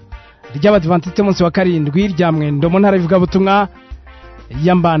itorero ry'Abadiventiste munsi wa karindwi rya Mwendo mu ntara y'ivugabutumwa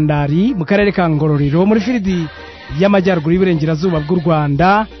ya Mbandari mu karere ka Ngororero muri firidi y'amajyaruguru y'Iburengerazuba bw'u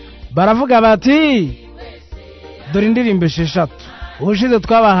Rwanda. Baravuga bati dore indirimbo 6 ubushize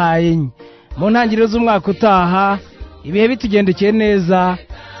twabahaye mu ntangiriro z'umwaka utaha, ibihe bitugendekeye neza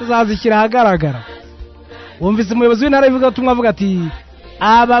tuzazishyira ahagaragara. Wumvise umuyobozi w'intara y'ivugabutumwa avuga ati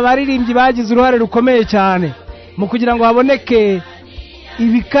aba baririmbyi bagize uruhare rukomeye cyane mu kugira ngo haboneke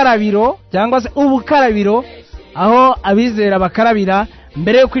ibikarabiro cyangwa se ubukarabiro aho abizera bakarabira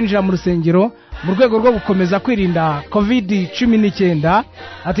mbere yo kwinjira mu rusengero mu rwego rwo gukomeza kwirinda COVID-19.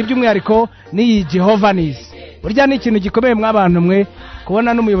 Ati by'umwihariko ni Jehovanis. Burya ni ikintu gikomeye mw'abantu mwe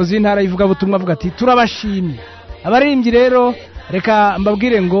kubona n'umuyobozi w'intara y'ivugabutumwa avuga ati turabashimye. Abaririmbyi rero reka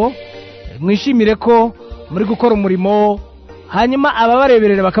mbabwire ngo mwishimire ko muri gukora umurimo, hanyuma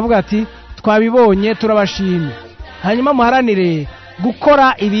ababareberera bakavuga ati twabibonye turabashimye, hanyuma muharanire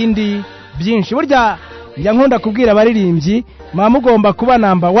gukora ibindi byinshi. Burya njya nkunda kubwira abaririmbyi mugomba kuba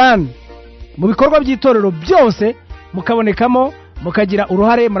number 1 mu bikorwa by'itorero byose, mukabonekamo mukagira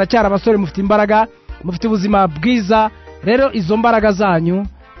uruhare. Muracyari abasore, mufite imbaraga, mufite ubuzima bwiza. Rero izo mbaraga zanyu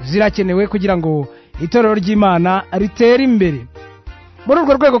zirakenewe kugira ngo itorero ry'Imana ritere imbere. Muri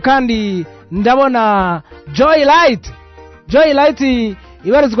urwo rwego kandi ndabona Joy Light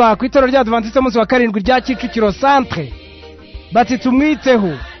ibarizwa ku itorero ry'Abadiventiste munsi wa karindwi rya Kicukiro Centre. Bati tumwiteho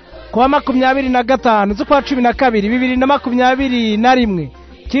kuwa 25 z'ukwa 12 2021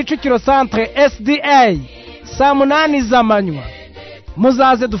 Kicukiro Centre SDA saa 8 z'amanywa.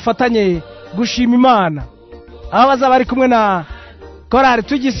 Muzaze dufatanye gushima Imana, aho bazaba ari kumwe na korali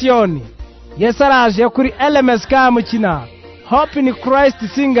Tugisiyoni, Yesaraje kuri LMSK Mukina, Hope in Christ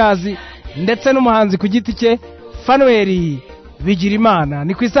Singers ndetse n'umuhanzi ku giti cye Fanuel Bigirimana.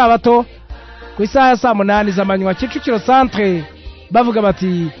 Ni ku isabato ku isaha ya saa 8 z'amanywa Kicukiro Centre. Bavuga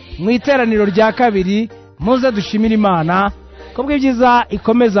bati mu iteraniro rya kabiri muze dushimira Imana kubw'ibyiza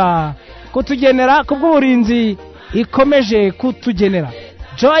ikomeza kutugenera, kubw'uburinzi ikomeje kutugenera.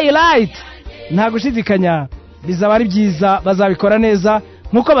 Joy Light nta gushidikanya bizaba ari byiza, bazabikora neza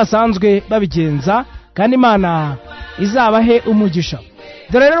nkuko basanzwe babigenza, kandi Imana izabahe umugisha.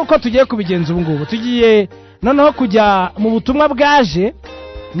 Dore rero uko tugiye kubigenza ubu ngubu, tugiye noneho kujya mu butumwa bwaje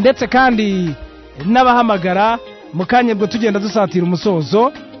ndetse kandi n'abahamagara mu kanya bwo tugenda dusatira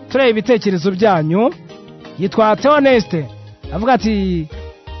umusozo tureba ibitekerezo byanyu. Yitwa Theoneste avuga ati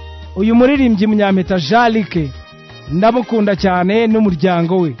uyu muririmbyi Munyampeta Jean Luc ndamukunda cyane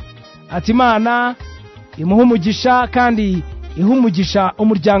n'umuryango we. Ati Imana imuha umugisha kandi ihumugisha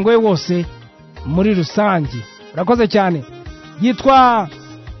umuryango we wose muri rusange. Urakoze cyane. Yitwa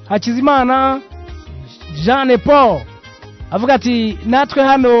Hakizimana Jean Paul avuga ati natwe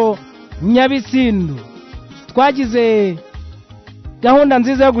hano Nyabisindu twagize gahunda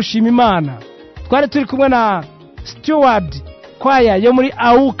nziza yo gushima Imana. Twari turi kumwe na Steward kwaya yo muri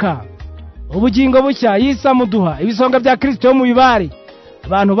Auka, ubugingo bushya Yisa Muduha, ibisonga bya Kristo yo mu bibare.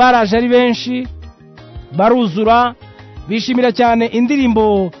 Abantu baraje ari benshi baruzura, bishimira cyane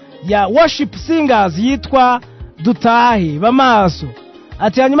indirimbo ya worship singers yitwa Dutahe Bamaso.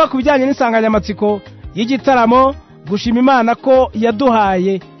 Ati hanyuma kubijyanye n'insanganyamatsiko y'igitaramo gushima Imana ko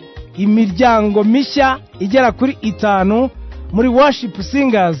yaduhaye imiryango mishya igera kuri 5 muri worship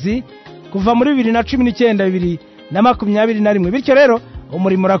singers kuva muri 2019 2021. Bityo rero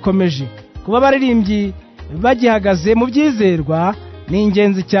umurimo urakomeje. Kuba baririmbyi bagihagaze mu byizerwa ni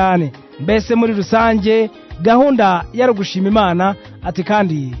ingenzi cyane. Mbese muri rusange gahunda yari gushima Imana. Ati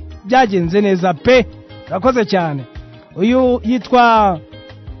kandi byagenze neza pe. Urakoze cyane. Uyu yitwa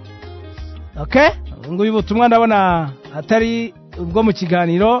ngo uyu butumwa ndabona atari ubwo mu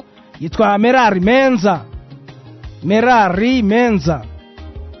kiganiro. Yitwa Merari Menza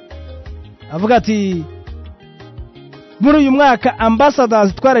avuga ati muri uyu mwaka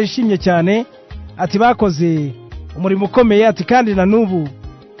ambassadors twarashimye cyane. Ati bakoze umurimo ukomeye. Ati kandi na nubu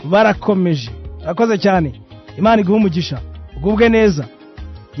barakomeje. Urakoze cyane. Imana iguhe umugisha ugubwe neza.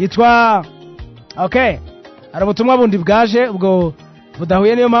 Yitwa hari ubutumwa bundi bwaje ubwo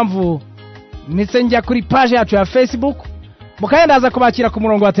budahuye, niyo mpamvu mpise njya kuri page yacu ya Facebook mukayendaza kubakira ku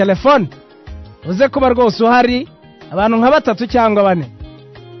murongo wa telefone. Uze kuba rwose uhari abantu nka 3 cyangwa 4.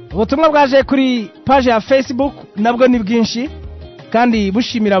 Ubutumwa bwaje kuri page ya Facebook nabwo ni bwinshi kandi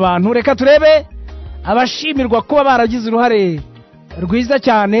bushimira abantu. Reka turebe abashimirwa kuba baragize uruhare rwiza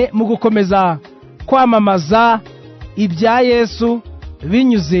cyane mu gukomeza kwamamaza ibya Yesu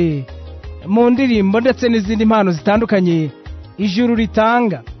binyuze mu ndirimbo ndetse n'izindi mpano zitandukanye ijuru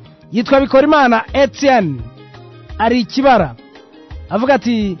ritanga. Yitwa Bikorimana Etienne ari Kibara avuga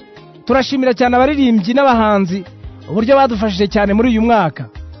ati turashimira cyane abaririmbyi n'abahanzi uburyo badufashije cyane muri uyu mwaka.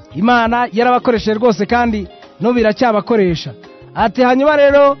 Imana yarabakoresheje rwose kandi no biracyabakoresha. Ati hanyuma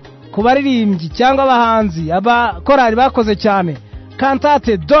rero ku baririmbyi cyangwa abahanzi abakorari bakoze cyane.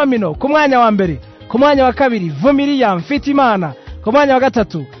 Cantate Domino ku mwanya wa mbere, ku mwanya wa kabiri Vumiriya Mfitimana, ku mwanya wa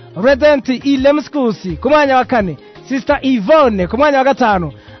gatatu Redenti Ilemskusi, ku mwanya wa kane Sister Yvonne, ku mwanya wa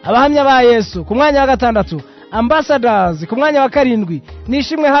gatanu Abahamya ba Yesu, ku mwanya wa gatandatu Ambassadors, ku mwanya wa karindwi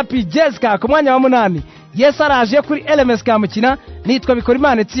Nishimwe Happy Jessica, ku mwanya wa munani Yesu araje kuri LMS Kamukina. Nitwa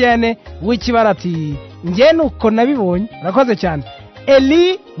Bikorimana Etienne w'ikibarati. Nge nuko nabibonye. Urakoze cyane.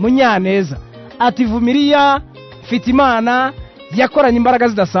 Eli Munyaneza ati Vumiriya Mfitimana yakoranye imbaraga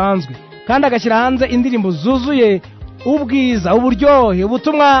zidasanzwe kandi agashyira hanze indirimbo zuzuye ubwiza, uburyohe,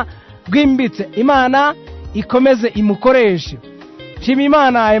 ubutumwa bwimbitse. Imana ikomeze imukoreshe. Shima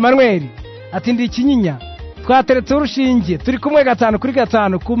Imana Emmanuel ati ndi Kinyinya, twateretse urushinge, turi kumwe 5 kuri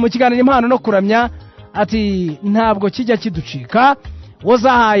 5 mu kiganiro Impano no Kuramya. Ati ntabwo kijya kiducika.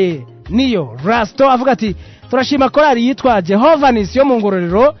 Wozahaye niyo Rasto avuga ati turashima korari yitwa Jehovanis yo mu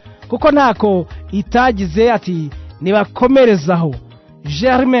Ngororero kuko ntako itagize. Ati nibakomerezaho.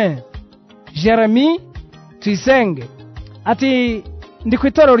 Jeremy Tuyisenge ati ndi ku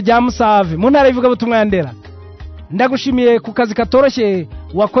itorero rya Musave mu ntara ivuga butumwa ya Ndera. Ndagushimiye ku kazi katoroshye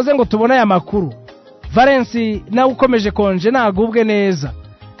wakoze ngo tubone aya makuru. Valence na ukomeje konje nagubwe neza.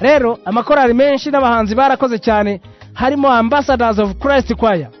 Rero amakorari menshi n'abahanzi barakoze cyane, harimo Ambassadors of Christ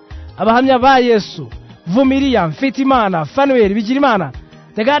Choir, Abahamya ba Yesu, Vumiriya Mfitimana, Fanuel Bigirimana,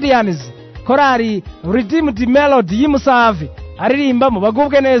 The Guardians, korari Redeemed Melody y'Imusave aririmba mu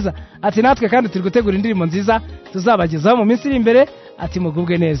bagubwe neza. Ati natwe kandi turi gutegura indirimbo nziza tuzabagezaho mu minsi iri imbere. Ati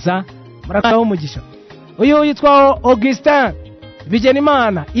mugubwe neza, murakaho umugisha. Uyu yitwa Augustin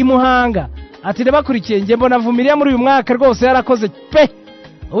Bigenimana Imuhanga ati ndabakurikiye nge mbona Vumiriya muri uyu mwaka rwose yarakoze pe.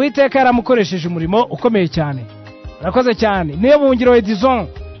 Uwiteka yaramukoresheje umurimo ukomeye cyane. Urakoze cyane. Niyo Buhungiro Edison,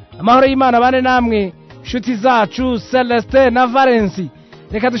 amahoro y'Imana bane namwe shuti zacu Celestin na Valence.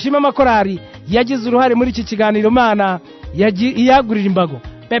 Reka dushime amakorari yagize uruhare muri iki kiganiro. Imana iyagurira imbago.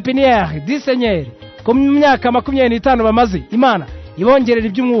 Pepiniere du Seigneur ku myaka 25 bamaze. Imana ibongerera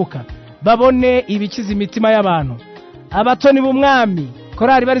iby'umwuka babone ibikiza imitima y'abantu. Abatoni b'umwami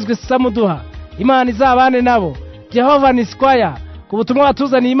korari barizwe Samuduha, Imana izabane nabo. Jehovanis Choir ku butumwa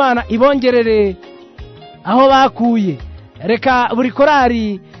batuzaniye, Imana ibongerere aho bakuye. Reka buri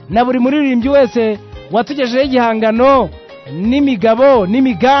korari na buri muririmbyi wese watugejeje igihangano n'imigabo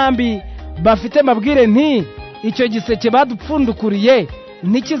n'imigambi bafite mabwire nti icyo giseke badupfundukuriye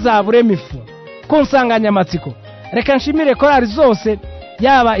ntikizabure mifu ku nsanganyamatsiko. Reka nshimire korari zose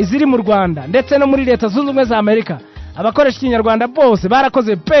yaba iziri mu Rwanda ndetse no muri Leta Zunze Ubumwe za Amerika. Abakoresha ikinyarwanda bose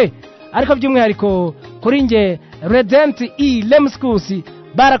barakoze pe, ariko by'umwihariko kuri nge Redenti Ilemskusi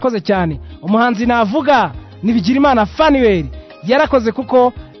barakoze cyane. Umuhanzi navuga ni Bigirimana Fanuel yarakoze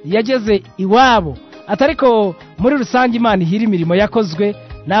kuko yageze iwabo. Atariko muri rusange Imana ihira imirimo yakozwe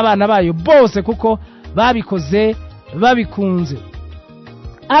n'abana bayo bose kuko babikoze babikunze.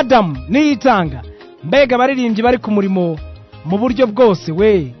 Adam Niyitanga mbega baririmbyi bari ku murimo mu buryo bwose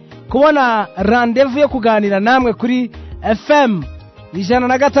we. Kubona rendezvous yo kuganira namwe kuri FM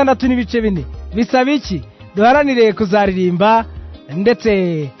 106.4 bisaba iki? Duharanire kuzaririmba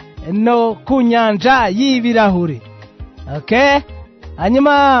ndetse no ku nyanja y'ibirahure. Okay?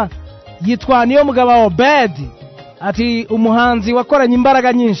 Hanyuma yitwa niyo mugabo Obed ati umuhanzi wakoranye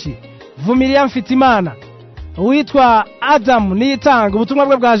imbaraga nyinshi. Vumiriya Mfitimana. Uwitwa Adam Niyitanga ubutumwa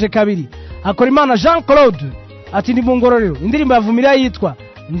bwe bwaje kabiri. Akora Imana Jean Claude ati ndi mu Ngororero. Indirimbo ya Vumiriya yitwa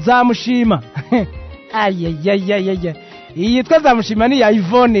Nzamushima. Ayayayayaya. Yitwa Nzamushima ni ya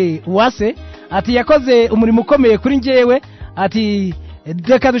Yvonne Uwase. Ati yakoze umurimo ukomeye kuri ngewe. Ati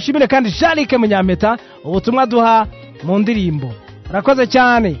reka dushimire kandi Jean Luc Munyampeta ubutumwa duha mu ndirimbo. Urakoze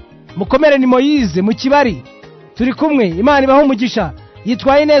cyane. Mukomere ni Moyize mu Kibari. Turi kumwe, Imana ibaho umugisha.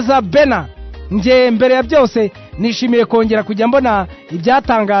 Yitwaye neza Bena. Nge mbere ya byose nishimiye kongera kujya mbona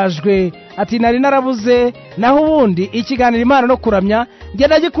ibyatangajwe. Ati nari narabuze naho ubundi ikiganiro Impano no Kuramya nge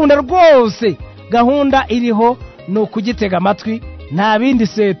ndagikunda rwose. Gahunda iriho no kugitega amatwi nta bindi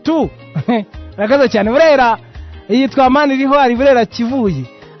setu. Rakaza cyane Burera. Yitwa Mana iriho ari Burera Kivuye.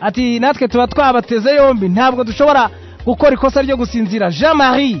 Ati natwe tuba twabateze yombi ntabwo dushobora gukora ikosa ryo gusinzira. Jean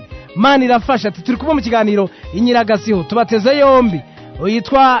Marie Mana irafasha. Ati turi kuba mu kiganiro Inyiragasiho tubateze yombi.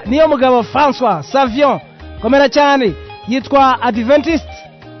 Yitwa niyo mugabo François Savion komera cyane. Yitwa Adventist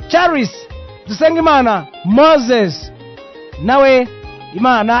Charis dusenga Imana Moses nawe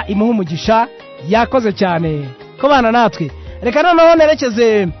Imana imuha umugisha yakoze cyane ko bana natwe. Reka noneho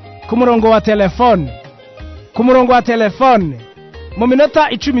nerekeze ku murongo wa telefone. mu minota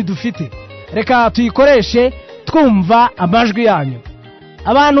 10 dufite reka tuyikoreshe twumva amajwi yanyu.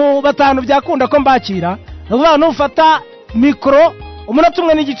 Abantu batanu byakunda ko mbakira nuvuga nufata mikro umunota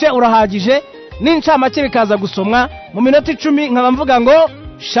umwe n'igice urahagije n'incamake bikaza gusomwa mu minota 10 nkaba mvuga ngo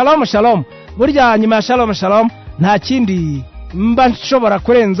shalom shalom. Burya nyuma ya shalom shalom nta kindi mba nshobora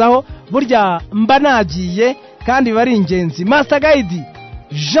kurenzaho, burya mba nagiye kandi bari ingenzi. Master Guide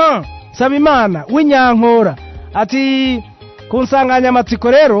Jean Habimana w'Inyankora ati ku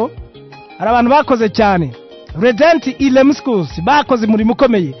nsanganyamatsiko rero hari abantu bakoze cyane. Redent Ilem Schools bakoze umurimo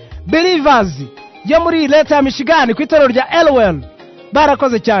ukomeye. Believers yo muri leta ya Michigan ku itorero rya LOL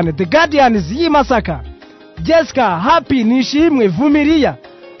barakoze cyane. The Guardians y'Imasaka. Jessica Happy Nishimwe Vumiriya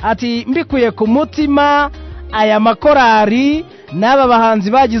ati mbikuye ku mutima aya makorari n'aba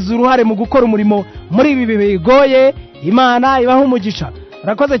bahanzi bagize uruhare mu gukora umurimo muri ibi bigoye, Imana ibaha umugisha.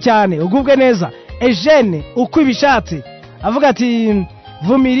 Rakoze cyane ugubwe neza. Eugene uko ibishatse avuga ati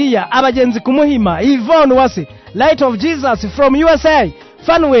Vumiriya abagenzi kumuhima. Yvonne Wase Light of Jesus from USA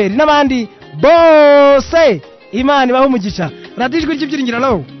Fanwell n'abandi bose, Imana ibaha umugisha. Radijwe ry'Ibyiringiro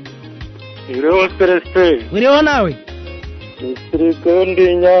lo Uriho Celestin. Uriho nawe? Siriko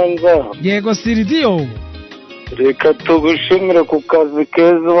ndi Nyanza. Yego Siridio. Reka tugushimire ku kazi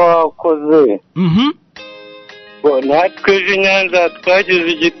keza wakoze. Natwe Nyanza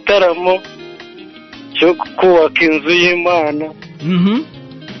twagize igitaramo cyo kubaka inzu y'Imana.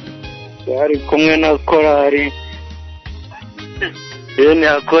 Yari kumwe na korari. Bene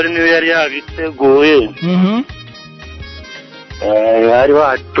akora niwe yari yabiteguye. Yari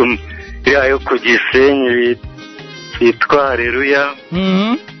batumye yo ku Gisenyi yitwa Haleluya.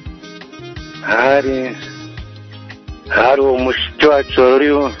 Hari umushiki wacu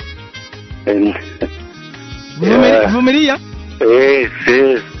uriho. Vumiriya?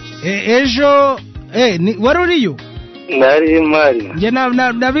 Ejo wari uriyo? Nari mari. Nge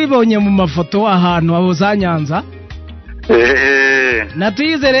nabibonye mu mafoto ahantu abo za Nyanza.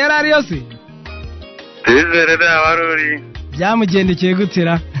 Natuyizere yari ari yose? Tuyizere wari uri. Byamugendekeye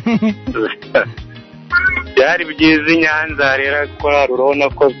gutira. Byari byiza Nyanza rero ko urabona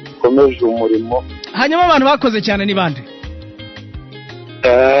ko bikomeje umurimo. Hanyuma abantu bakoze cyane ni bande?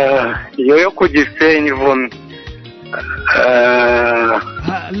 Yo ku Gisenyi Vumi.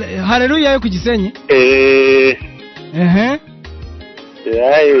 Haleluya yo ku Gisenyi?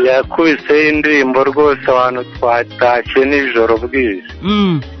 Yakubise indirimbo rwose abantu twatashye nijoro bwije.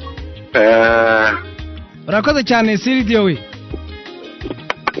 Urakoze cyane Siridio we.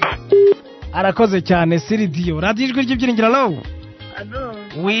 Arakoze cyane Siridio. Radijwe ry'Ibyiringiro lo. Alo.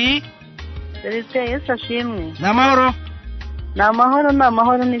 Oui. Celestin Yesu ashimwe. Namahoro.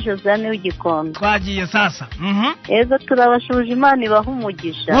 Namahoro ni Josiane w'Igikondo. Twagiye sasa. Ego turabashuje Imana ibaha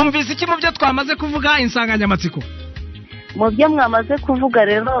umugisha. Mwumvise iki mu byo twamaze kuvuga insanganyamatsiko? Mu byo mwamaze kuvuga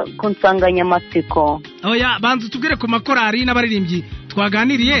rero ku nsanganyamatsiko. Oya banza tubwire ku makorari n'abaririmbyi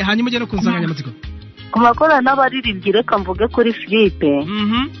twaganiriye hanyuma ugere ku nsanganyamatsiko. Ku makorari n'abaririmbyi reka mvuge kuri Philippe.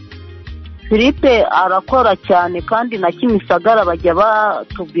 Philippe arakora cyane kandi na Kimisagara bajya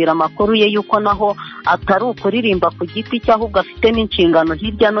batubwira amakuru ye yuko naho atari ukuririmba ku giti cyahubwo afite n'inshingano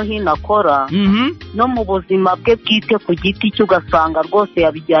hirya no hino akora. No mu buzima bwe bwite ku giti cyo ugasanga rwose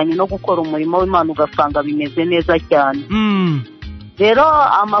yabijyanye no gukora umurimo w'Imana ugasanga bimeze neza cyane. Rero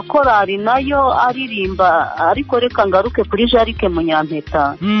amakorari nayo aririmba, ariko reka ngaruke kuri Jean Luc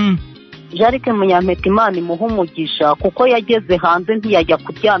Munyampeta. Jean Luc Munyampeta Imana imuha umugisha kuko yageze hanze ntiyajya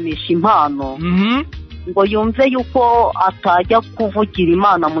kuryamisha impano. Ngo yumve yuko atajya kuvugira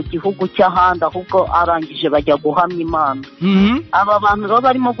Imana mu gihugu cy'ahandi ahubwo arangije bajya guhamya Imana. Aba bantu rero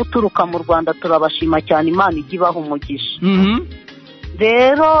barimo guturuka mu Rwanda turabashima cyane, Imana ijya ibaha umugisha.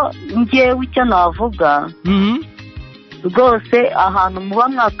 Rero njyewe icyo navuga rwose ahantu muba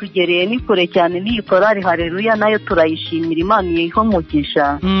mwatugereye ni kure cyane, n'iyi korari Haleluya nayo turayishimira, Imana iyiha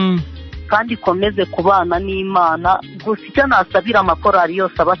umugisha kandi ikomeze kubana n'Imana. Gusa icyo nasabira amakorari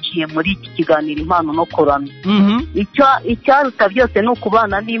yose abaciye muri iki kiganiro Impano no kuramya, icyaruta byose ni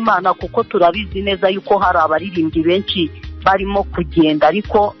ukubana n'Imana, kuko turabizi neza yuko hari abaririmbyi benshi barimo kugenda,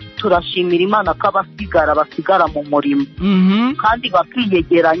 ariko turashimira Imana ko basigara mu murimo kandi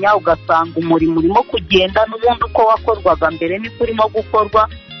bakiyegeranya, ugasanga umurimo urimo kugenda n'ubundi uko wakorwaga mbere niko urimo gukorwa,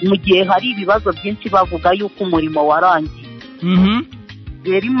 mu gihe hari ibibazo byinshi bavuga yuko umurimo warangiye.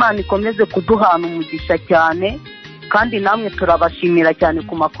 Rero Imana ikomeze kuduhana umugisha cyane, kandi namwe turabashimira cyane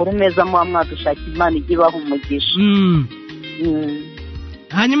ku makuru meza muba mwadushakira, Imana ijya ibaha umugisha.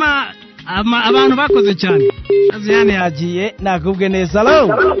 Hanyuma abantu bakoze cyane Josiane yagiye nagubwe neza.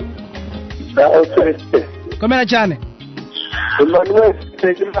 Hello. Komera cyane.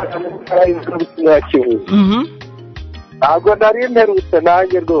 ntabwo nari mperutse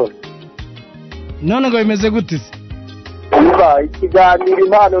nanjye rwose. none ngo bimeze gute se? Niba ikiganiro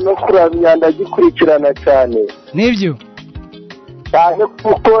impano no kuramya ndagikurikirana cyane. Nibyo cyane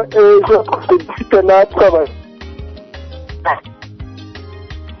kuko ejo dufite natwe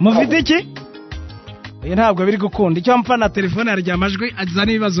mufite iki? Oya ntabwo biri gukunda. Icyo mpfa na telefone yarya amajwi agiza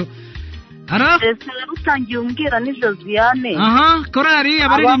n'ibibazo. Ara? Ese rutangiye umbwira ni Josiane. Aha, korari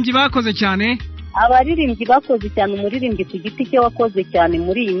abaririmbyi bakoze cyane. Abaririmbyi bakoze cyane, umuririmbyi ku giti cye wakoze cyane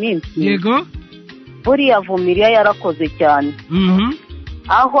muri iyi minsi. Yego. Buriya Vumiriya yarakoze cyane.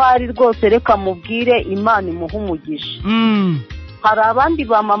 Aho ari rwose reka mubwire Imana imuha umugisha. Hari abandi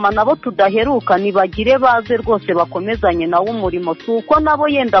ba mama nabo tudaheruka nibagire baze rwose bakomezanye nawe umurimo, suko nabo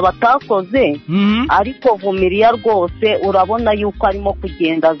yenda batakoze, ariko Vumiriya rwose urabona yuko arimo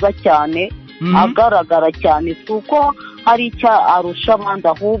kugenda aza cyane, agaragara cyane, suko hari icyo arusha abandi,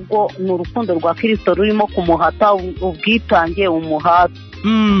 ahubwo ni urukundo rwa Kristo rurimo kumuhata, ubwitange umuhata.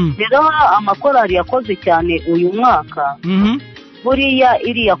 Rero amakorari yakoze cyane uyu mwaka, buriya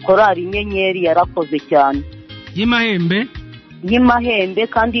iriya korari Inyenyeri yarakoze cyane y'Imahembe,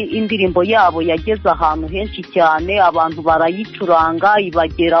 kandi indirimbo yabo yageze ahantu henshi cyane, abantu barayicuranga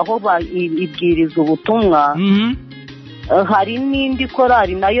ibageraho, ibwiriza ubutumwa. Hari n'indi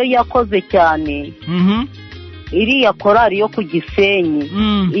korari nayo yakoze cyane, iriya korari yo ku Gisenyi,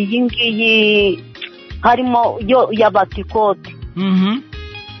 iyi ngiyi harimo yo ya Batikote,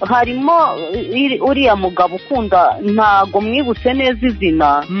 harimo uriya mugabo ukunda, ntago mwibutse neza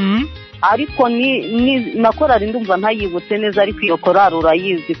izina, ariko ni na korari ndumva ntayibutse neza, ariko iyo korari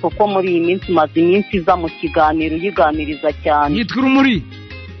urayizi kuko muri iyi minsi maze iminsi iza mu kiganiro uyiganiriza cyane. Yitwa Urumuri.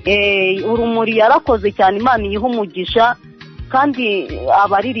 Urumuri yarakoze cyane, Imana iyiha umugisha, kandi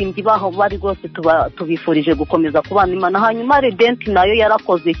abaririmbyi baho bari rwose tubifurije gukomeza kubana Imana. Hanyuma Redenti nayo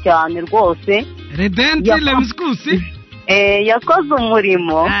yarakoze cyane rwose. Redenti Lemskusi yakoze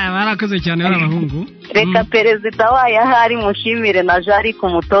umurimo. Barakoze cyane barabahungu. Reka perezida wayo ahari mushimire, na Jari ku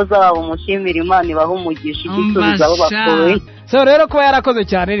mutoza wabo mushimire, Imana ibaha umugisha igisubizo abo bakoye. So rero kuba yarakoze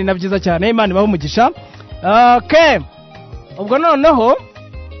cyane ni nabyiza cyane, Imana ibaha umugisha. Okay, ubwo noneho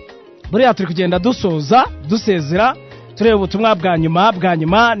buriya turi kugenda dusoza dusezera, tureba ubutumwa bwa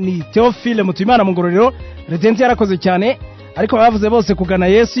nyuma ni Theophile Mutuyimana mu Ngororero. Redenti yarakoze cyane, ariko bavuze bose kugana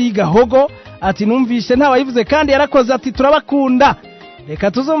Yesu yigahogo, ati numvise ntawayivuze kandi yarakoze, ati turabakunda.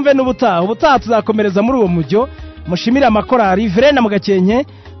 Reka tuzumve ubutaha tuzakomereza muri uwo mujyo. Mushimire amakorari Verena mu Gakenke,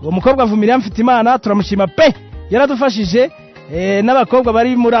 uwo mukobwa Vumiriya mfite Imana turamushima pe, yaradufashije. N'abakobwa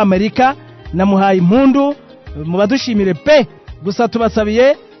bari muri Amerika namuhaye impundu, mubadushimire pe. Gusa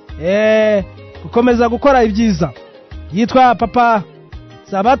tubasabiye gukomeza gukora ibyiza. Yitwa Papa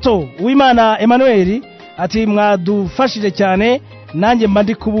Sabato Uwimana Emmanuel, ati mwadufashije cyane, nanjye mba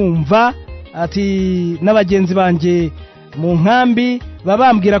ndi kubumva, ati n'abagenzi banje mu nkambi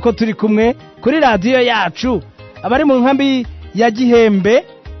babambwira ko turi kumwe kuri radio yacu. Abari mu nkambi ya Gihembe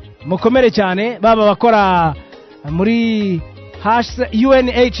mukomere cyane, baba bakora muri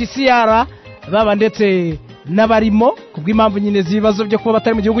UNHCR, baba ndetse n'abarimo kubw'impamvu nyine z'ibibazo byo kuba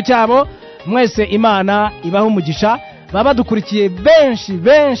batari mu gihugu cyabo. Mwese Imana ibaha umugisha, baba dukurikiye benshi,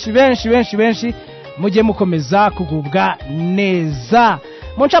 mujye mukomeza kugubwa neza.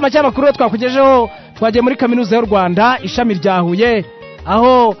 Mu ncamake y'amakuru twakugejeho, twagiye muri kaminuza y'u Rwanda ishami rya Huye,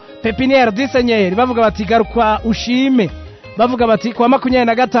 aho Pepiniere du Seigneur bavuga bati Garuka Ushime, bavuga bati kwa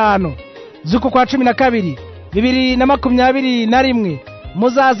 25 z'uko kwa 12 2021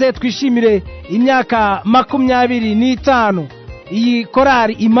 muzaze twishimire imyaka 25 iyi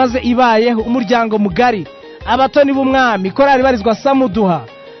korari imaze ibayeho, umuryango mugari, abatoni b'umwami, korari barizwa Samuduha,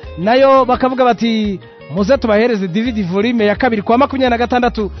 nayo bakavuga bati muze tubahereze DVD volume ya 2 kwa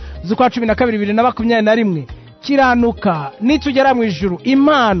 26 z'ukwa 12 2021, kiranuka nitugera mu ijuru,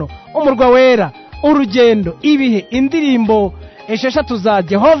 impano, umurwa wera, urugendo, ibihe, indirimbo esheshatu za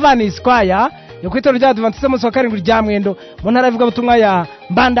Jehovah's Choir yo kwitoro rya Adventiste munsi wa 7 rya Mwendo mu ntara ivuga butumwa ya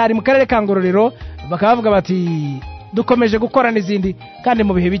Mbandari mu karere ka Ngororero. Bakavuga bati dukomeje gukora n'izindi, kandi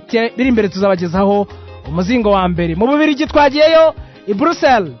mu bihe bike biri imbere tuzabagezaho umuzingo wa mbere. Mu Bubiligi twagiyeyo i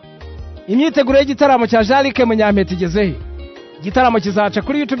Brussels, imyiteguro y'igitaramo cya Jean Luc Munyampeta igeze. Igitaramo kizaca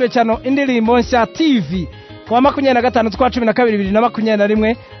kuri YouTube channel Indilimbo Nshya TV kwa 25 z'ukwa 12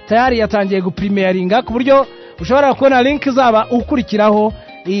 2021. Tayari yatangiye gupremieringa ku buryo ushobora kubona link zaba ukurikiraho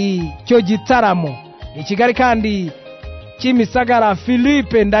icyo gitaramo. I Kigali kandi Kimisagara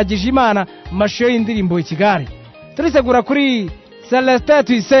Philippe Ndagijimana masho y'indirimbo i Kigali. Turisegura kuri Celestin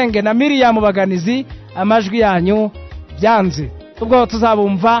Tuyisenge na Miriam Baganizi, amajwi yanyu byanze. Ubwo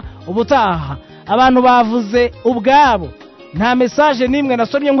tuzabumva ubutaha. Abantu bavuze ubwabo, nta message nimwe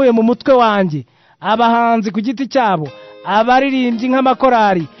nasomye nguye mu mutwe wanjye. Abahanzi ku giti cyabo, abaririmbyi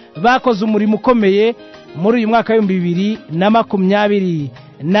nk'amakorari bakoze umurimo ukomeye muri uyu mwaka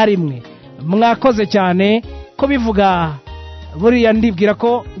w'2021. Mwakoze cyane ko bivuga buriya ndibwira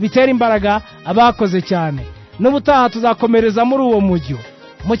ko bitera imbaraga abakoze cyane. N'ubutaha tuzakomereza muri uwo mujyo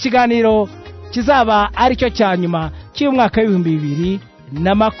mu kiganiro kizaba ari cyo cya nyuma cy'uyu mwaka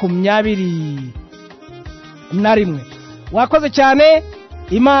w'2021. Wakoze cyane,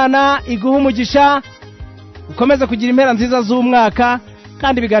 Imana iguha umugisha, ukomeze kugira impera nziza z'umwaka,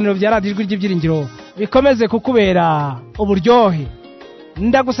 kandi ibiganiro bya radiyo ijwi ry'Ibyiringiro bikomeze kukubera uburyohe.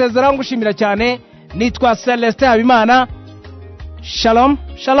 Ndagusezeraho ngushimira cyane. Nitwa Celestin Habimana. Shalom,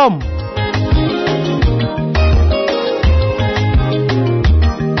 shalom.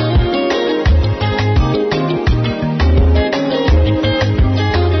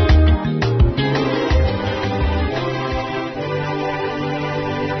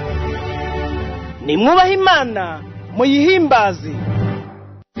 Nimwubahe Imana, muyihimbaze.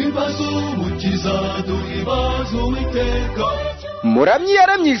 Muramyi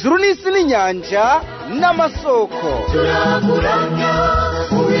yaramye ijuru n'isi n'inyanja n'amasoko. Turakuramya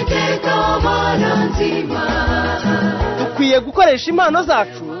Uwiteka Mana nzima. Dukwiye gukoresha impano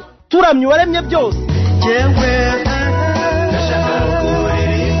zacu turamya uwaremye byose. Jewe ndashaka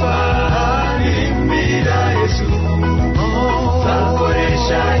kuririmba imbira Yesu.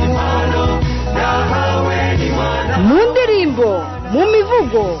 Nzakoresha impano nahawe n'Imana. Mu ndirimbo, mu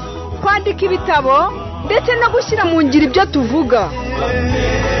mivugo, kwandika ibitabo ndetse no gushyira mu ngiro ibyo tuvuga.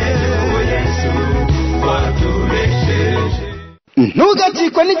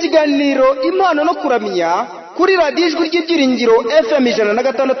 Ntugacikwe n'ikiganiro Impano no kuramya kuri radiyo ijwi ry'Ibyiringiro FM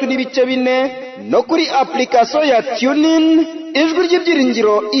 106.4 no kuri application ya TuneIn ijwi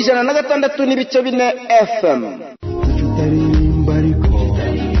ry'Ibyiringiro 106.4 FM.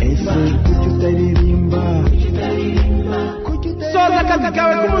 Soza akazi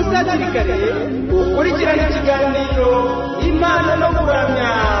kawe k'umunsi hakiri kare ukurikirana ikiganiro